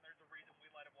deal, and there's a reason we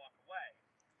let him walk away.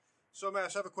 So,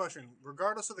 Matt, I have a question.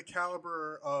 Regardless of the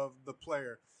caliber of the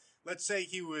player, let's say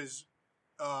he was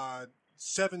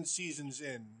 7 seasons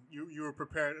in, you were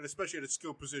prepared, and especially at a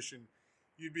skill position,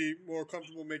 you'd be more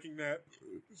comfortable making that,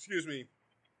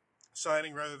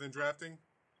 signing rather than drafting?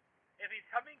 If he's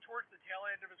coming towards the tail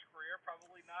end of his career,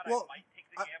 probably not. Well, I might take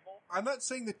the gamble. I'm not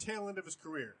saying the tail end of his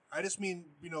career. I just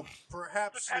mean,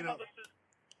 perhaps, Depends on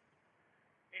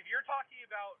if you're talking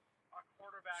about a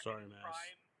quarterback in his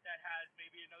prime that has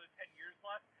maybe another 10 years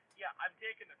left, yeah, I'm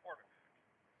taking the quarterback.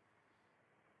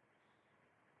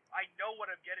 I know what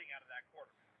I'm getting out of that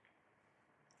quarterback.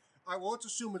 Let's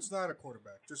assume it's not a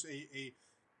quarterback, just a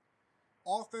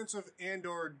offensive and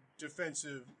or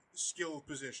defensive skill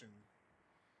position.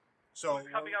 So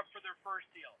who's coming up for their first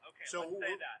deal? Okay, let's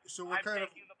say that. So we're I'm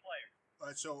taking the player.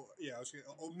 I was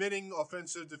omitting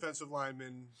offensive, defensive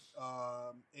linemen,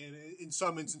 and in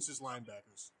some instances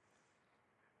linebackers.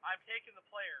 I'm taking the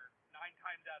player 9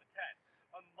 times out of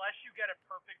 10, unless you get a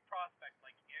perfect prospect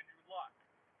like Andrew Luck,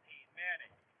 Peyton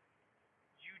Manning.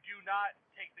 You do not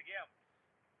take the gamble.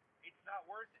 It's not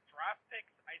worth it. Draft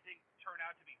picks, I think, turn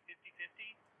out to be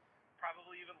 50-50,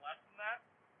 probably even less than that.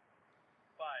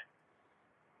 But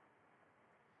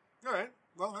all right,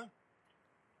 well,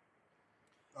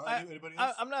 anybody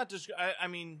else? I'm not just.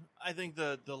 I think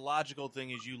the logical thing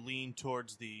is you lean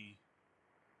towards the,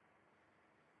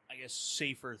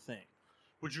 safer thing.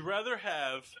 Would you rather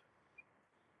have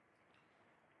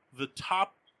the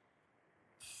top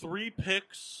 3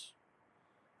 picks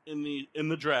in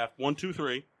the draft, 1, 2,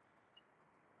 3,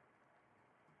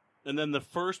 and then the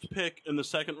first pick in the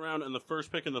second round and the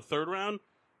first pick in the third round,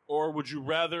 or would you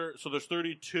rather? So there's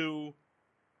 32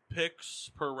 picks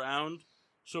per round.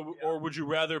 So, or would you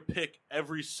rather pick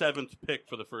every 7th pick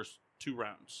for the first 2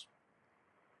 rounds?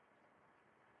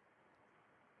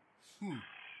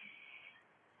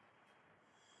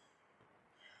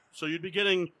 So you'd be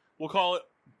getting, we'll call it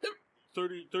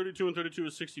 32 and 32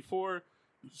 is 64.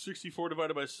 64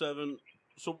 divided by 7.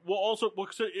 So we'll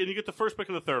say, and you get the first pick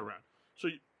in the third round. So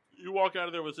you walk out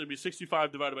of there with, it'd be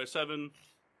 65 divided by 7.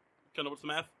 Kind of what's the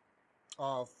math?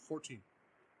 14.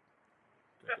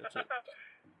 That's it.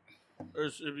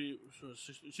 Or so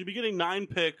you'd be getting 9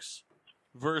 picks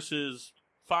versus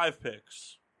 5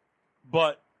 picks,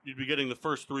 but you'd be getting the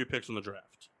first 3 picks in the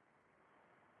draft.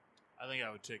 I think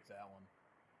I would take that one.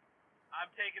 I'm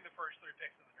taking the first 3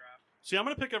 picks in the draft. See, I'm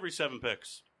going to pick every 7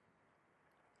 picks.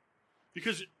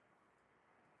 Because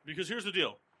here's the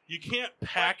deal. You can't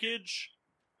package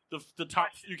the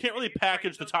top. You can't really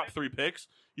package the top 3 picks.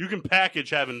 You can package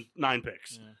having 9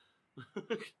 picks. Yeah.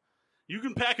 You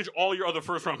can package all your other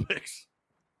first round picks.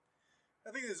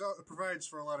 I think it provides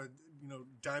for a lot of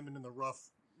diamond in the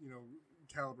rough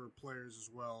caliber players as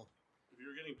well. If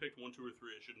you're getting picked 1, 2, or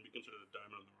 3, it shouldn't be considered a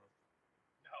diamond in the rough.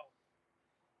 No.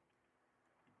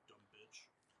 You dumb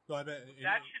bitch. No, I bet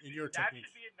that should be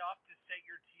enough to set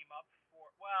your team up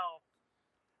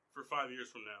for 5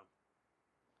 years from now.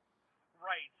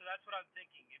 Right. So that's what I'm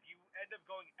thinking. If you end up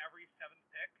going every 7th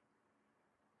pick,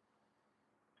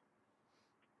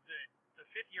 the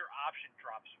 5th-year option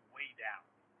drops way down.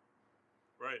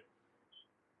 Right.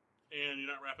 And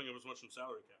you're not wrapping up as much in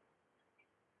salary cap.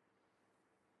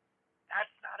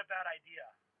 bad idea.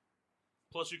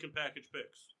 Plus, you can package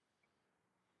picks.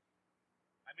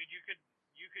 I mean, you could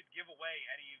give away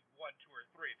any 1, 2, or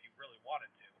 3 if you really wanted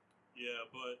to. Yeah,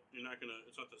 but you're not gonna.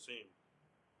 It's not the same.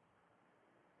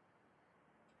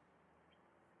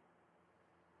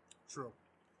 True.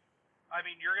 I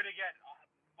mean, you're gonna get a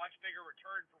much bigger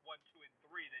return for 1, 2, and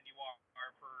 3 than you are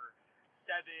for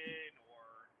 7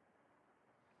 or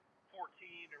 14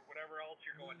 or whatever else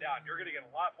you're going down. You're gonna get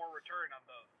a lot more return on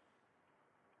those.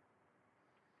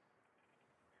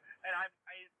 And I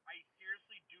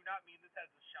seriously do not mean this as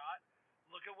a shot.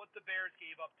 Look at what the Bears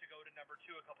gave up to go to number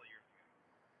 2 a couple of years ago.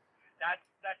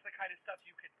 That's the kind of stuff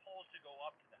you can pull to go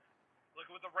up to that. Look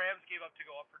at what the Rams gave up to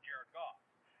go up for Jared Goff.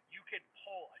 You can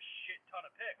pull a shit ton of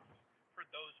picks for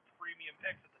those premium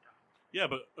picks at the time. Yeah,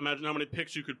 but imagine how many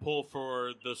picks you could pull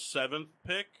for the 7th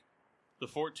pick, the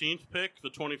 14th pick, the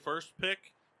 21st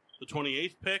pick, the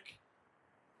 28th pick.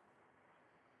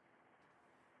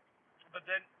 But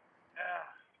then,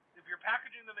 if you're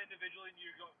packaging them individually and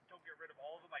you don't get rid of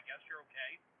all of them, I guess you're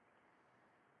okay.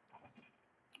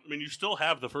 I mean, you still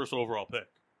have the first overall pick.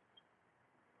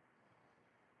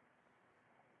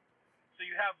 So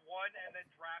you have one and then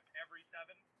draft every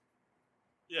 7?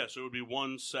 Yeah, so it would be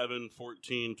 1, 7,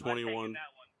 14, 21. I'm taking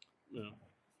that one. Yeah.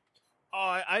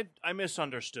 Oh, I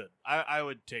misunderstood. I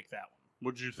would take that one.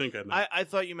 What did you think I meant? I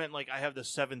thought you meant like I have the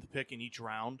 7th pick in each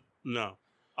round. No.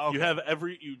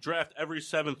 Okay. You draft every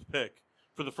 7th pick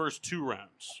for the first 2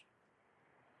 rounds.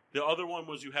 The other one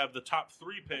was you have the top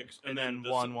 3 picks and then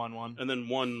 1, 1, 1. And then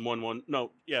 1, 1, 1.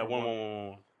 No, yeah, 1, 1, 1,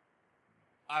 1.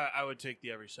 I would take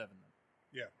the every 7 then.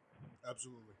 Yeah,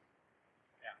 absolutely.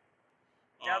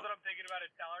 Now that I'm thinking about it,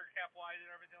 salary cap wise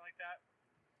and everything like that.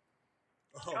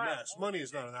 Oh, Mass, money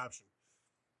is not an option.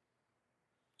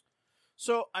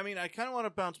 So, I mean, I kind of want to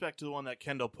bounce back to the one that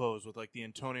Kendall posed with like the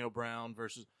Antonio Brown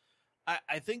versus.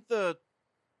 I think the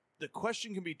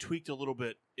question can be tweaked a little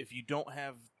bit if you don't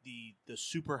have the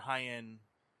super high end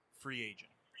free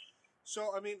agent.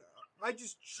 So, I mean, I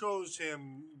just chose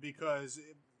him because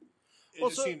it Well,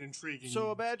 just seemed intriguing.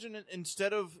 So imagine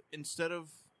instead of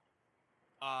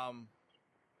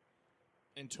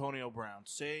Antonio Brown,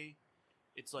 say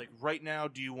it's like right now,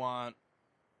 do you want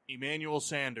Emmanuel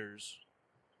Sanders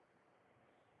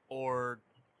or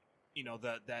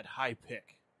that high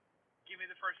pick? Give me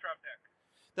the first round pick.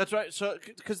 That's right. So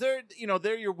because there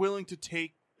you're willing to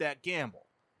take that gamble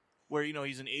where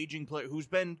he's an aging player who's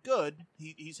been good.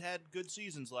 He's had good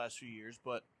seasons last few years,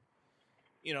 but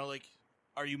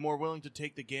are you more willing to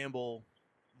take the gamble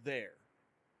there?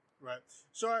 Right.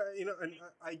 So, and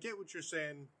I get what you're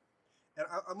saying. And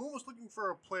I'm almost looking for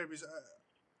a player because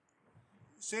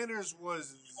Sanders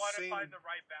was. You want to find the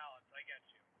right balance. I get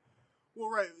you. Well,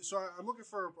 right. So I'm looking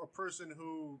for a person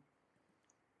who.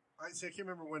 I can't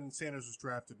remember when Sanders was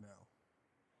drafted. Now,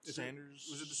 Sanders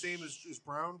was it the same as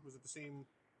Brown? Was it the same?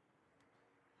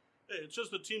 Hey, it says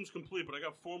the team's complete, but I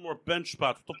got 4 more bench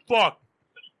spots. What the fuck?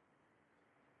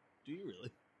 Do you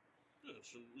really? Yeah,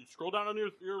 so you scroll down on your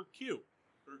queue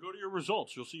or go to your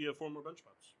results. You'll see you have 4 more bench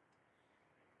spots.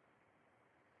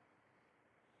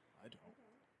 I don't.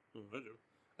 Oh, I do.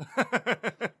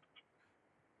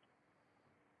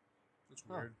 That's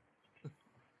weird.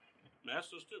 Mass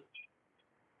does too.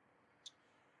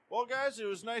 Well, guys, it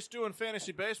was nice doing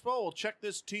fantasy baseball. We'll check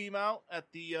this team out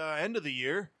at the end of the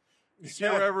year. See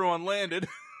where everyone landed.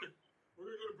 We're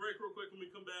gonna go to break real quick. When we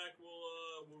come back,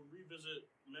 we'll revisit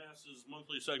Mass's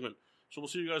monthly segment. So we'll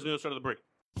see you guys on the other side of the break.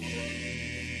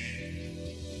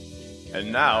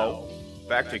 And now,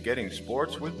 back to getting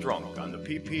sports with Drunk on the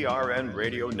PPRN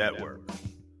Radio Network.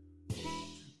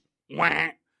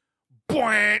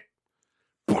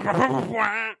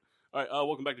 All right,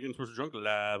 welcome back to Getting Sports with Drunk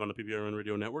live on the PPRN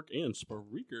Radio Network and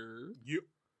Spreaker. Yep.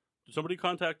 Did somebody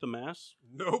contact the Mass?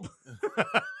 Nope.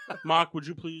 Mock, would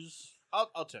you please?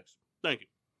 I'll text him. Thank you,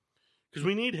 because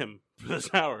we need him for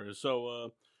this hour.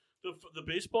 So the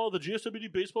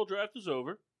GSWD baseball draft is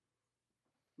over.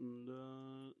 And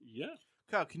yeah.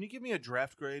 Kyle, can you give me a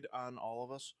draft grade on all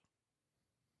of us?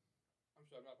 I'm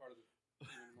sorry, I'm not part of the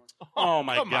team anymore. Oh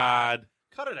my come God. on.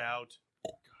 Cut it out.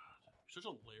 Such a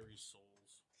Larry Souls.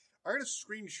 I gotta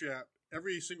screenshot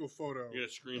every single photo. You gonna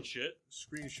screen shit?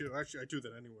 Screenshot. Actually, I do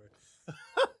that anyway.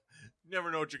 You never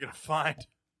know what you're going to find.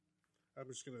 I'm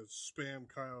just gonna spam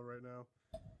Kyle right now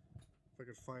if I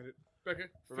can find it.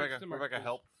 Rebecca,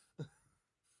 help.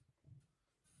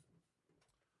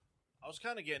 I was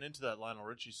kind of getting into that Lionel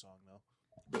Richie song, though.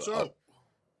 Good song.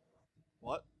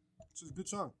 What? It's a good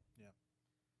song. Yeah.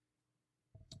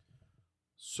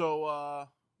 So,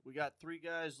 we got 3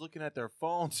 guys looking at their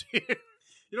phones here.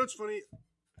 You know what's funny?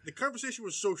 The conversation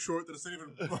was so short that it's not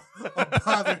even a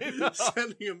bother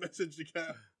sending a message to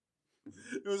Cal.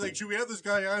 It was like, should we have this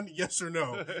guy on? Yes or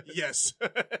no? Yes.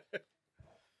 That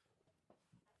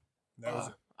was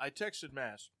it. I texted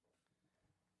Mass.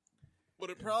 But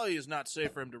it probably is not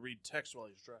safe for him to read text while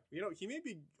he's driving. You know, he may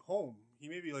be home. He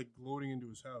may be, like, loading into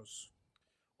his house.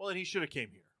 Well, then he should have came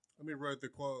here. Let me rate the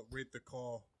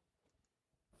call.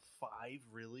 5,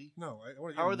 really? No, I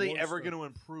want to. How are they ever going to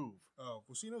improve? Oh,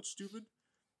 well, see, you know what's stupid?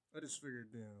 I just figured,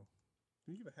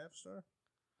 Can you give a half star?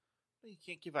 You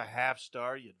can't give a half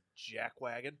star, you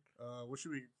jackwagon. What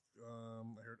should we?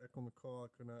 I heard echo in the call. I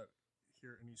could not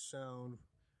hear any sound.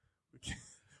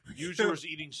 User was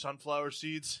eating sunflower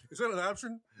seeds. Is that an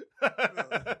option?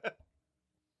 The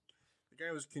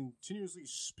guy was continuously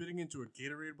spitting into a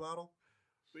Gatorade bottle.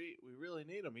 We really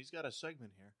need him. He's got a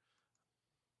segment here.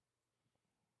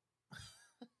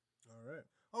 All right.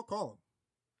 I'll call him.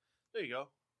 There you go.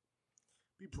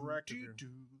 Be proactive here.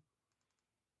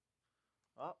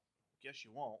 Oh, guess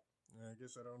you won't. Yeah, I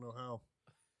guess I don't know how.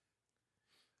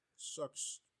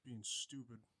 Sucks being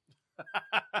stupid.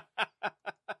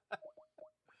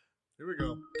 Here we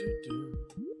go.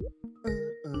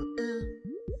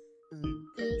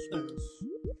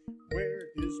 Where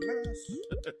is Mass?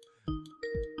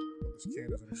 This can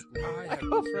doesn't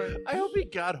explode. I hope he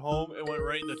got home and went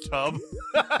right in the tub.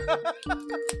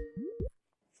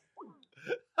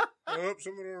 Oh,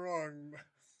 something went wrong.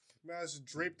 Mass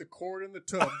draped the cord in the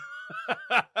tub.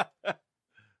 Well,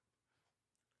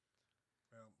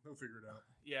 he'll figure it out.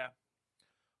 Yeah.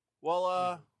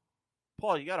 Well,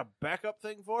 Paul, you got a backup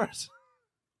thing for us?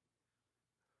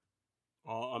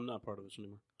 Oh, I'm not part of this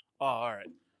anymore. Oh, all right.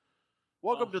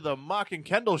 Welcome to the Mock and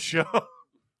Kendall show.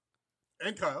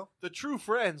 And Kyle. The true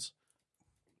friends.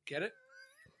 Get it?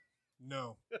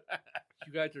 No.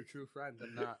 You guys are true friends.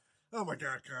 I'm not. Oh my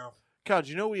God, Kyle. Kyle, do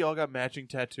you know we all got matching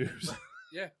tattoos?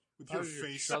 Yeah. With your On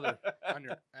face. Each other, on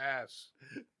your ass.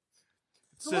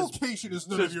 The location is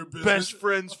none says of your business. best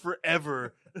friends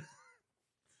forever. You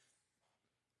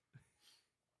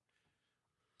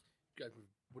guys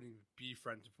wouldn't even be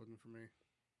friends if it wasn't for me.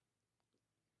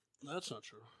 That's not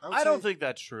true. I don't think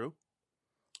that's true.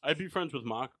 I'd be friends with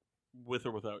Mock with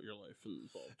or without your life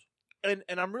involved.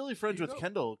 And I'm really friends There you with go.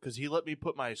 Kendall because he let me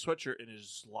put my sweatshirt in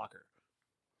his locker.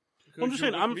 I'm just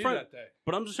saying, I'm friend, that day.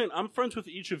 but I'm just saying, I'm friends with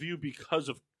each of you because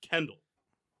of Kendall.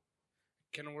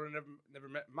 Kendall would have never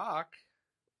met Mock.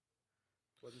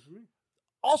 Wasn't for me.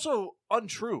 Also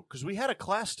untrue because we had a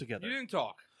class together. You didn't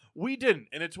talk. We didn't,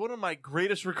 and it's one of my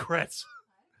greatest regrets.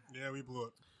 Yeah, we blew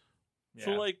it. Yeah.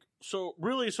 So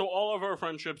all of our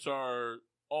friendships are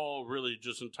all really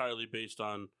just entirely based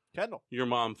on Kendall. your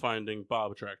mom finding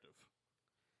Bob attractive.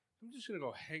 I'm just going to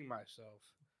go hang myself.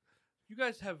 You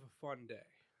guys have a fun day.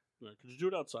 Yeah, could you do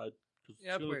it outside? 'Cause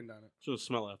Yeah, I it's gonna, planned on it. it's gonna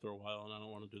smell after a while, and I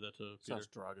don't want to do that to Peter. Sounds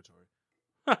derogatory.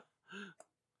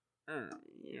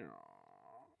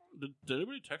 Did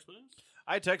anybody text me?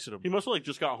 I texted him. He must have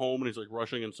just got home and he's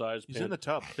rushing inside. He's in the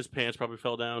tub. His pants probably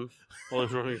fell down while he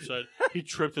was running inside. He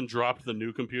tripped and dropped the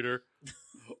new computer.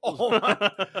 Oh my!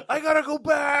 I gotta go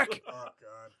back. Oh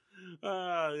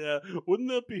God. Yeah. Wouldn't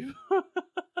that be?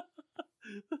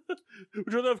 Would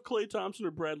you rather have Klay Thompson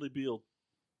or Bradley Beal?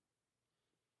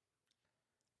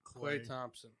 Clay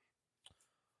Thompson.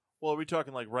 Well, are we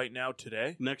talking right now,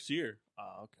 today? Next year.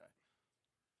 Oh, okay.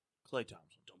 Clay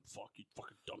Thompson. Dumb fuck, you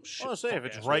fucking dumb shit. I was saying, if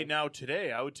it's right now,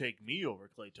 today, I would take me over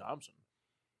Clay Thompson.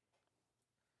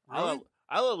 Really?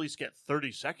 I'll at least get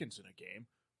 30 seconds in a game.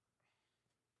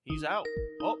 He's out.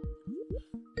 Oh,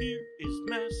 Here is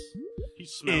Mess. He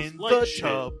smells in like the shit.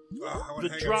 tub. Oh, I want The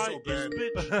to hang up dry so bad. is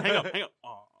bitch. Hang up.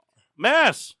 Aw.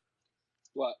 Mess.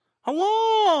 What?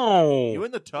 Hello. You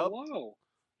in the tub? Hello.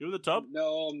 You in the tub?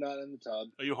 No, I'm not in the tub.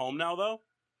 Are you home now, though?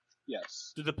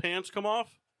 Yes. Did the pants come off?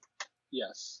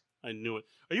 Yes. I knew it.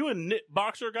 Are you a knit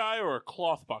boxer guy or a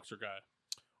cloth boxer guy?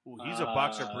 Ooh, he's a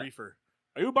boxer briefer.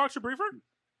 Are you a boxer briefer?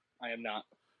 I am not.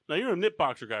 Now, you're a knit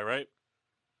boxer guy, right?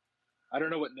 I don't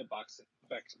know what knit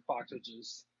boxage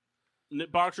is.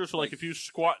 Knit boxer, so if you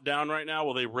squat down right now,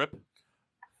 will they rip?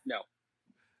 No.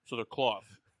 So they're cloth.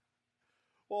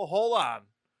 Well, hold on.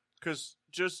 Because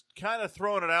just kind of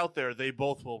throwing it out there, they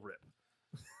both will rip.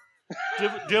 Do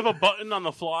you have a button on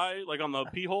the fly, like on the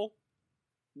pee hole?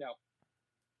 No.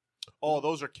 Oh,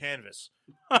 those are canvas.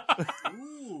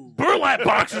 Ooh. Burlap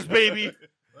boxers, baby!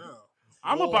 Wow.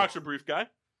 I'm a boxer brief guy.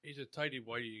 He's a tighty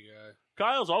whitey guy.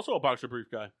 Kyle's also a boxer brief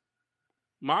guy.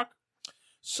 Mock?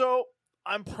 So,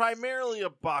 I'm primarily a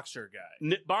boxer guy.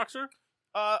 Knit boxer?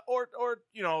 Or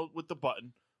with the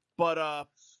button. But,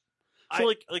 So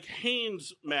like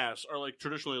Hanes masks are like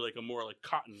traditionally like a more like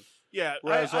cotton. Yeah,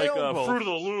 Whereas I like own both. Fruit of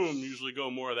the Loom usually go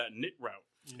more of that knit route.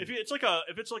 If it's like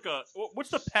a what's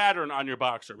the pattern on your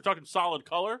boxer? We're talking solid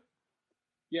color.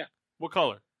 Yeah. What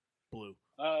color? Blue.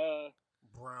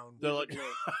 Brown. They're like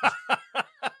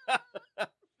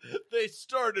they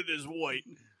started as white,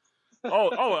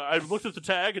 Oh! I looked at the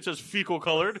tag. It says fecal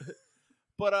colored.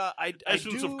 but I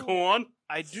Essence do of corn.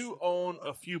 I do own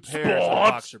a few pairs of Sports.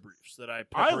 boxer briefs that I. I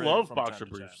pepper in love from boxer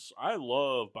time to time. briefs. I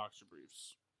love boxer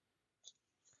briefs.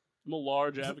 I'm a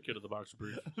large advocate of the boxer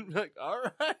brief. Like, all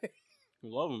right.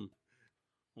 Love them.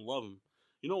 Love them.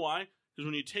 You know why? Because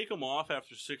when you take them off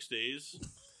after 6 days,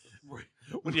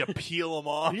 When you peel them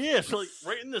off. yeah, so like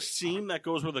right in the seam that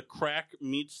goes where the crack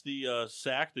meets the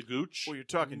sack, the gooch, Well, you're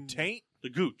talking taint. the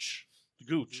gooch.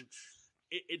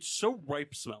 It's so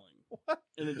ripe smelling,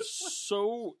 and it's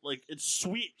so like it's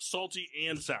sweet, salty,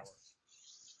 and sour.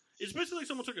 It's basically like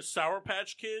someone took a Sour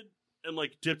Patch Kid and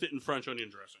like dipped it in French onion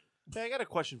dressing. Hey, I got a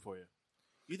question for you.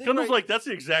 You think Kendall's right, like that's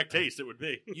the exact taste it would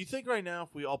be. you think right now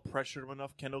if we all pressured him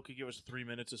enough, Kendall could give us 3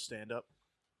 minutes of stand up?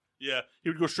 Yeah, he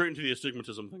would go straight into the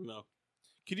astigmatism thing though.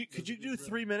 Could you do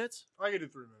 3 minutes? I can do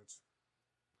 3 minutes.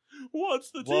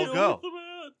 What's the Well, deal go. with the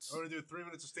Mets? I want to do 3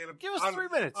 minutes of stand up. Give us 3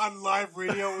 minutes. On live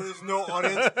radio where there's no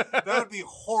audience. That would be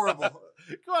horrible.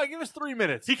 Come on, give us 3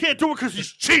 minutes. He can't do it because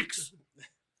he's cheeks.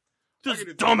 This can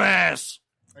do dumbass.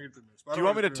 I can do 3 minutes. Do you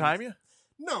want me to time you?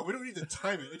 No, we don't need to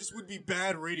time it. It just would be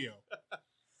bad radio.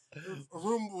 A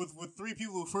room with 3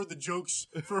 people who've heard the jokes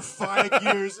for 5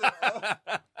 years.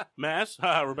 Mass?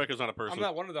 Haha, Rebecca's not a person. I'm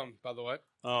not one of them, by the way.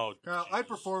 Oh, Kyle, I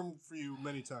performed for you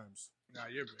many times. Nah,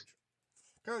 you're a bitch.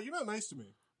 Kyle, you're not nice to me.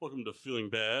 welcome to Feeling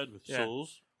Bad with Yeah.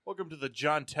 Souls. Welcome to the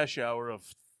John Tesh hour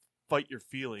of Fight Your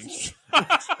Feelings.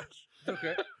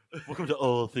 Okay. Welcome to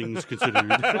All Things Considered.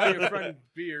 Buy your friend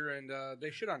beer and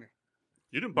they shit on you.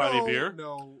 You didn't buy any No, beer.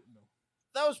 No.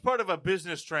 That was part of a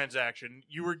business transaction.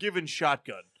 You were given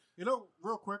shotgun. You know,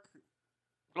 real quick,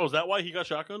 Oh, is that why he got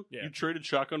shotgun? Yeah. You traded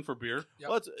shotgun for beer? Yep.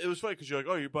 Well, it was funny because you're like,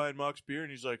 oh, you're buying Mox beer?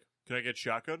 And he's like, can I get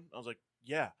shotgun? I was like,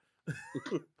 yeah.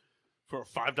 For a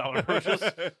 $5 purchase?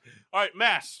 All right,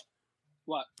 Mass.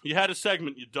 What? You had a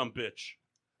segment, you dumb bitch.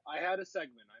 I had a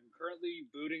segment. I'm currently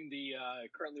booting the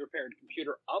currently repaired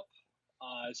computer up,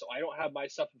 so I don't have my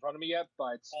stuff in front of me yet.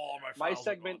 But All my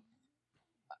segment,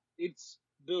 it's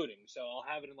booting, so I'll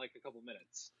have it in like a couple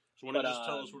minutes. So why don't you But, just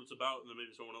tell us what it's about, and then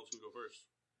maybe someone else can go first.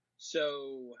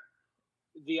 So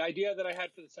the idea that I had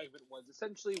for the segment was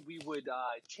essentially we would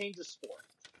change the sport.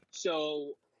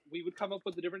 So we would come up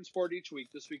with a different sport each week.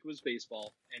 This week was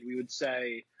baseball, and we would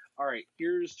say, all right,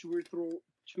 here's two or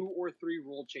three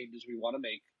rule changes we want to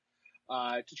make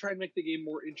to try and make the game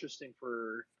more interesting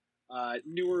for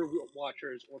newer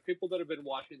watchers or people that have been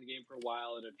watching the game for a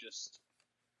while and have just,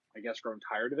 I guess, grown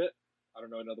tired of it. I don't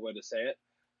know another way to say it.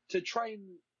 To try and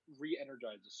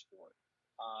re-energize the sport.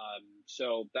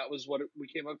 So that was what we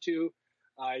came up to.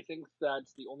 I think that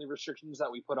the only restrictions that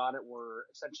we put on it were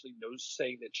essentially no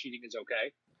saying that cheating is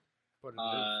okay. But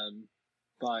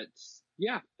But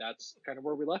yeah, that's kind of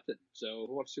where we left it. So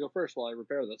who wants to go first while I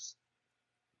repair this?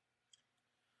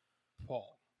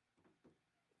 Paul.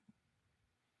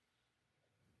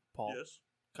 Paul, Yes.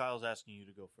 Kyle's asking you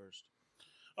to go first.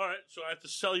 All right, so I have to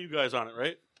sell you guys on it,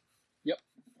 right? Yep.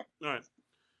 All right.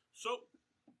 So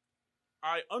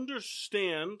I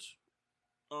understand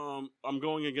I'm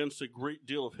going against a great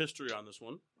deal of history on this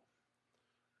one.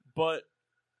 But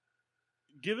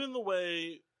given the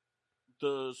way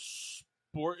the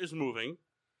sport is moving,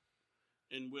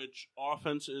 in which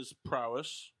offense is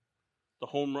prowess, the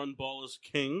home run ball is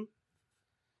king,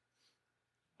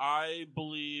 I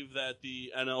believe that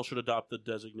the NL should adopt the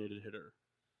designated hitter.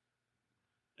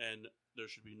 And there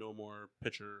should be no more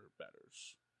pitcher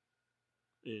batters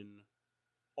in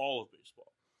all of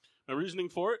baseball. My reasoning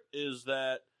for it is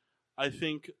that I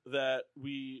think that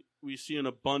we see an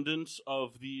abundance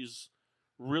of these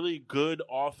really good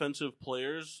offensive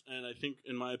players, and I think,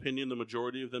 in my opinion, the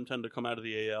majority of them tend to come out of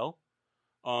the AL.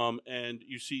 And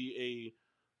you see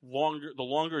the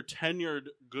longer tenured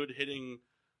good hitting,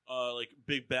 like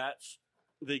big bats,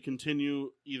 they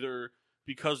continue either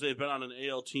because they've been on an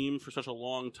AL team for such a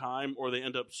long time, or they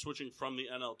end up switching from the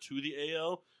NL to the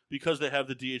AL because they have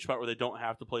the DH spot where they don't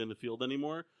have to play in the field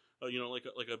anymore. Like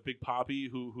a Big Papi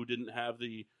who didn't have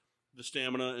the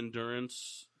stamina,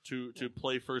 endurance to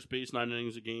play first base 9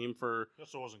 innings a game for. He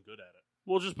also wasn't good at it.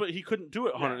 Well, but he couldn't do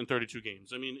it 132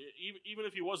 games. I mean, even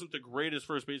if he wasn't the greatest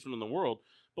first baseman in the world,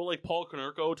 but like Paul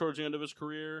Konerko towards the end of his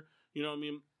career, I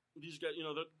mean, these guys,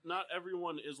 not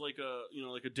everyone is like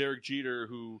a Derek Jeter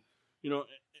who, and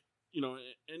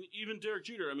even Derek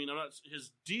Jeter, I mean, his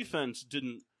defense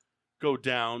didn't go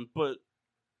down, but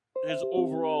his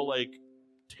overall like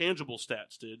tangible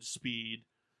stats did, speed,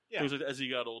 things like that as he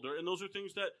got older, and those are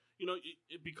things that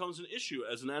it becomes an issue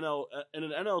as an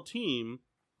NL team.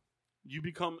 You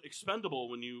become expendable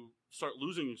when you start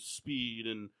losing speed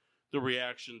and the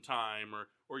reaction time,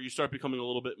 or you start becoming a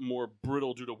little bit more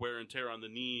brittle due to wear and tear on the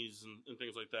knees and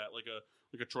things like that, like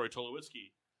a Troy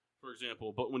Tulowitzki, for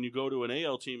example. But when you go to an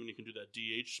AL team and you can do that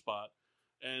DH spot,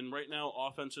 and right now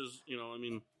offenses,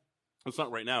 it's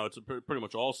not right now. It's pretty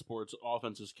much all sports.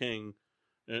 Offense is king,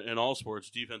 and all sports.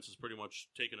 Defense is pretty much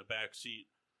taking a back seat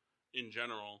in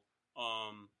general.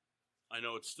 I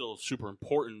know it's still super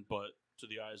important, but to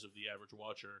the eyes of the average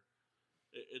watcher,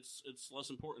 it's less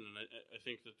important. And I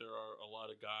think that there are a lot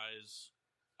of guys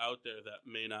out there that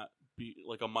may not be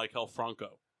like a Maikel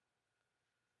Franco.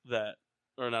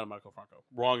 Or not a Maikel Franco.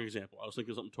 Wrong example. I was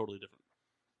thinking something totally different.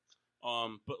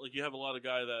 But like you have a lot of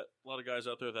guys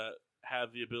out there that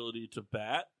have the ability to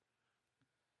bat,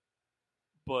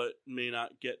 but may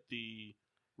not get the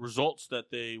results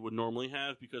that they would normally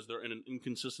have because they're in an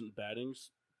inconsistent batting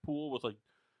pool with like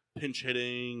pinch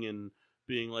hitting and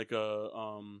being like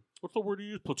a what's the word you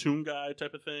use, platoon guy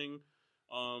type of thing.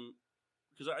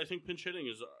 Because I think pinch hitting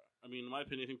is, in my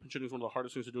opinion, I think pinch hitting is one of the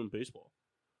hardest things to do in baseball.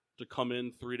 To come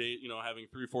in 3 days, having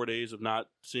 3-4 days of not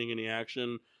seeing any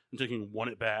action and taking one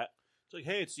at bat. It's like,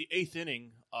 hey, it's the 8th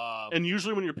inning. And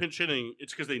usually when you're pinch hitting,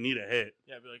 it's because they need a hit.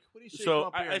 Yeah, be like, what do you say? So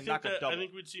I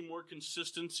think we'd see more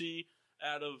consistency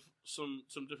out of some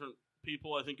different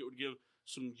people. I think it would give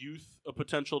some youth a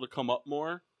potential to come up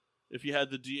more. If you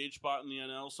had the DH spot in the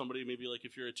NL, somebody maybe like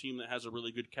if you're a team that has a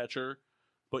really good catcher,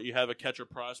 but you have a catcher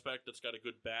prospect that's got a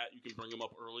good bat, you can bring him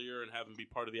up earlier and have him be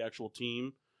part of the actual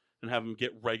team and have him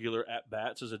get regular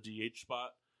at-bats as a DH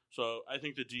spot. So I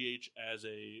think the DH as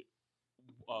a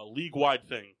league-wide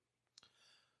thing.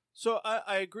 So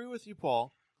I agree with you,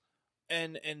 Paul.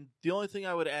 And the only thing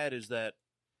I would add is that,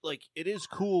 like, it is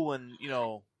cool when,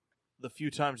 the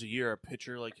few times a year a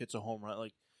pitcher, like, hits a home run.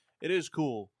 Like, it is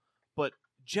cool. But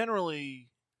generally,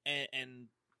 and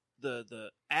the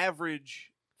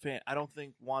average fan, I don't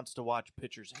think wants to watch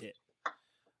pitchers hit.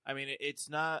 It's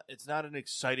not an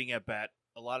exciting at-bat.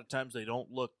 A lot of times they don't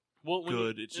look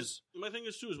good. It's just my thing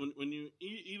is too is when you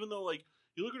even though like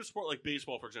you look at a sport like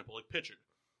baseball, for example, like pitching,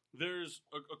 there's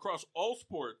across all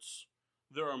sports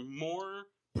there are more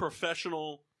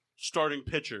professional starting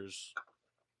pitchers.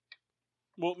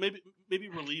 Well, maybe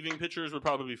relieving pitchers would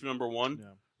probably be number one.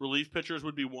 Yeah. Relief pitchers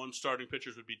would be one. Starting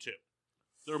pitchers would be two.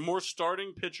 There are more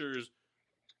starting pitchers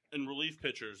and relief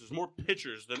pitchers. There's more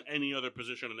pitchers than any other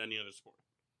position in any other sport.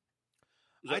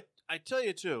 I tell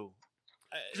you too.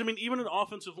 Because, even an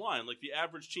offensive line, like the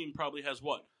average team probably has,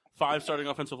 5 starting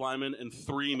offensive linemen and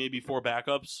 3, maybe 4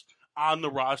 backups on the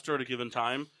roster at a given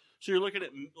time. So you're looking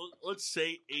at, let's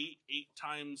say, 8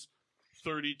 times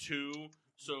 32.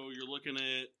 So you're looking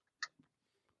at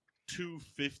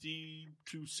 250,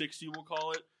 260, we'll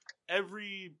call it.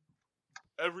 Every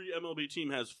MLB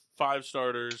team has 5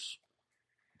 starters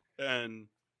and,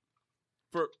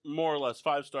 for more or less,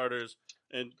 5 starters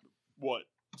and,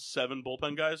 7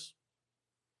 bullpen guys?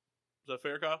 Is that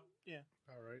fair, Kyle? Yeah.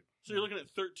 All right. So you're looking at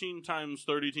 13 times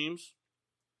 30 teams.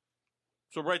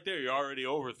 So right there, you're already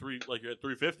over you're at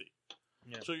 350.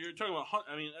 Yeah. So you're talking about,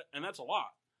 and that's a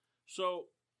lot. So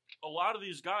a lot of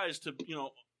these guys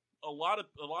a lot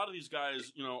of these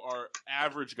guys, are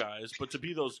average guys, but to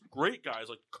be those great guys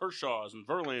like Kershaws and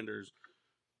Verlanders,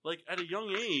 like at a young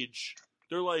age,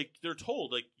 they're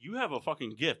told like you have a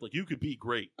fucking gift, like you could be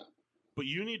great, but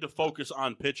you need to focus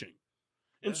on pitching.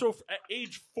 And so at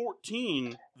age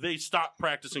 14, they stop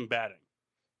practicing batting.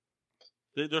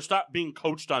 They're stopped being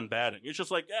coached on batting. It's just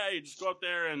like, hey, just go out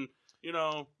there and,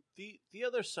 The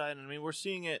other side, we're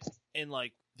seeing it in,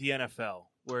 like, the NFL,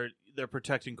 where they're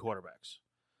protecting quarterbacks.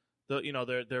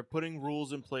 They're putting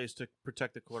rules in place to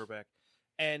protect the quarterback.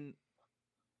 And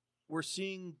we're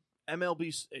seeing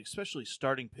MLB, especially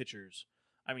starting pitchers,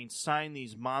 sign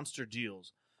these monster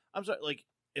deals. I'm sorry, like,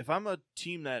 if I'm a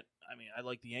team that, I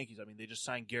like the Yankees. They just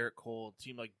signed Garrett Cole. A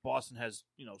team like Boston has,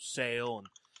 Sale, and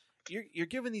you're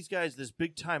giving these guys this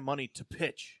big time money to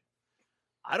pitch.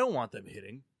 I don't want them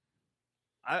hitting.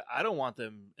 I don't want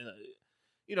them.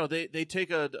 They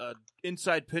take a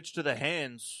inside pitch to the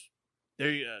hands.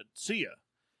 They see ya.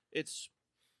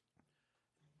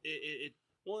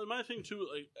 Well, and my thing too,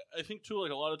 like I think too,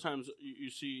 like a lot of times you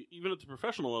see even at the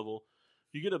professional level.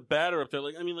 You get a batter up there,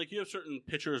 you have certain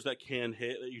pitchers that can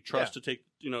hit that you trust to take,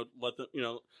 let them,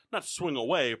 not swing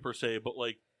away per se, but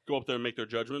like go up there and make their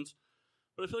judgments.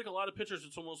 But I feel like a lot of pitchers,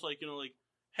 it's almost like,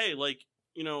 hey,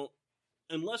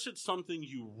 unless it's something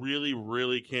you really,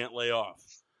 really can't lay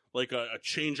off, like a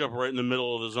change up right in the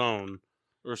middle of the zone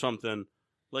or something.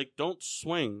 Like, don't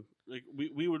swing. Like,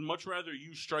 we would much rather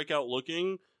you strike out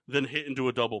looking than hit into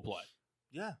a double play.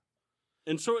 Yeah.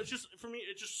 And so it's just, for me,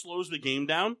 it just slows the game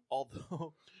down.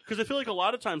 Although, because I feel like a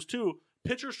lot of times too,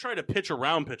 pitchers try to pitch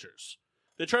around pitchers.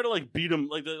 They try to like beat them,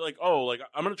 like they're like, oh, like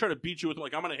I'm gonna try to beat you with,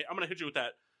 like I'm gonna hit you with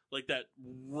that, like that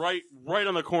right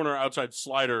on the corner outside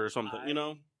slider or something, you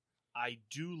know. I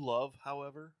do love,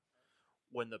 however,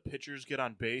 when the pitchers get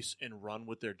on base and run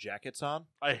with their jackets on.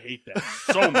 I hate that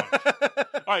so much.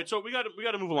 All right, so we got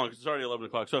to move along because it's already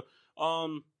 11:00.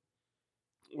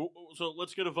 So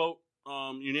let's get a vote.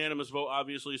 Unanimous vote,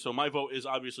 obviously. So my vote is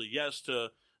obviously yes to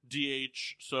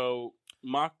DH. So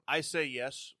Mock, I say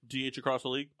yes. DH across the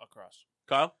league. Across.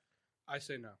 Kyle, I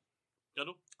say no.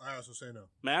 Kendall, I also say no.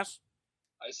 Mass.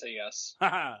 I say yes.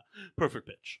 Haha, perfect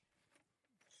pitch.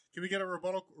 Can we get a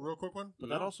rebuttal, real quick one? But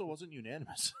that also wasn't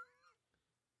unanimous.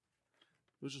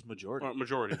 It was just majority.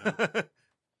 Majority. Then. That's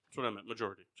what I meant.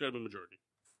 Majority. It's got to be majority.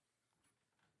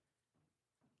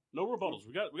 No rebuttals.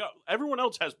 We got. Everyone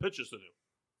else has pitches to do.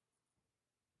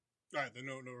 All right, then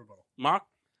no rebuttal. Mock.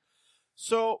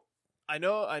 So I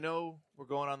know we're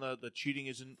going on the cheating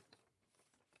isn't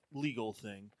legal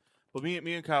thing, but me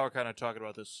and Kyle are kind of talking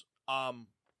about this.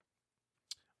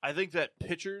 I think that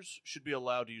pitchers should be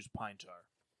allowed to use pine tar.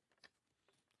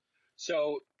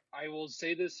 So I will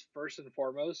say this first and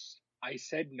foremost. I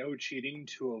said no cheating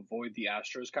to avoid the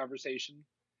Astros conversation.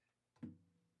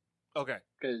 Okay.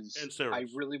 Because I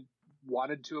really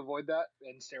wanted to avoid that,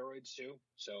 and steroids too.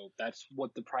 So that's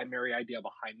what the primary idea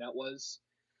behind that was.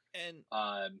 And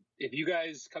if you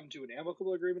guys come to an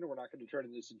amicable agreement, we're not going to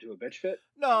turn this into a bitch fit.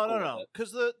 No.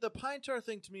 Because the pine tar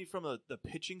thing to me, from the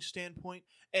pitching standpoint,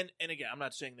 and again, I'm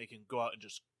not saying they can go out and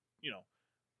just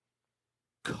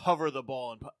cover the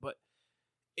ball, but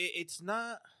it's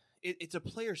not. It's a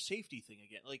player safety thing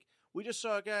again. Like, we just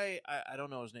saw a guy. I don't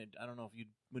know his name. I don't know if you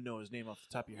would know his name off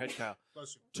the top of your head, Kyle.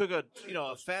 Took a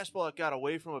fastball that got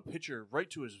away from a pitcher right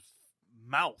to his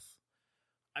mouth.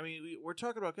 I mean, we're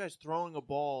talking about guys throwing a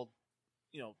ball,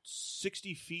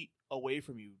 60 feet away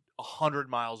from you, 100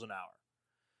 miles an hour.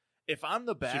 If I'm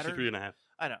the batter, 63.5.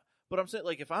 I know, but I'm saying,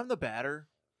 like, if I'm the batter,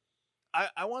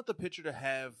 I want the pitcher to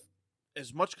have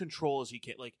as much control as he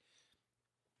can. Like,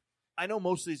 I know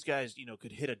most of these guys,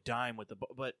 could hit a dime with the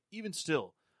ball, but even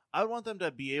still, I want them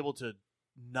to be able to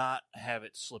not have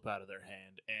it slip out of their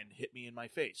hand and hit me in my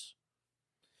face.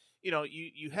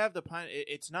 You have the pine.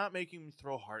 It's not making me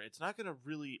throw hard. It's not going to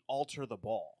really alter the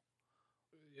ball.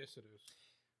 Yes, it is.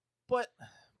 But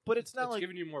it's not like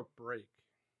giving you more break.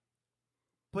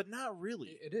 But not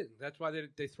really. It is. That's why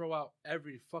they throw out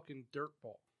every fucking dirt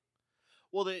ball.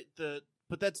 Well,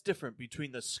 but that's different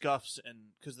between the scuffs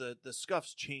and because the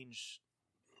scuffs change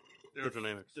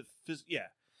aerodynamics. Yeah,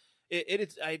 it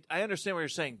is. I understand what you're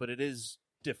saying, but it is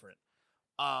different.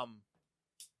 I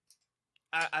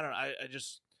don't know.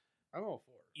 I'm all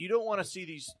for it. You don't want to see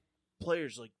these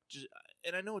players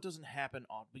and I know it doesn't happen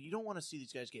often, but you don't want to see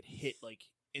these guys get hit like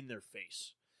in their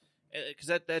face, because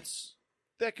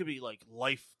that could be like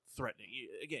life threatening.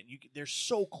 They're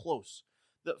so close.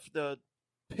 The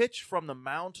pitch from the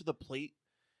mound to the plate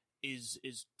is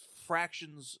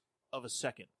fractions of a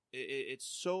second. It's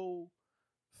so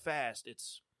fast.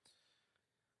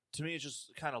 To me, it's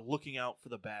just kind of looking out for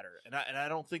the batter, and I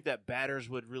don't think that batters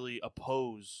would really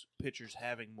oppose pitchers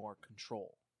having more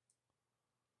control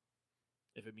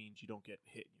if it means you don't get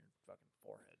hit in your fucking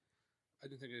forehead. I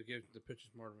do think it gives the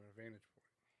pitchers more of an advantage point,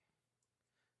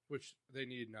 which they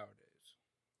need nowadays.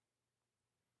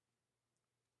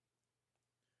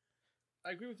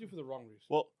 I agree with you for the wrong reason.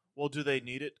 Well, do they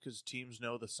need it because teams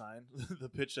know the sign, the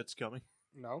pitch that's coming?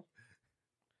 No.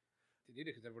 They need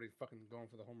it because everybody's fucking going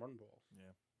for the home run ball.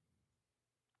 Yeah.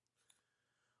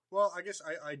 Well, I guess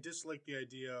I dislike the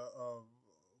idea of,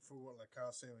 for what like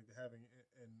Kyle's saying, like having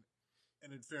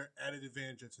an unfair added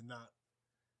advantage that's not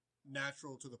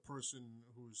natural to the person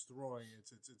who's throwing.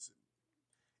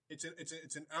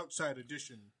 It's an outside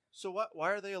addition. So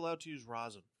why are they allowed to use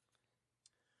rosin?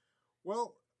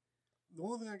 Well, the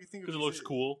only thing I can think of because it looks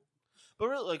cool. But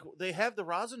really, like, they have the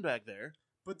rosin bag there.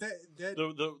 But that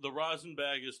the rosin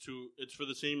bag it's for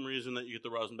the same reason that you get the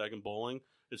rosin bag in bowling.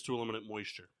 It's to eliminate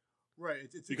moisture.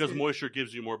 Right, because moisture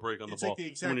gives you more break on the ball like the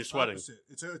exact when you're sweating. Opposite.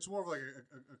 It's more of like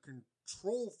a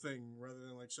control thing rather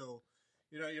than like so.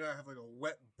 You don't have like a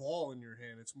wet ball in your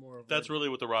hand. It's more of that's really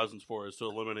what the rosin's for, is to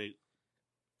eliminate.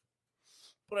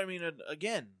 But I mean,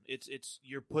 again, it's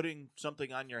you're putting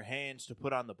something on your hands to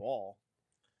put on the ball.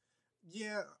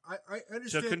 Yeah, I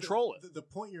understand to control it. The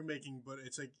point you're making, but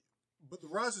it's like, but the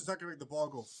rosin's not going to make the ball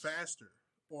go faster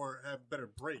or have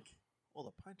better break. Well,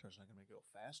 the pine tar's not going to make it go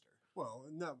faster. Well,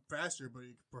 not faster, but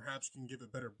you perhaps can give a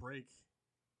better break.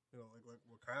 Like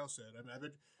what Kyle said. I mean, I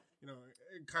bet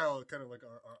Kyle, kind of like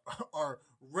our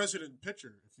resident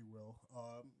pitcher, if you will,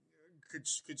 could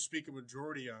speak a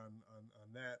majority on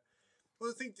that. Well,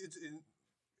 I think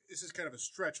this is kind of a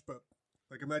stretch, but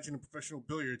like imagine in professional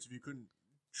billiards if you couldn't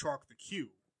chalk the cue.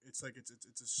 It's like it's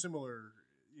a similar,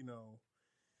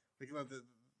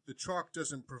 the chalk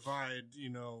doesn't provide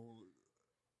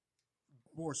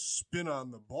more spin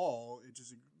on the ball. It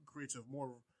just creates a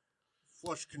more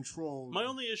flush control. My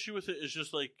only issue with it is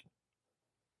just like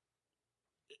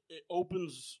it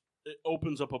opens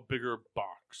up a bigger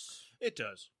box. It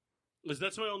does. Because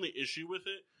that's my only issue with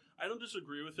it. I don't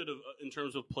disagree with it in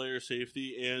terms of player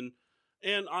safety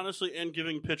and honestly, and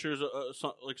giving pitchers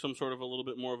some sort of a little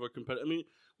bit more of a competitive. I mean,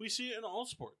 we see it in all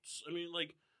sports. I mean,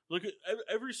 like, look at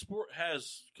every sport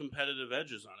has competitive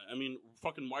edges on it. I mean,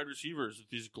 fucking wide receivers with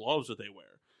these gloves that they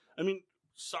wear. I mean,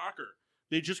 soccer.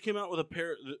 They just came out with a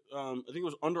pair. I think it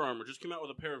was Under Armour. Just came out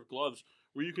with a pair of gloves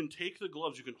where you can take the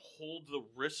gloves, you can hold the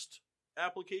wrist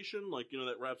application, like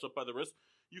that wraps up by the wrist.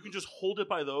 You can just hold it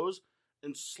by those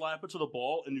and slap it to the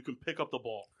ball, and you can pick up the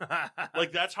ball.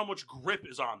 Like, that's how much grip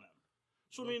is on them.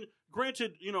 So, I mean,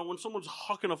 granted, when someone's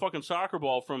hucking a fucking soccer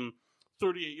ball from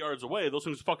 38 yards away, those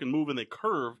things fucking move and they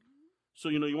curve. So,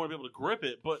 you want to be able to grip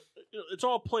it, but it's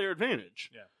all player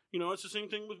advantage. Yeah. It's the same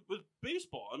thing with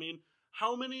baseball. I mean,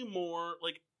 how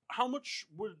much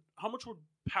would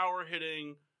power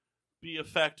hitting be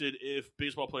affected if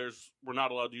baseball players were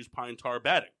not allowed to use pine tar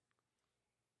batting?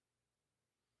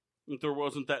 If they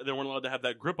weren't allowed to have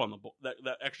that grip on the ball, that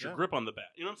extra grip on the bat.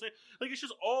 You know what I'm saying? Like, it's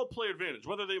just all player advantage,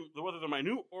 whether they're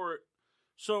minute or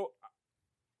so.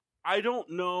 I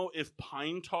don't know if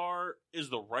pine tar is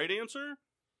the right answer,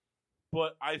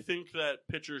 but I think that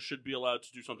pitchers should be allowed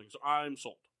to do something. So I'm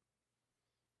sold.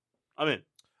 I'm in.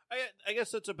 I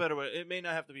guess that's a better way. It may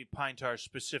not have to be pine tar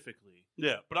specifically.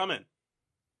 Yeah, but I'm in.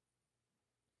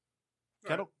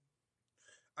 Kettle?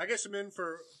 I guess I'm in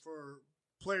for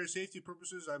player safety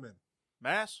purposes. I'm in.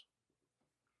 Mass?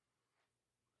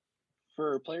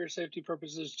 For player safety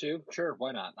purposes too, sure,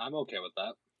 why not? I'm okay with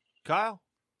that. Kyle?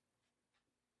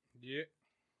 Yeah.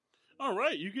 All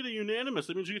right, you get a unanimous.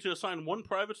 That means you get to assign one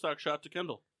private stock shot to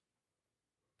Kendall.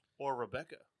 Or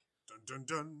Rebecca? Dun dun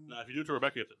dun. Nah, if you do it to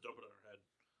Rebecca, you have to dump it on her head.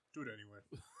 Do it anyway.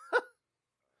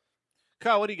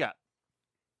 Kyle, what do you got?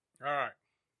 All right.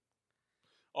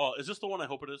 Oh, is this the one I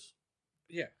hope it is?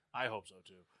 Yeah. I hope so,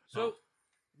 too. So,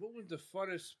 what was the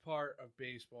funnest part of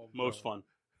baseball? Most fun.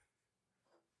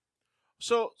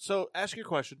 So ask your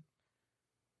question.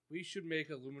 We should make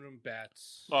aluminum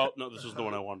bats. Oh, no, this is the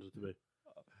one I wanted it to be.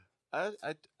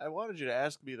 I wanted you to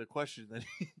ask me the question, then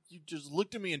you just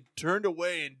looked at me and turned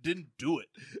away and didn't do it.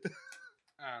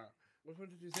 I don't know. Which one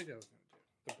did you think I was going to do?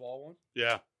 The ball one?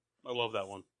 Yeah, I love that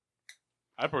one.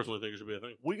 I personally think it should be a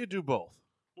thing. We could do both.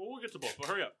 Well, we'll get to both, but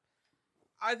hurry up.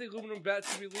 I think aluminum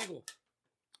bats should be legal.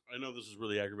 I know this is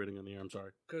really aggravating on the air. I'm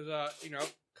sorry. Because,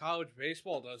 college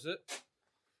baseball does it.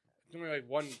 It's only like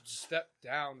one step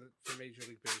down from Major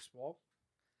League Baseball.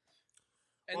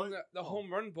 And the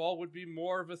home run ball would be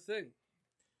more of a thing.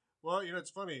 Well, it's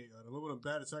funny. An aluminum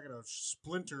bat, it's not going to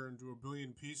splinter into a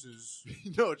billion pieces.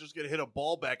 No, it's just going to hit a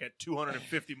ball back at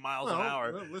 250 miles an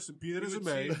hour. Well, listen, be that You as it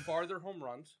would may. see farther home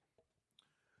runs.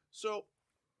 So,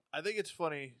 I think it's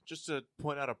funny, just to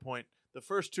point out a point, the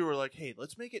first two are like, hey,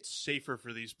 let's make it safer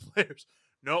for these players.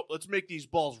 Nope, let's make these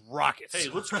balls rockets. Hey,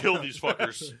 let's kill these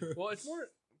fuckers. Well, it's more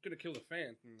going to kill the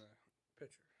fan than the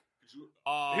pitcher.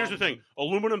 Here's the thing: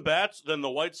 aluminum bats, then the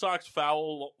White Sox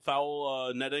foul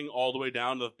netting all the way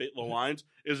down the lines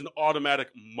is an automatic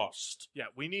must. Yeah,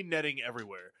 we need netting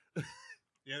everywhere.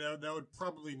 Yeah, that would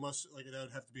probably that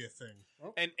would have to be a thing.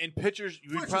 Well, And pitchers,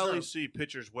 you would probably see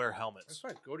pitchers wear that's helmets.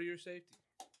 fine. Go to your safety.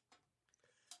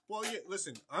 Well, yeah.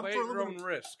 Listen, I'm Play for at your own aluminum.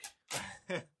 risk.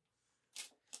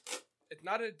 It's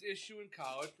not an issue in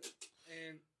college,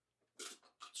 and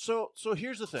So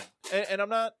here's the thing, and I'm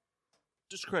not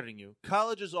discrediting you.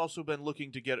 College has also been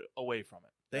looking to get away from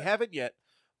it. They haven't yet,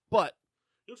 but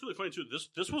You know what's really funny too?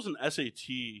 This was an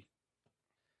SAT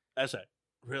essay.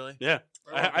 really, Yeah,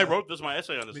 I I wrote my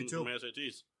essay on this Me in too. my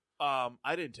SATs.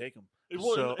 I didn't take them.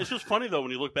 It's just funny though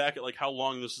when you look back at like how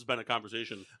long this has been a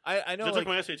conversation. I know. I Like, took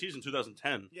my SATs in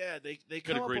 2010. yeah, they Got a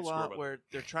come up great a score, lot by the where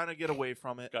they're trying to get away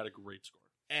from it, Got a great score.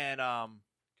 and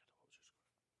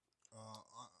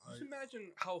just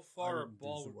imagine how far a wouldn't do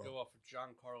ball so would well. go off of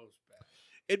Giancarlo's bat.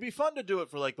 it'd be fun to do it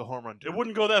for like the home run. It tournament.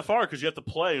 wouldn't go that far because you have to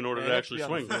play in order Yeah, to you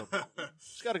have actually to be on swing. the field.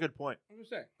 It's got a good point. I'm just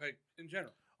saying, like in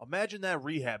general. Imagine that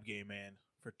rehab game, man,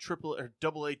 for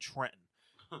AA Trenton.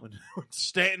 when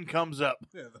Stanton comes up.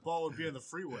 Yeah, the ball would be on the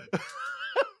freeway.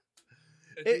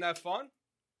 Isn't that fun?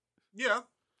 Yeah.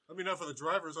 I mean, not for the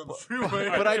drivers on the freeway.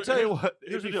 But I tell you what,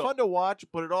 Here's it'd the be deal. fun to watch,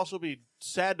 but it'd also be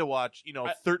sad to watch.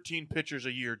 13 pitchers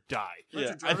a year die.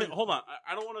 Yeah, I think. Hold on,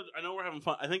 I don't want to. I know we're having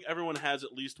fun. I think everyone has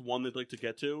at least one they'd like to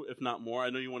get to, if not more.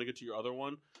 I know you want to get to your other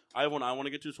one. I have one I want to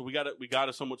get to, so we got to. We got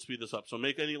to somewhat speed this up. So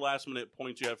make any last minute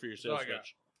points you have for your sales I got.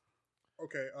 pitch.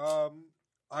 Okay.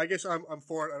 I guess I'm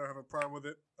for it. I don't have a problem with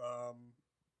it.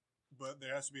 But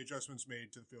there has to be adjustments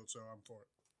made to the field, so I'm for it.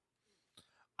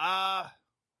 I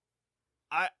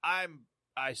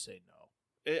say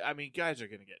no. I mean, guys are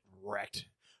going to get wrecked.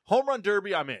 Home run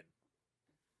derby, I'm in.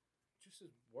 Just as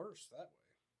worse that way.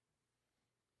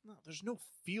 No, there's no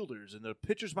fielders, and the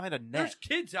pitcher's behind a net. There's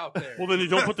kids out there. Well, then you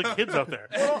don't put the kids out there.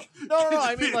 Well, no.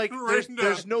 I mean, like, Written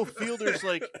there's down. no fielders,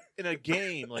 like, in a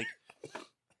game. Like,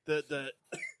 the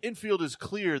infield is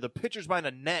clear. The pitcher's behind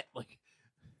a net. Like,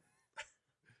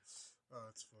 Oh,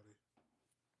 that's funny.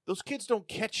 those kids don't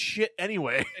catch shit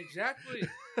anyway. Exactly.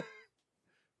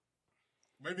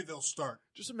 Maybe they'll start.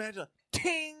 Just imagine a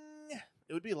ting.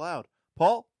 It would be loud.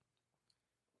 Paul?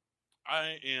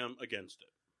 I am against it.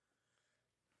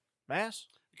 Mass?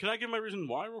 Can I give my reason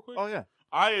why real quick? Oh, yeah.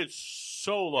 I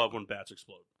so love when bats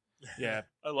explode. Yeah.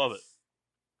 I love it.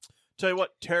 Tell you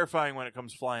what, terrifying when it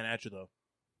comes flying at you, though.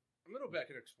 A little bat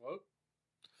can explode.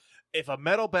 If a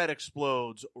metal bat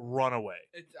explodes, run away.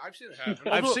 I've seen it happen.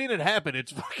 I've seen it happen.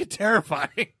 It's fucking terrifying.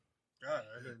 God,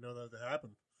 I didn't know that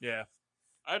happened. Yeah.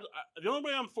 The only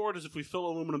way I'm for it is if we fill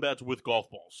aluminum bats with golf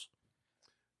balls.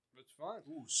 It's fine.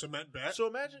 Ooh, cement bat. So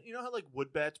imagine, you know how like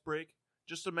wood bats break?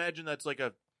 Just imagine that's like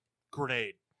a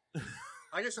grenade.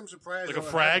 I guess I'm surprised. Like a how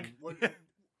it frag? happened. What,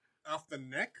 off the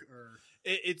neck, or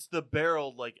It's the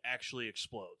barrel like actually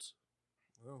explodes.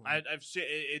 oh, I've seen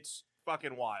it's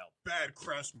fucking wild. bad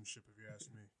craftsmanship, if you ask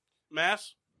me.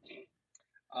 Mass?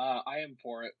 I am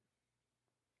for it.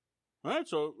 All right,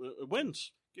 so it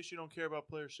wins. Guess you don't care about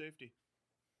player safety.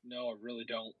 No, I really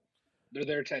don't. They're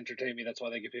there to entertain me. That's why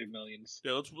they get paid millions.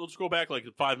 Yeah, let's go back like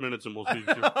 5 minutes and we'll see.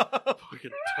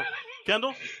 Fucking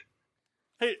Kendall?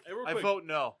 Hey, real I quick. vote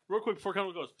no. Real quick before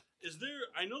Kendall goes. Is there,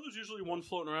 I know there's usually one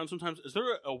floating around sometimes. Is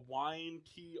there a wine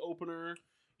key opener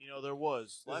You know there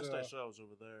was There's last I a- saw was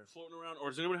over there. floating around? Or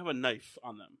does anyone have a knife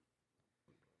on them?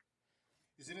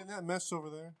 Is it in that mess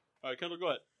over there? All right, Kendall, go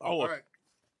ahead. All right.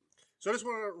 So I just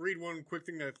want to read one quick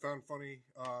thing that I found funny.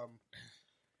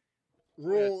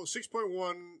 Rule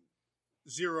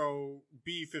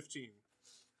 6.10B15.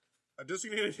 A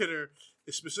designated hitter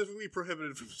is specifically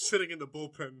prohibited from sitting in the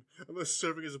bullpen unless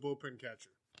serving as a bullpen catcher.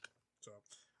 So,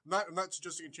 I'm not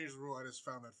suggesting a change of the rule. I just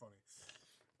found that funny.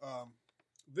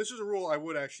 This is a rule I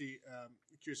would actually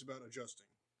curious about adjusting.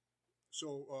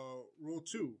 So, Rule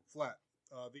 2, flat,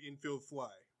 the infield fly.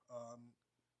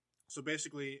 So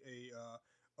basically,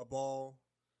 a ball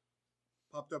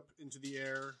popped up into the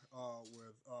air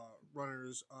with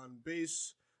runners on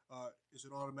base is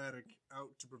an automatic out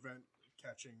to prevent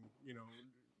catching. You know,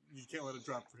 you can't let it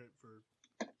drop for hit for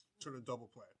turn a double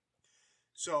play.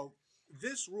 So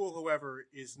this rule, however,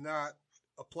 is not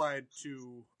applied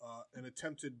to an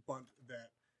attempted bunt that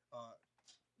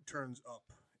turns up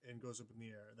and goes up in the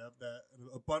air. That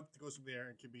a bunt that goes up in the air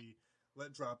and can be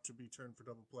let drop to be turned for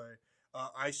double play.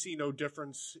 I see no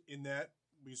difference in that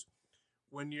because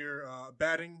when you're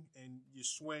batting and you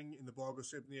swing and the ball goes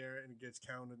straight up in the air and it gets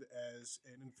counted as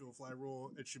an infield fly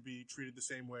rule, it should be treated the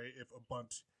same way if a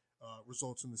bunt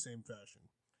results in the same fashion.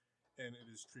 And it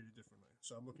is treated differently.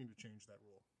 So I'm looking to change that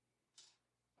rule.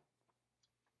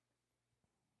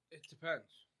 It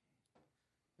depends.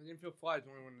 The infield fly is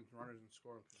only when the runners in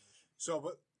scoring position. So,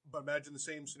 but imagine the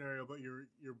same scenario, but you're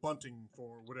bunting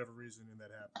for whatever reason and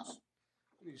that happens.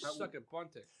 You suck at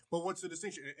bunting. But what's the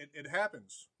distinction? It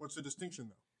happens. What's the distinction,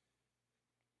 though?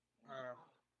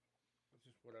 It's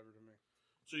just whatever to me.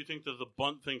 So you think that the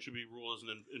bunt thing should be ruled as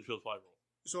an infield fly rule?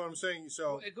 So what I'm saying,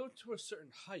 Well, it goes to a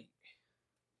certain height.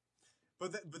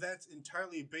 but that's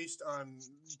entirely based on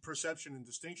perception and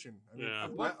distinction. I mean, Yeah. A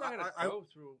bunt's not going to go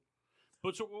through.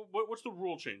 But so what's the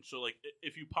rule change? So like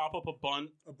if you pop up a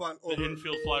bunt, a bunt the over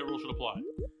infield fly rule should apply.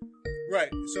 right.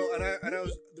 So and I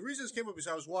was the reason this came up is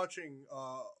I was watching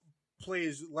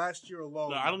plays last year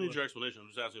alone. No, I don't need your explanation. I'm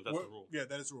just asking if that's Where- the rule. Yeah,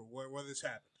 that is the rule. Where this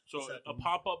happened. So This a happened.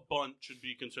 pop up bunt should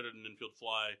be considered an infield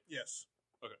fly. Yes.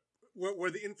 Okay.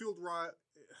 Where the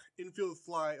infield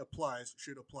fly applies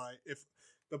should apply if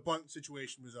the bunt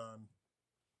situation was on.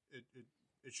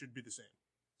 It should be the same.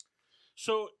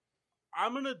 So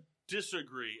I'm gonna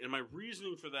disagree, and my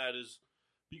reasoning for that is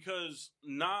because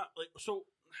not like so.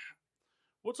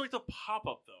 What's like the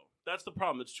pop-up, though? That's the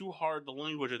problem. It's too hard. The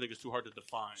language, I think, is too hard to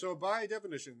define. So, by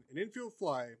definition, an infield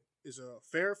fly is a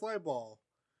fair fly ball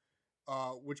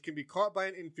which can be caught by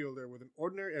an infielder with an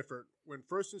ordinary effort when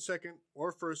first and second,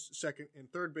 or first, second,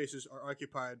 and third bases are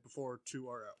occupied before two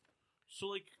are out. So,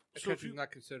 like... A so if catcher is you...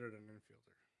 not considered an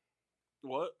infielder.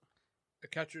 What? A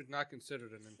catcher is not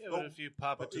considered an Yeah, infielder. what if you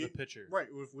pop it to the pitcher? Right.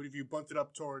 What if you bunt it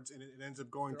up towards and it ends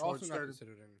up going They're towards also not third?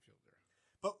 considered an infielder.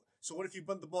 But so what if you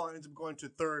bunt the ball and it ends up going to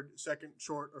third, second,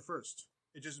 short, or first?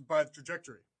 It just by the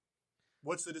trajectory.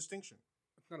 What's the distinction?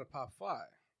 It's not a pop fly.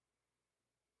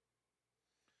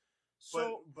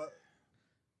 So, but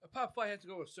A pop fly has to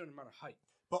go a certain amount of height.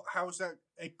 how is that?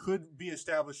 It could be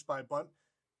established by bunt.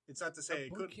 It's not to say A it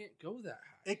bunt could. can't go that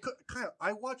high. It could kind of.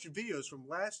 I watched videos from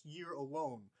last year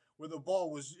alone where the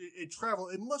ball was. It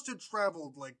traveled. It must have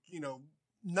traveled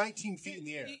 19 feet in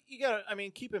the air. You gotta, I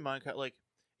mean, keep in mind, like,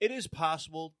 it is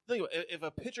possible. Think about it, if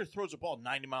a pitcher throws a ball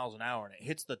 90 miles an hour and it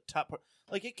hits the top,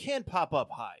 like, it can pop up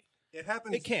high. It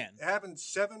happened. It can. It happened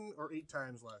 7 or 8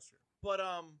 times last year. But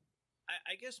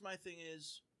I guess my thing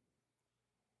is,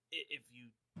 if you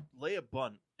lay a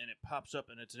bunt and it pops up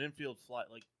and it's an infield fly,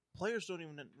 like, players don't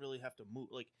even really have to move.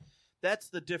 Like, that's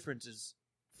the difference. Is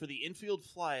for the infield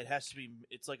fly, it has to be.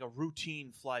 It's like a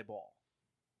routine fly ball.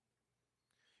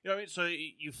 You know what I mean? So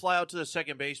you fly out to the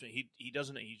second baseman. He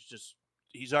doesn't.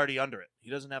 He's already under it. He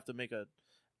doesn't have to make a.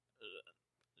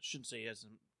 I shouldn't say he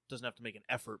doesn't have to make an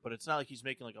effort, but it's not like he's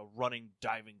making like a running,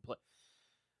 diving play.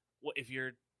 What if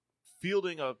you're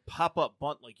fielding a pop up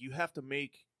bunt? Like, you have to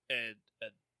make a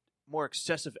more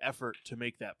excessive effort to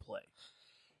make that play.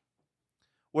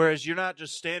 Whereas you're not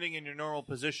just standing in your normal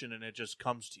position and it just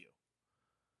comes to you.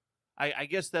 I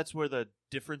guess that's where the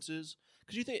difference is.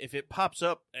 Because you think if it pops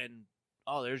up and,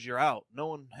 oh, there's your out, no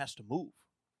one has to move.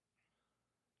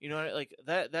 You know, like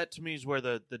that to me is where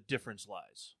the difference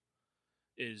lies.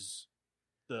 Is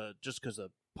just because a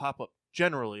pop-up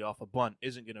generally off a bunt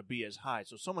isn't going to be as high.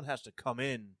 So someone has to come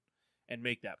in and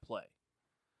make that play.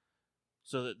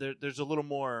 So that there's a little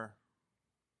more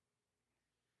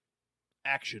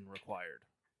action required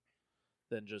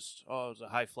than just, oh, it was a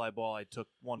high fly ball, I took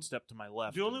one step to my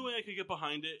left. The only way I could get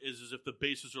behind it is if the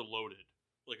bases are loaded,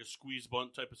 like a squeeze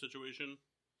bunt type of situation.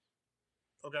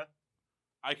 Okay.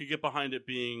 I could get behind it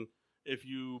being if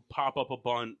you pop up a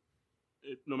bunt,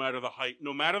 no matter the height,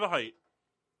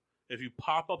 if you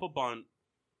pop up a bunt,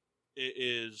 it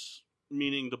is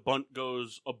meaning the bunt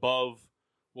goes above,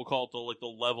 we'll call it the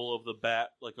level of the bat,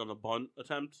 like on a bunt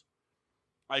attempt.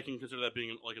 I can consider that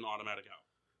being like an automatic out.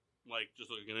 Like, just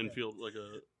like an infield, like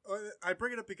a... I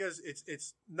bring it up because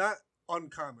it's not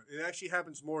uncommon. It actually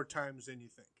happens more times than you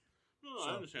think. No,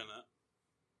 I understand that.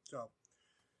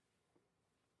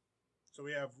 So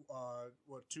we have,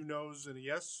 2 no's and a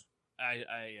yes? I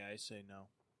say no.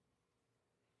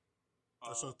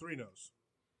 So 3 no's.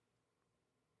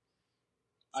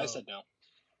 I said no.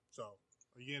 So,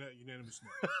 a unanimous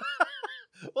no.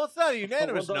 Well, it's not a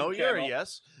unanimous Well done, no. You're a Camel.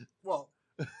 yes. Well,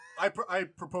 I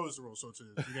proposed the rule, so it's a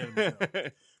unanimous no.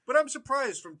 But I'm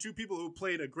surprised from 2 people who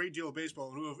played a great deal of baseball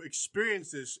and who have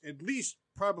experienced this at least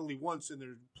probably once in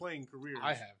their playing careers.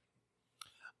 I have.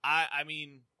 I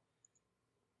mean,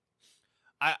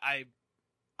 I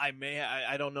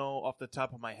don't know off the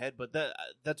top of my head, but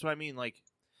that's what I mean. Like,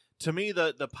 to me,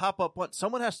 the pop up one,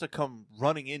 someone has to come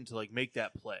running in to like make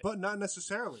that play. But not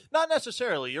necessarily. Not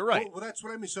necessarily. You're right. Well, that's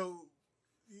what I mean. So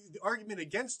the argument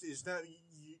against is that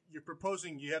you're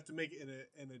proposing you have to make it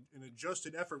an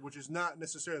adjusted effort, which is not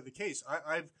necessarily the case.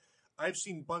 I've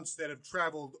seen bunts that have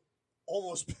traveled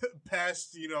almost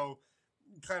past,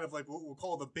 kind of like what we'll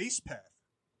call the base path,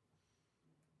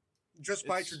 just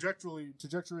by trajectory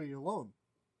alone.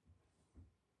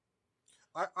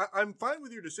 I'm fine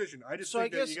with your decision. I just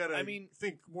think that you gotta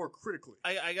think more critically.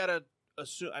 I gotta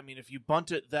assume. I mean, if you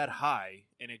bunt it that high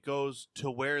and it goes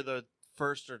to where the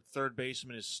first or third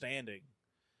baseman is standing,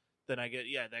 then I get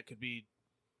that could be.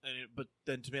 But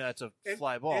then to me, that's a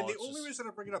fly ball. And the only reason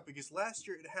I bring it up because last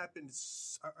year it happened.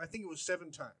 I think it was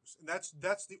 7 times, and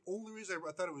that's the only reason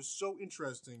I thought it was so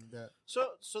interesting that.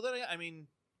 So then I mean,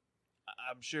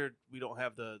 I'm sure we don't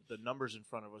have the numbers in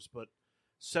front of us, but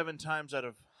 7 times out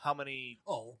of how many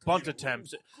bunt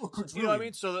attempts? You know what I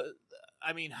mean? So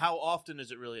I mean, how often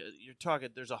is it really? You're talking.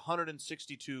 There's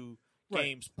 162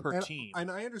 games per team,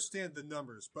 and I understand the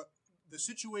numbers, but the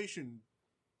situation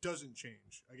doesn't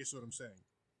change. I guess is what I'm saying.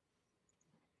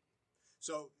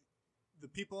 So, the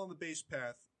people on the base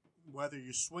path, whether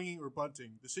you're swinging or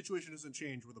bunting, the situation doesn't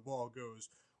change where the ball goes.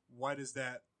 Why does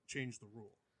that change the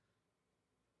rule?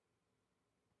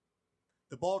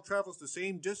 The ball travels the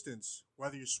same distance,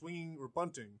 whether you're swinging or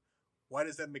bunting. Why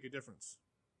does that make a difference?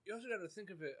 you also got to think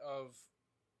of it of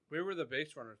where were the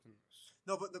base runners in this?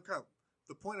 No, but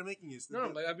the point I'm making is No,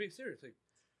 like I'm being serious. Like,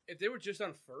 if they were just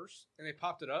on first and they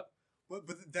popped it up, but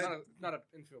that not an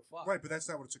infield fly. right, but that's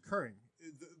not what's occurring.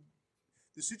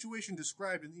 The situation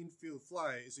described in the infield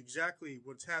fly is exactly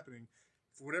what's happening.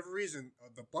 For whatever reason,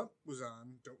 the bunt was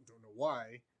on. Don't know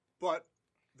why, but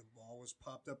the ball was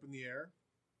popped up in the air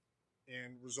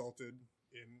and resulted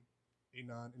in a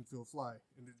non-infield fly,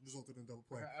 and it resulted in double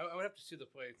play. I would have to see the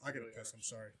play. I gotta piss. I'm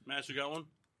sorry. Matt, you got one?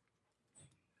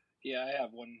 Yeah, I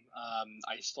have one.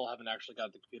 I still haven't actually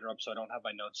got the computer up, so I don't have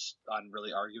my notes on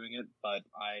really arguing it, but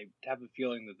I have a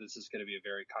feeling that this is going to be a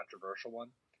very controversial one.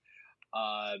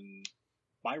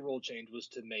 My rule change was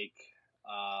to make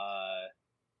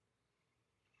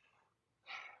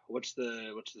what's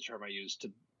the term I used? To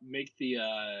make the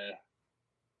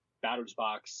batter's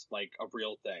box like a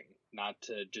real thing, not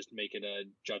to just make it a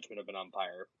judgment of an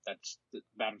umpire. That's the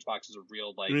batter's box is a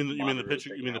real like. You mean the pitch?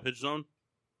 You mean the pitch zone?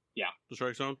 Yeah, the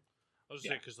strike zone. I was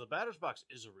saying because the batter's box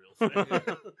is a real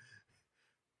thing.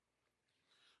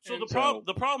 So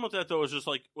the problem with that though is just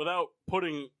like without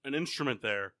putting an instrument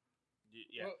there,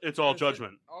 Yeah, Well, it's all it's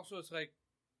judgment. Also, it's like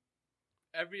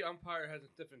every umpire has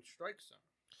a different strike zone.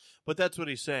 but that's what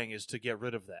he's saying is to get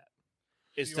rid of that.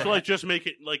 Is So to like just make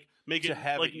it to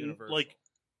have like it universal. like.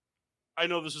 I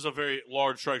know this is a very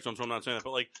large strike zone, so I'm not saying that.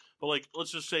 But like,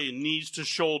 let's just say knees to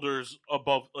shoulders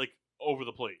above, like over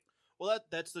the plate. well,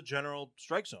 that's the general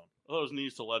strike zone. I thought it was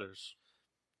knees to letters.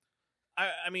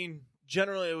 I mean,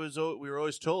 generally we were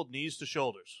always told knees to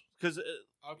shoulders because.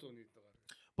 Auto needs the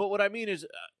letter. But what I mean is,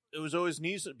 it was always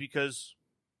knees because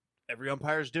every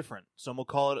umpire is different. Some will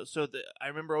call it so. I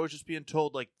remember always just being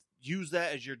told like use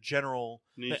that as your general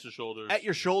Knees to shoulders. at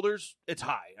your shoulders. It's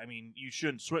high. I mean, you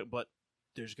shouldn't swing, but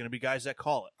there's going to be guys that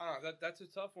call it. I don't know. That's a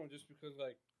tough one just because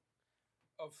like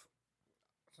of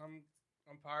some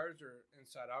umpires are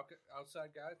outside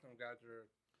guys. Some guys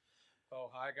are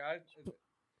high guys.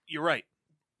 You're right,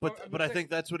 Well, but I think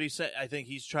that's what he said. I think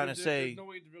he's trying to say there's no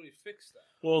way to really fix that.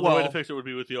 Well, the way Well, to fix it would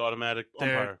be with the automatic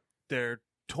umpire. they're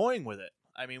toying with it.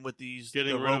 I mean, with these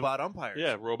Getting the rid of- robot umpires.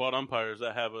 Yeah, robot umpires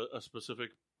that have a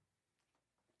specific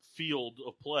field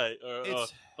of play,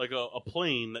 It's- like a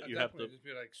plane that At you that have point, to. it'd just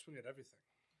be like swing at everything.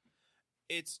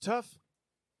 It's tough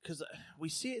because we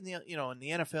see it in the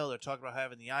NFL. They're talking about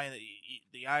having the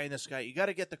eye in the sky. You got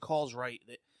to get the calls right,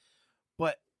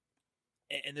 but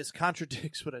and this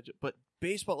contradicts what I. But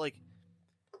baseball, like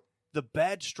the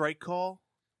bad strike call,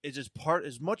 is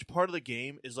as much part of the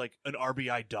game as like an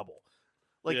RBI double.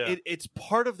 Like Yeah. it's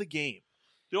part of the game.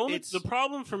 The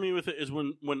problem for me with it is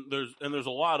when there's a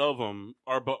lot of them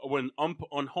when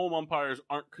home umpires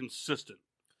aren't consistent.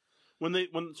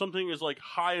 When something is like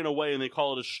high and away and they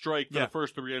call it a strike for Yeah. the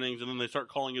first 3 innings and then they start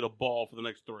calling it a ball for the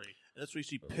next 3. And that's where you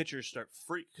see pitchers start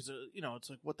freak because it's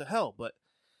like what the hell. But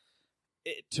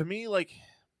to me, like,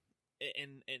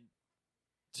 and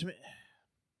to me,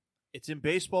 it's in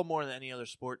baseball more than any other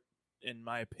sport, in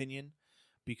my opinion,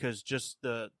 because just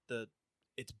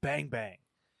it's bang bang.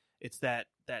 It's that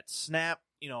snap.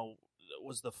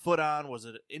 Was the foot on? Was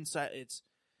it inside?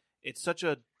 It's such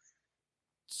a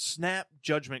snap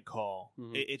judgment call.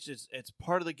 Mhm. It's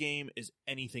part of the game as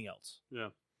anything else. Yeah.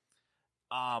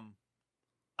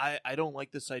 I don't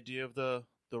like this idea of the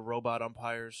robot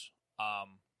umpires.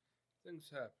 Things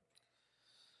happen.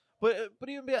 But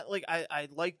even like I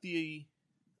like the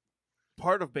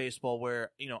part of baseball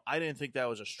where I didn't think that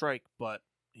was a strike, but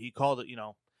he called it.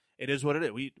 It is what it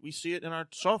is. We see it in our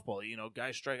softball.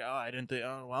 Guys strike out. I didn't think.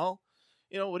 Oh well.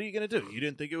 What are you gonna do? You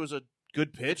didn't think it was a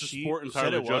good pitch. It's a sport He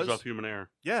entirely said it judged was. off human error.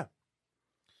 Yeah.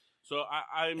 So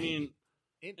I mean,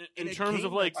 in a terms game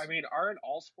of like, I mean, aren't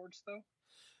all sports though?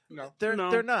 No. They're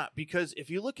not, because if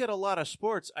you look at a lot of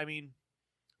sports, I mean,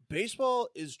 baseball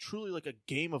is truly like a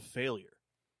game of failure.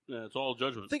 yeah, it's all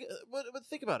judgment. But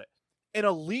think about it. An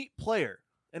elite player,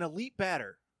 an elite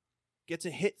batter, gets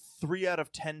a hit 3 out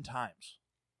of 10 times.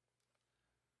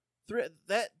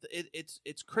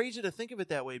 It's crazy to think of it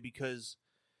that way because,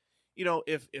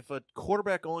 if a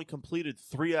quarterback only completed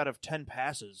 3 out of 10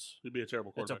 passes, It'd be a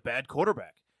terrible it's quarterback. a bad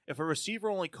quarterback. If a receiver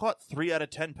only caught 3 out of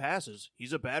 10 passes,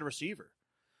 he's a bad receiver.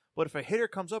 But if a hitter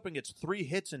comes up and gets 3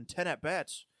 hits and 10 at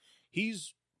bats,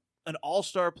 he's an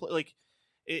all-star player. Like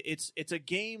it's a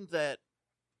game that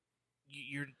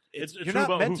you're It's you're not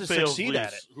about meant who to fails succeed at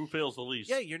it. least. Who fails the least?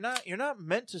 Yeah, you're not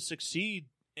meant to succeed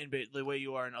in the way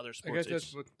you are in other I sports. guess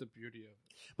that's what the beauty of it.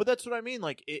 But that's what I mean.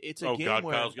 Like it's a Oh game God,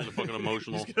 where Kyle's getting fucking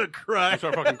emotional. he's gonna cry. I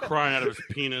start fucking crying out of his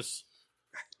penis.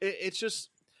 It's just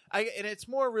and it's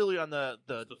more really on the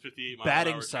The 58 mile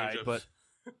batting an hour side, changeups. but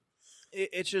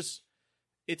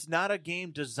it's not a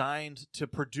game designed to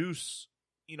produce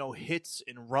hits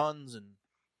and runs, and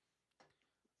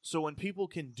so when people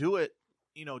can do it,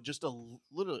 just a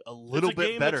little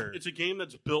bit better. It's a game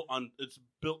that's built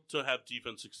to have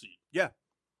defense succeed. Yeah.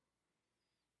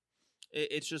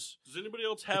 It's just. Does anybody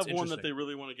else have one that they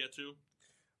really want to get to?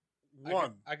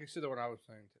 One. I can see the one I was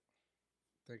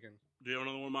thinking. Do you have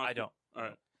another one, Masi? I don't. All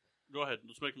right. Go ahead.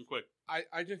 Let's make them quick.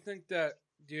 I just think that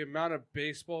the amount of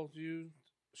baseballs used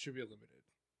should be limited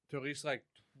to at least like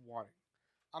 20.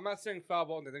 I'm not saying foul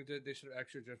ball, and I think that they should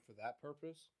extra just for that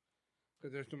purpose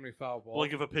because there's too many foul balls.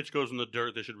 Like if a pitch goes in the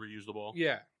dirt, they should reuse the ball.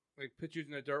 Yeah, like pitch used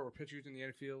in the dirt or pitch used in the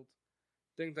infield,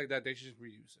 things like that. They should just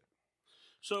reuse it.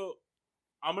 So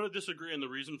I'm going to disagree, and the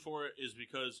reason for it is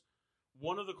because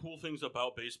one of the cool things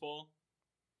about baseball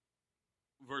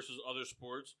versus other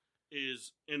sports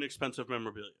is inexpensive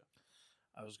memorabilia.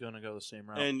 I was going to go the same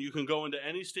route. And you can go into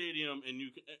any stadium, and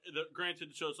you can, granted,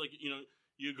 so it's like,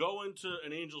 you go into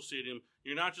an Angel Stadium,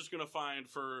 you're not just going to find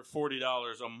for $40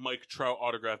 a Mike Trout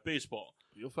autographed baseball.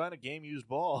 You'll find a game-used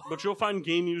ball. But you'll find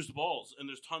game-used balls, and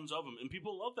there's tons of them, and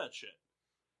people love that shit.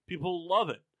 People love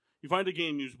it. You find a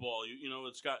game-used ball,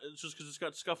 it's just because it's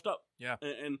got scuffed up. Yeah.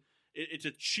 And it's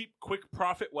a cheap, quick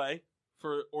profit way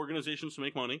for organizations to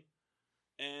make money.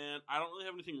 And I don't really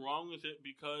have anything wrong with it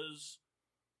because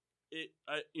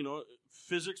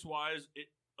physics-wise, it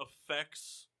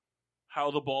affects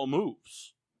how the ball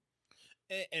moves.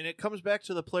 And it comes back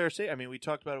to the player safety. I mean, we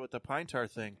talked about it with the Pine Tar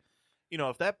thing.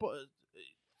 If that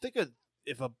think of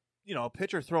if a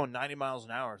pitcher throwing 90 miles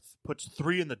an hour puts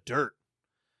 3 in the dirt,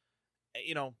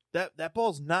 that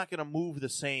ball's not going to move the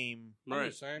same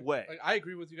way. Like, I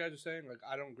agree with you guys are saying. Like,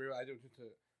 I don't agree. I don't think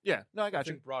I got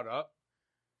you. Brought up,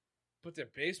 but the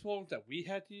baseballs that we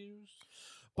had to use.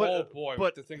 But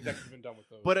the things that could have been done with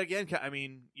those. But again, I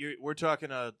mean, we're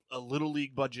talking a little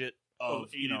league budget of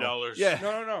 $80. Yeah,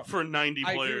 no, for 90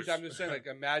 I players. I'm just saying, like,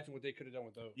 imagine what they could have done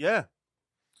with those. Yeah,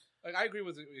 like I agree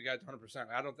with you guys 100%.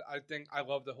 I think I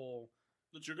love the whole.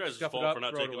 It's your guys' Stuff it fault up, for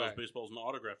not throw it taking away. those baseballs and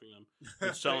autographing them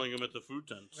and selling them at the food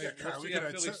tents. Like, Yeah, we'll we see at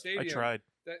could- Philly I Stadium. tried.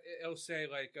 That it'll say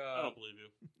like I don't believe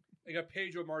you. like a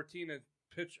Pedro Martinez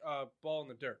pitch ball in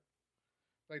the dirt.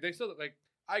 Like they still like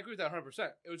I agree with that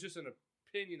 100%. It was just an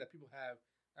opinion that people have,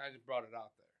 and I just brought it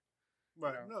out there.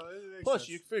 Right. No, it makes Plus, sense.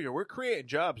 you figure we're creating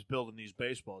jobs building these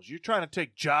baseballs. You're trying to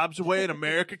take jobs away in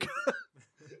America.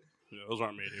 Yeah, those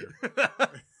aren't made here.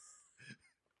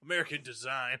 American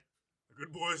design. The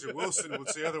good boys at Wilson would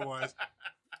say otherwise.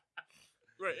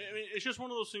 Right. I mean, it's just one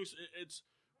of those things. It's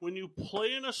when you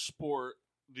play in a sport,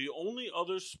 the only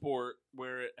other sport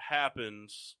where it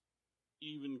happens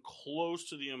even close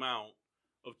to the amount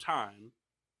of time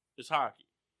is hockey.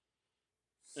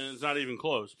 And it's not even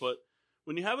close. But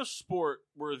when you have a sport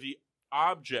where the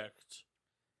object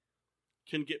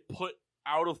can get put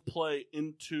out of play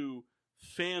into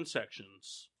fan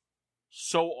sections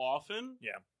so often,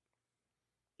 Yeah.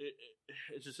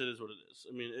 it just it is what it is.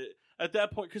 I mean, at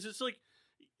that point, because it's like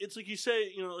you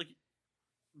say,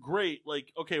 great,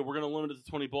 like, okay, we're gonna limit it to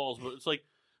 20 balls, but it's like,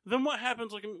 then what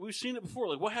happens? Like, we've seen it before.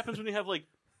 Like, what happens when you have like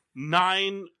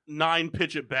nine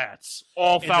pitch at bats,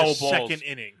 all In foul the balls, second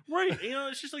inning. right?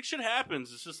 It's just like shit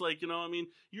happens. It's just like I mean,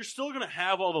 you're still gonna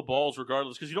have all the balls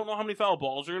regardless because you don't know how many foul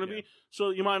balls are gonna be.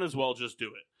 So you might as well just do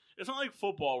it. It's not like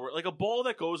football where like a ball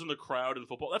that goes in the crowd in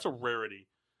football, that's a rarity.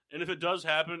 And if it does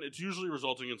happen, it's usually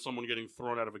resulting in someone getting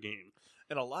thrown out of a game.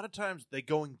 And a lot of times they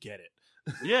go and get it.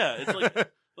 Yeah, it's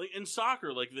like in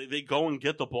soccer, like they go and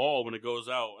get the ball when it goes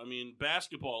out. I mean,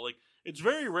 basketball, like it's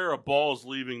very rare a ball is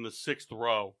leaving the 6th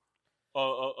row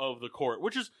of the court,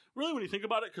 which is really when you think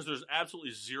about it, because there's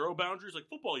absolutely zero boundaries. Like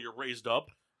football, you're raised up.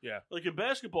 Yeah. Like in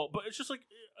basketball, but it's just like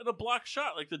in a block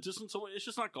shot, like the distance away, it's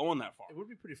just not going that far. It would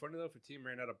be pretty funny though if a team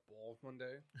ran out of balls one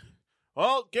day.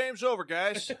 Well, game's over,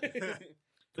 guys.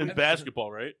 In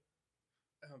basketball, right?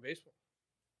 Baseball.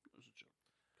 That was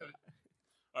a joke.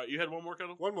 All right, you had one more,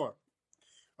 Kettle? One more.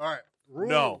 All right. Rule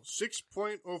No.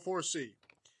 6.04c.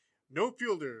 No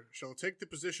fielder shall take the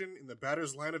position in the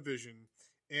batter's line of vision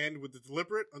and, with the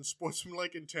deliberate,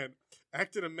 unsportsmanlike intent,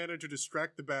 act in a manner to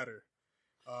distract the batter.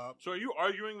 So are you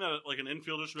arguing that like an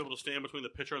infielder should be able to stand between the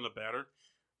pitcher and the batter?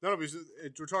 No, because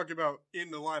we're talking about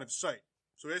in the line of sight.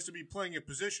 So he has to be playing a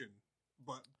position,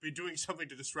 but be doing something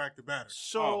to distract the batter.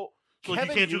 So, So like, you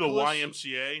Kevin can't do the Youkilis-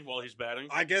 YMCA while he's batting?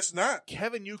 I guess not.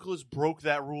 Kevin Youkilis broke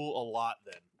that rule a lot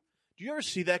then. Do you ever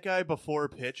see that guy before a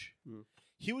pitch? Hmm.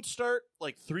 He would start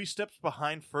like 3 steps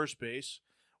behind first base,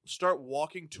 start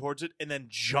walking towards it, and then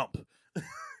jump.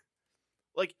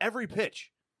 Like every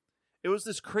pitch. It was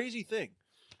this crazy thing.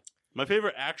 My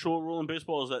favorite actual rule in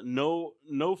baseball is that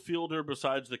no fielder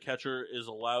besides the catcher is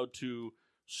allowed to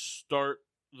start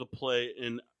the play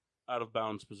in out of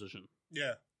bounds position.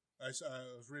 Yeah. I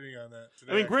was reading on that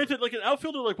today. I mean, granted, like an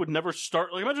outfielder like would never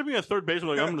start. Like imagine being a third baseman.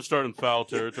 Like I'm going to start in foul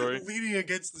territory. Leaning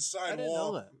against the side I didn't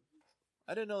wall. know that.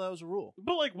 I didn't know that was a rule.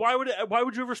 But like, why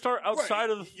would you ever start outside Right.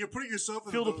 of the You're putting yourself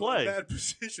in field a of play? bad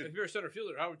position. If you're a center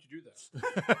fielder, how would you do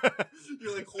that?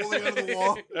 You're like holding onto the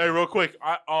wall. Hey, real quick.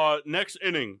 Next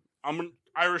inning, I'm gonna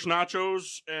Irish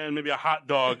nachos and maybe a hot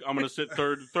dog. I'm gonna sit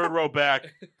third row back.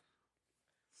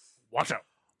 Watch out.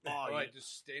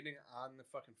 Just standing on the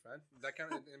fucking fence? Is that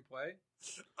kind of in play?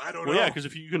 I don't Well, know. yeah, because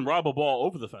if you can rob a ball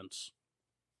over the fence,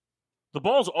 the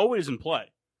ball's always in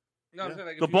play. No, I'm saying,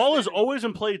 like, if The you're ball is standing- always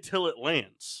in play till it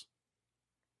lands.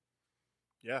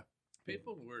 Yeah.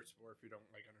 Painful and weird sport if you don't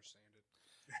like understand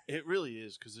it. It really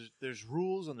is, because there's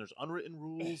rules and there's unwritten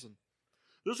rules. And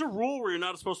There's a rule where you're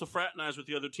not supposed to fraternize with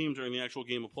the other team during the actual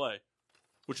game of play,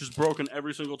 which is broken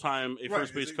every single time a Right,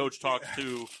 first base it's- coach talks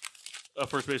to a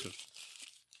first baseman.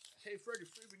 Hey, Freddie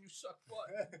Freeman, you suck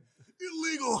butt.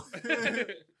 Illegal.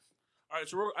 All right,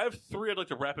 so I have three I'd like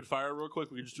to rapid fire real quick.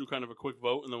 We can just do kind of a quick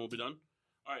vote, and then we'll be done.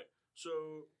 All right, so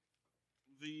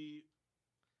the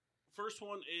first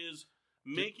one is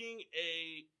making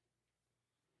a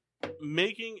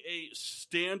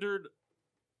standard,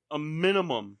 a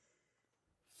minimum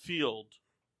field,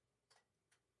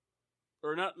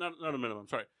 or not a minimum.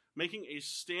 Sorry, making a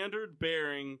standard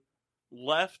bearing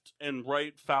left and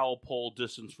right foul pole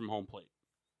distance from home plate.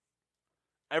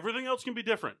 Everything else can be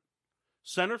different.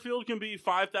 Center field can be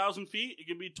 5,000 feet. It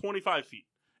can be 25 feet.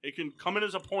 It can come in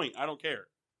as a point. I don't care.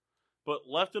 But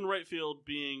left and right field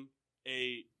being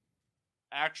a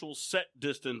actual set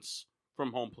distance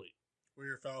from home plate. Where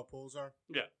your foul poles are?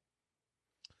 Yeah.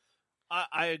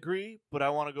 I agree, but I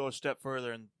want to go a step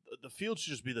further, and the field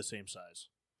should just be the same size.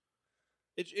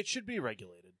 It should be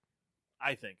regulated,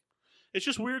 I think. It's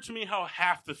just weird to me how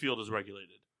half the field is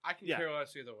regulated. I can Yeah. care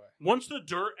less either way. Once the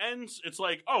dirt ends, it's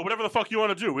like, oh, whatever the fuck you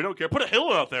want to do. We don't care. Put a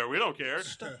hill out there. We don't care. You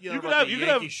could could have- have you could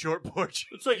Yankee have- short porch.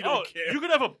 It's like, You don't oh, care. you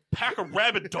could have a pack of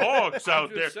rabid dogs I'm out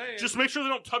there. just saying. Just make sure they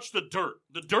don't touch the dirt.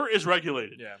 The dirt is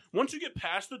regulated. Yeah. Once you get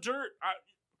past the dirt,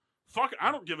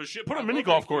 I don't give a shit. Put a I mini love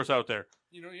golf Yankees. course out there.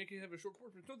 You know, Yankees have a short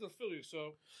porch, but so does the Phillies.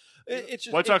 So, It's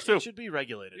just, White Sox too. It should be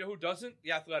regulated. you know who doesn't?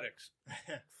 The Athletics.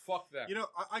 Fuck them. You know,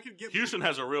 I could get Houston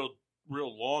has a real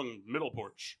long middle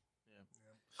porch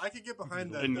I could get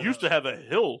behind that. and used to have a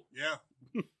hill. Yeah.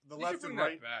 The They left should bring and that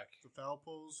right, back. the foul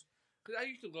poles. Because I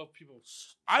used to love people.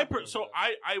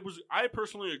 I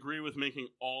personally agree with making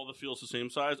all the fields the same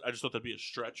size. I just thought that'd be a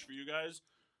stretch for you guys,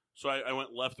 so I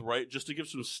went left right just to give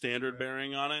some standard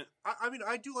bearing on it. I mean,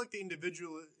 I do like the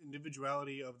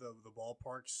individuality of the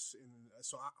ballparks, and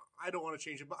so I don't want to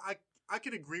change it. But I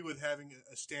could agree with having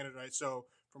a standard, right? So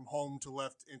from home to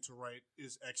left into right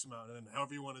is X amount, and then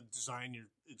however you want to design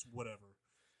it's whatever.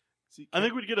 See, I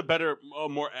think we'd get a better,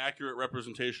 more accurate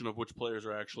representation of which players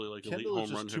are actually like elite Kendall home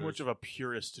is run just too hitters. much of a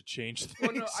purist to change things.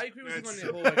 Well, no, I agree with you on That's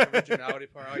the whole like, originality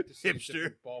part. I like to see Hipster.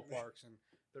 different ballparks and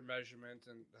their measurements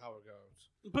and how it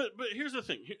goes. But here's the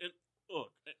thing.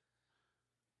 Look,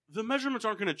 the measurements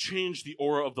aren't going to change the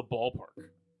aura of the ballpark.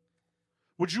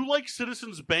 Would you like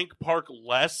Citizens Bank Park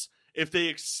less if they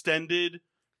extended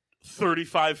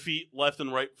 35 feet left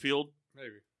and right field?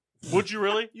 Maybe. Would you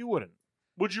really? You wouldn't.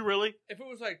 Would you really? If it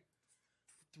was like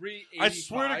 385. I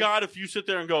swear to God, if you sit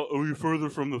there and go, "Oh, you're further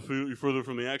from the field, you're further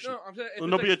from the action," No, I'm saying if Then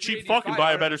it's there'll like be a cheap 385, fuck and buy a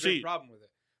I don't better have big seat. Problem with it.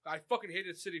 I fucking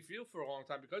hated City Field for a long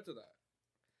time because of that.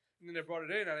 And then they brought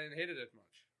it in, and I didn't hate it as much.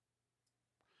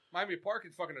 Miami Park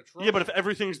is fucking atrocious. yeah, but if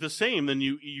everything's the same, then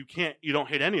you don't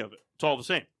hate any of it. It's all the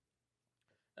same.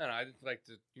 I don't know, I just like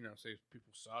to say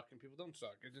people suck and people don't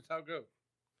suck. It's just how it goes.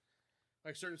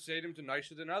 Like certain stadiums are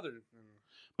nicer than others.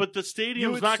 But the You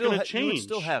stadium's would not still going to ha- You would change.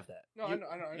 still have that. No, You- I know.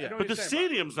 I know yeah. what But the you're saying,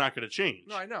 stadium's not going to change.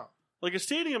 No, I know. Like a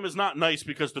stadium is not nice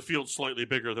because the field's slightly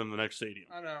bigger than the next stadium.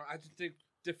 I know. I just think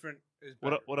different is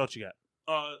better. What else you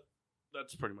got?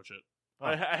 That's pretty much it. Oh.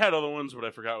 I had other ones, but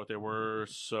I forgot what they were.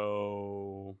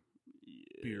 So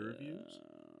Beer reviews?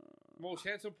 Most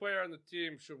handsome player on the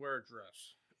team should wear a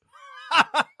dress.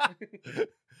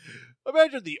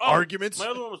 Imagine the Oh, arguments. My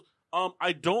other one was,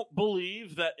 I don't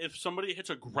believe that if somebody hits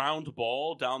a ground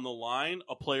ball down the line,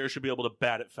 a player should be able to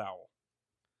bat it foul.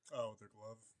 Oh, with their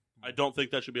glove. I don't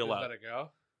think that should be Just allowed. let it go.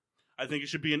 I think it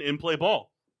should be an in-play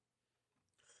ball.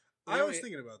 I was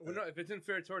thinking about that. Well, no, if it's in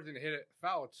fair towards and hit it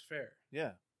foul, it's fair.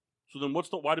 Yeah. So then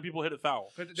why do people hit it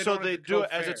foul? But So don't they have to do go it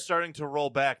as fair. it's starting to roll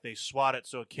back. They swat it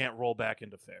so it can't roll back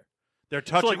into fair. They're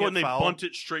touching So like when it they foul. bunt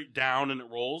it straight down and it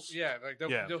rolls? Yeah, like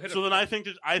they'll hit. So then I think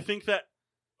that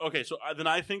okay. So then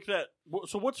I think that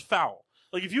so what's foul?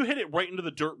 Like if you hit it right into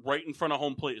the dirt, right in front of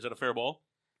home plate, is that a fair ball?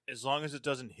 As long as it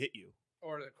doesn't hit you.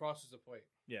 or it crosses the plate.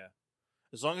 Yeah.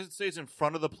 As long as it stays in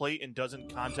front of the plate and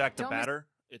doesn't contact the batter,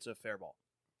 it's a fair ball.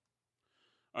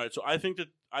 All right, so I think that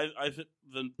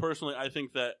then personally I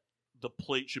think that the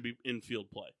plate should be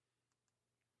infield play.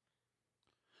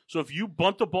 So if you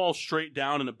bunt the ball straight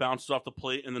down and it bounces off the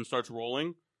plate and then starts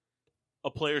rolling, a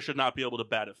player should not be able to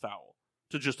bat it foul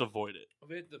to just avoid it.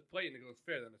 If it hits the plate and it goes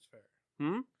fair, then it's fair.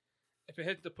 Hmm? If it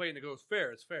hits the plate and it goes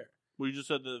fair, it's fair. Well, you just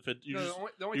said that if it you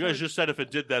The only guys time just said if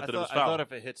it did that, I that it was thought, foul. I thought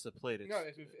if it hits the plate, it's... No,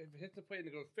 if it hits the plate and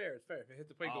it goes fair, it's fair. If it hits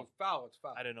the plate and goes foul, it's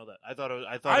foul. I didn't know that. I thought it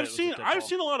I've was seen a dead I've ball.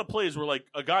 seen a lot of plays where like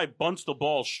a guy bunts the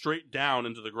ball straight down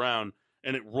into the ground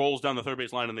and it rolls down the third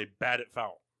base line and they bat it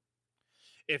foul.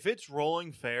 If it's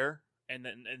rolling fair and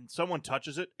someone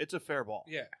touches it, it's a fair ball.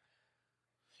 Yeah.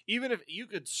 Even if you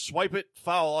could swipe it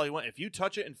foul all you want, if you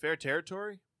touch it in fair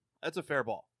territory, that's a fair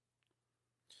ball.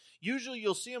 Usually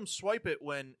you'll see them swipe it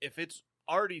if it's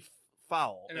already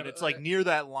foul and it's like near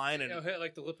that line, and it'll hit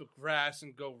like the lip of grass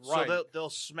and go right. So they'll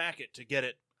smack it to get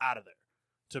it out of there,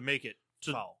 to make it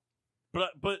foul.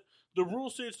 But the rule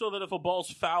states though that if a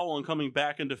ball's foul and coming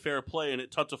back into fair play and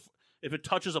if it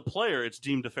touches a player, it's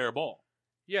deemed a fair ball.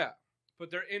 Yeah,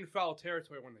 but they're in foul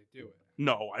territory when they do it.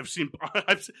 No, I've seen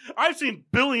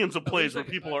billions of plays where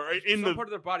people are in some part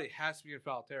of their body has to be in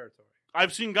foul territory.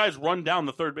 I've seen guys run down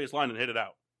the third base line and hit it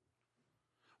out.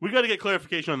 We got to get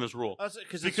clarification on this rule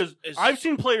because I've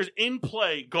seen players in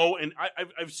play go and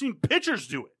I've seen pitchers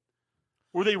do it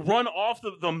where they run off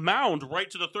the mound right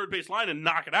to the third base line and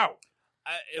knock it out.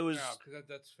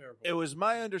 That's fair. It was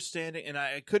my understanding, and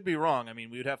I could be wrong. I mean,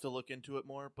 we would have to look into it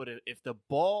more. But if the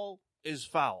ball is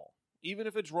foul, even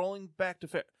if it's rolling back to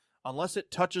fair, unless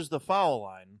it touches the foul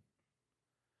line,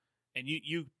 and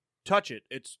you touch it,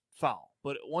 it's foul.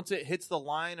 But once it hits the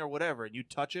line or whatever, and you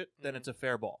touch it, then it's a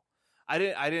fair ball. I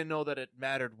didn't know that it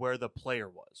mattered where the player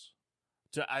was.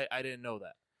 I didn't know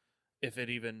that.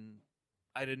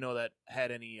 I didn't know that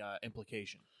had any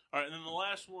implication. All right, and then the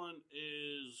last one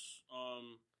is,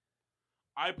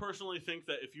 I personally think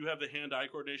that if you have the hand-eye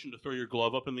coordination to throw your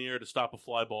glove up in the air to stop a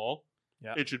fly ball,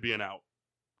 it should be an out.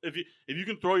 If you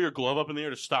can throw your glove up in the air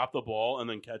to stop the ball and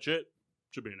then catch it,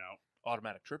 should be an out.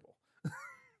 Automatic triple.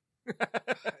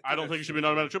 I don't think it should be an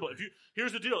automatic triple.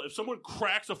 Here's the deal: if someone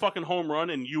cracks a fucking home run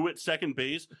and you at second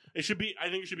base, I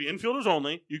think it should be infielders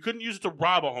only. You couldn't use it to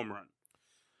rob a home run.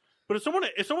 But if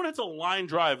someone hits a line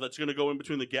drive that's going to go in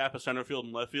between the gap of center field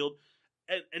and left field,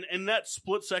 and in that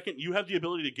split second, you have the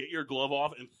ability to get your glove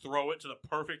off and throw it to the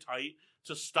perfect height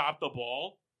to stop the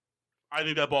ball, I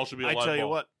think that ball should be a live ball. I tell you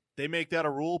what, they make that a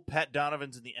rule. Pat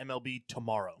Donovan's in the MLB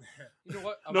tomorrow. You know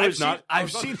what? No, he's not. I've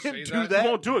seen him do that. He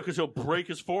won't do it because he'll break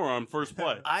his forearm first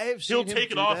play. He'll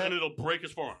take it off and it'll break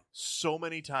his forearm. So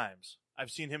many times.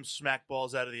 I've seen him smack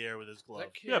balls out of the air with his glove.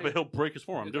 Yeah, but he'll break his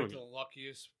forearm doing it. He's the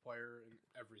luckiest player in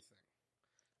everything.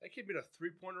 That kid made a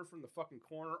three-pointer from the fucking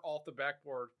corner off the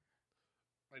backboard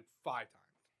like 5 times.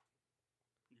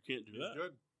 You can't do that.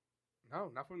 Good.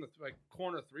 No, not from the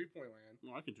corner three-point land.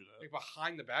 No, I can do that. Like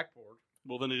behind the backboard.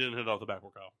 Well, then he didn't hit it off the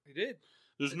backboard, Kyle. He did.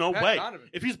 There's no way.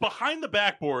 If he's behind the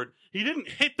backboard, he didn't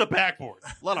hit the backboard.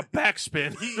 A lot of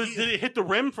backspin. Did he hit the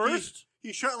rim first?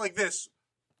 He shot like this.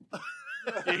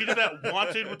 Yeah, he did that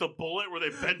wanted with the bullet where they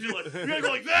bent it. Like, you gotta go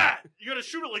like that. You gotta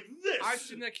shoot it like this. I've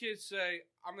seen that kid say,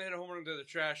 "I'm gonna hit a home run into the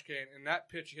trash can," and that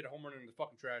pitch he hit a home run into the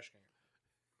fucking trash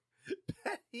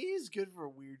can. He's good for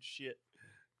weird shit.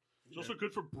 He's also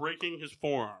good for breaking his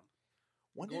forearm.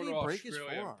 When did he break his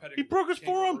forearm? He broke his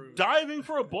forearm diving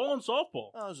for a ball in softball.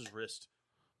 Oh, it was his wrist.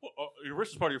 Well, your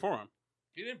wrist is part of your forearm.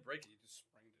 He didn't break it; he just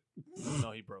sprained it.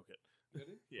 No, he broke it. Did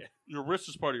he? Yeah. Your wrist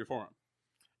is part of your forearm.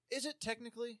 Is it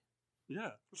technically?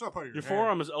 Yeah. It's not part of your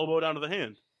forearm is elbow down to the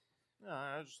hand. No,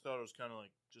 I just thought it was kind of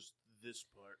like just this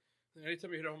part.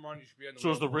 Anytime you hit a home run, you should be on the.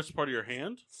 So is the wrist part of your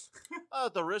hand?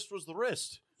 The wrist was the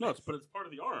wrist. No, but it's part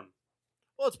of the arm.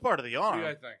 Well, it's part of the arm. See,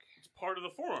 I think it's part of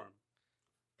the forearm.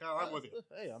 Kyle, I'm with you.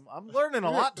 Hey, I'm learning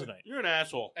a lot tonight. You're an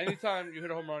asshole. Anytime you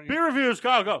hit a home run, Beer reviews,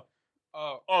 Kyle, go.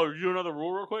 Oh, you do another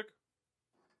rule real quick?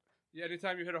 Yeah,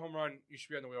 anytime you hit a home run, you should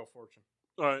be on the Wheel of Fortune.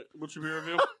 All right, what's your beer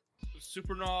review?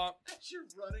 Super Gnaw. As you're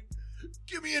running,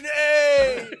 give me an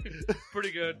A.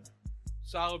 Pretty good.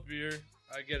 Solid beer.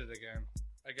 I get it again.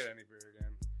 I get any beer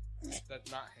again.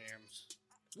 That's not hams.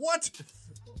 What?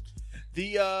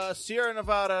 The Sierra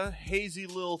Nevada hazy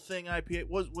little thing IPA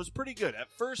was pretty good.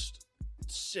 At first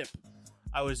sip,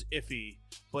 I was iffy,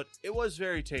 but it was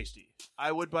very tasty.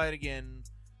 I would buy it again.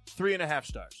 3.5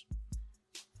 stars.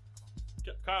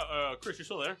 Kyle, Chris, you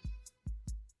still there?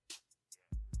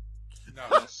 No.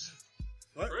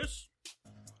 What? Chris?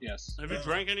 Yes. Have you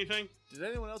drank anything? Did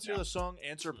anyone else hear the song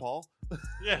Answer Paul?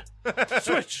 Yeah.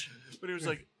 Switch. But he was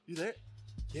like, you there?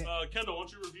 Kendall, why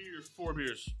don't you review your 4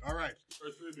 beers? All right.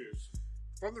 Or 3 beers.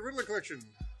 From the Riddler Collection,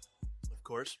 Of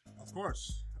course. of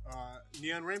course.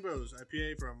 Neon Rainbows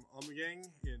IPA from Almagang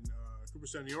in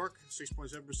Cooperstown, New York.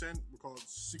 6.7%. We'll call it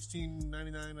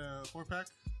 $16.99 4-pack.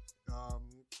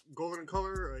 Golden in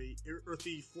color, a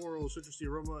earthy, floral, citrusy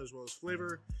aroma as well as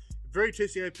flavor. Very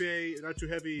tasty IPA, not too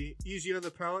heavy, easy on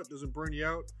the palate, doesn't burn you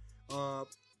out.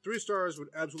 3 stars would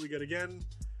absolutely get again.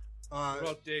 What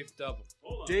about Dave Double?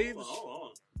 Hold on, Dave's- hold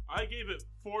on. I gave it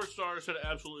 4 stars, said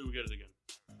absolutely would get it again.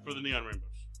 For the Neon Rainbows.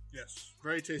 Yes,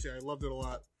 very tasty. I loved it a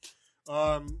lot.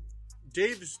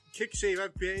 Dave's Kick Save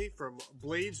IPA from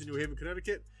Blades in New Haven,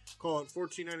 Connecticut. Call it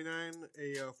 $14.99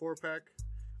 a 4-pack,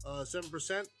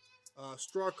 7%.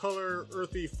 Straw color,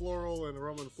 earthy, floral, and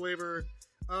aroma and flavor.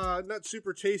 Not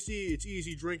super tasty. It's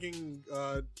easy drinking.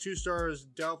 2 stars.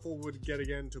 Doubtful would get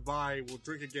again to buy. Will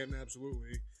drink again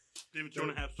absolutely. Gave it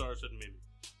 2.5 stars, said maybe.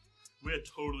 We had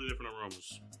totally different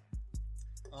aromas.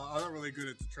 I'm not really good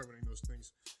at determining those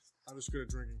things. I'm just good at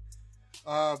drinking.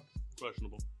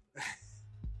 Questionable.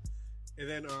 And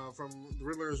then from the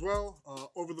Riddler as well,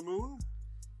 Over the Moon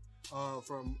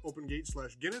from Open Gate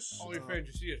 / Guinness. Only fans,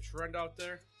 you see a trend out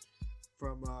there?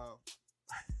 From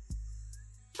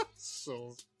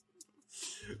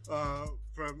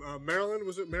from Maryland.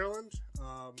 Was it Maryland?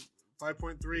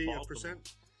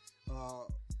 5.3%.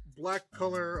 Black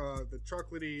color, the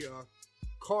chocolatey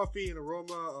coffee and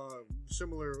aroma,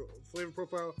 similar flavor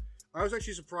profile. I was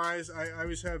actually surprised. I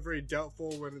always have very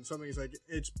doubtful when something is like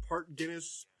it's part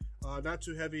Guinness, not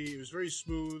too heavy. It was very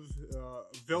smooth,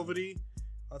 velvety.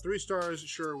 3 stars,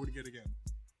 sure would get again.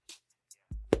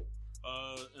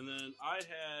 And then I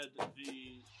had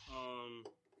the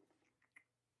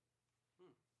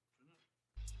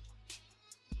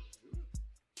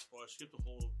I skipped the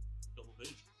whole double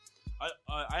page.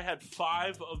 I had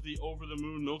 5 of the Over the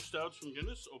Moon Milk Stouts from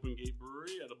Guinness, Open Gate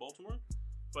Brewery out of Baltimore,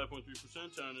 5.3%,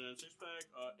 10.99 6-pack.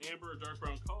 Amber, dark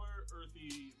brown color,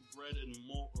 earthy bread and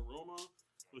malt aroma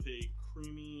with a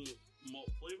creamy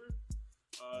malt flavor.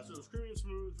 So it's creamy and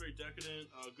smooth, very decadent.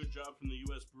 Good job from the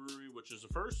U.S. brewery, which is a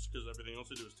first because everything else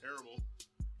they do is terrible.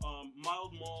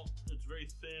 Mild malt, it's very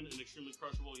thin and extremely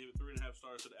crushable. I gave it 3.5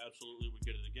 stars. Said absolutely would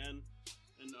get it again.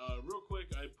 And real quick,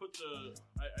 I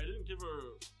didn't give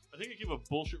I think I gave a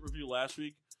bullshit review last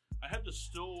week. I had the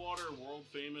Stillwater world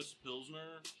famous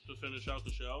Pilsner to finish out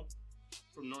the show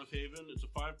from North Haven. It's a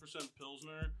 5%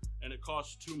 Pilsner, and it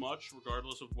costs too much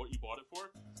regardless of what you bought it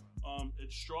for.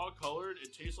 It's straw colored,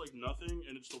 it tastes like nothing,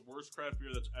 and it's the worst craft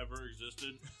beer that's ever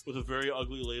existed with a very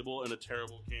ugly label and a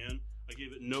terrible can. I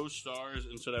gave it no stars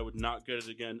and said I would not get it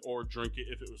again or drink it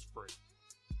if it was free.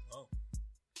 Oh.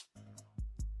 There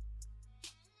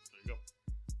you go.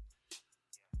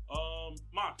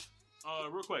 Mock,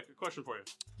 real quick, a question for you.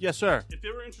 Yes, sir. If they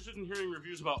were interested in hearing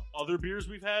reviews about other beers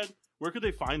we've had, where could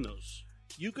they find those?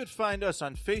 You could find us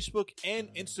on Facebook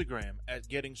and Instagram at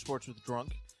Getting Sports with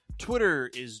Drunk. Twitter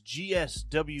is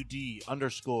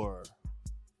GSWD_4.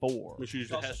 Make sure you use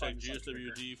the Also hashtag find us on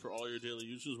GSWD for all your daily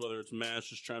uses, whether it's Mass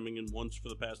just chiming in once for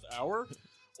the past hour,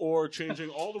 or changing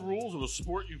all the rules of a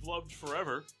sport you've loved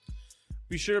forever.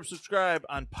 Be sure to subscribe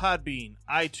on Podbean,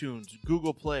 iTunes,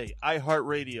 Google Play,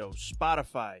 iHeartRadio,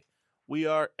 Spotify. We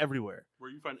are everywhere. Where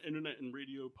you find internet and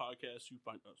radio podcasts, you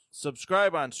find us.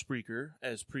 Subscribe on Spreaker,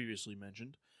 as previously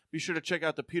mentioned. Be sure to check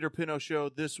out the Peter Pino Show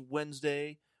this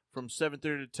Wednesday from 7:30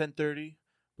 to 10:30. I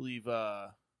believe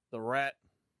the Rat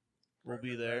will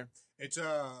be there. It's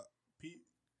Pete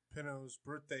Pino's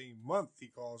birthday month, he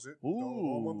calls it. Ooh. The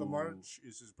whole month of March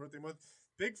is his birthday month.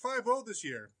 Big 5-0 this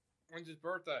year. When's his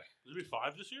birthday? Is it be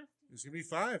 5 this year? It's going to be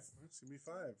 5. It's going to be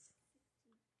 5.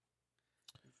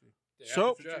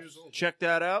 So, 50 years old. check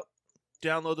that out.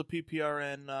 Download the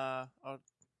PPRN.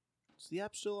 Is the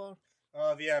app still on?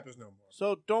 The app is no more.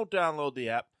 So, don't download the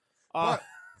app. But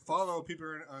follow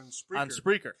people on Spreaker. On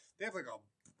Spreaker. They have like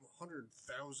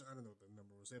 100,000. I don't know what the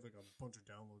number was. They have like a bunch of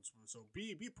downloads. So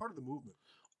be part of the movement.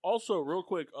 Also, real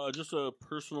quick, just a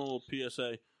personal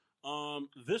PSA.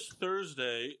 This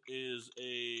Thursday is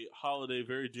a holiday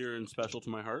very dear and special to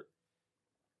my heart.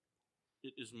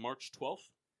 It is March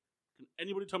 12th. Can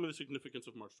anybody tell me the significance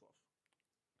of March 12th?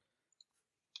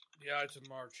 Yeah, it's in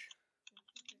March.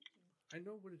 I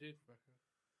know what it is, Becca.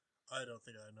 I don't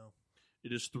think I know.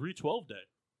 It is 312 Day.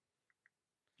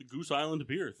 The Goose Island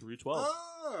beer, 312.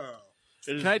 Oh.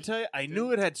 It is Can I tell you? I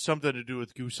knew it had something to do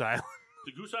with Goose Island.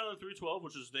 the Goose Island 312,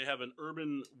 which is they have an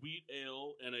urban wheat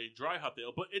ale and a dry hop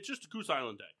ale, but it's just Goose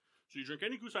Island Day. So you drink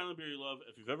any Goose Island beer you love.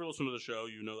 If you've ever listened to the show,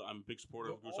 you know that I'm a big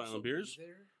supporter of Goose Island beers.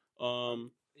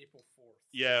 April 4th.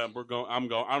 Yeah, we're going. I'm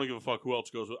going. I don't give a fuck who else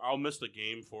goes. I'll miss the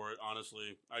game for it.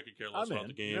 Honestly, I could care less I'm about in.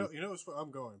 the game. You know what's fun?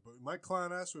 I'm going. But my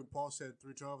clown ass when Paul said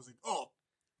 312, I was like, oh,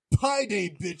 Pi Day,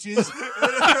 bitches.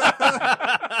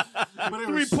 But I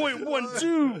was-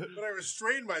 3.12. But I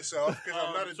restrained myself because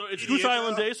I'm not an so it's idiot. Goose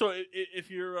Island Day. So if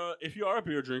you are a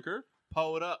beer drinker,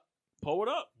 Pull it up. pull it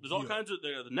up. There's all Yeah. kinds of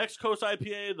the Next Coast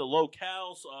IPA, the Low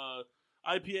Cal's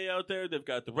IPA out there. They've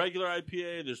got the regular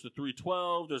IPA. There's the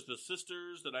 312. There's the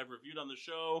Sisters that I've reviewed on the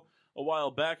show a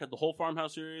while back at the Whole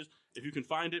Farmhouse series. If you can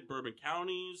find it, Bourbon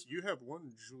Counties. You have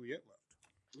one Juliet left.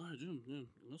 I do. Yeah,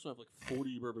 I also have like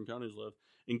 40 Bourbon Counties left.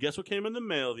 And guess what came in the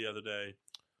mail the other day?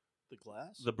 The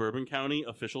glass? The Bourbon County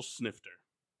official snifter.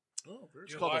 Oh, very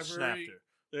It's Your called a library-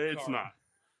 snafter. It's Car. not.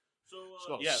 So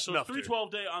called yeah, so snufter.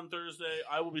 312 Day on Thursday.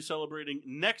 I will be celebrating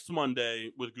next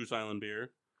Monday with Goose Island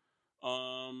beer.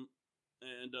 And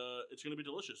it's going to be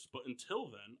delicious. But until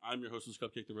then, I'm your hostess,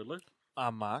 Cupcake the Riddler.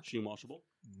 I'm Mark. Sheen Washable.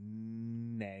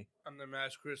 Nay. I'm the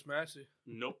Mass Chris Massey.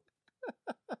 Nope.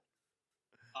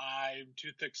 I'm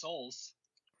Two Thick Souls.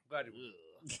 Glad you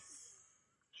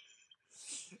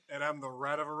And I'm the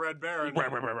rat of a red baron.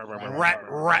 Rat.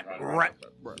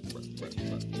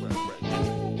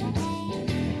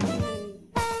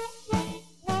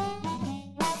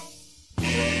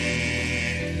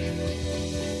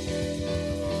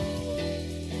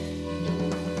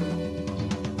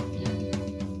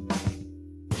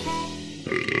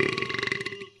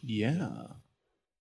 Yeah.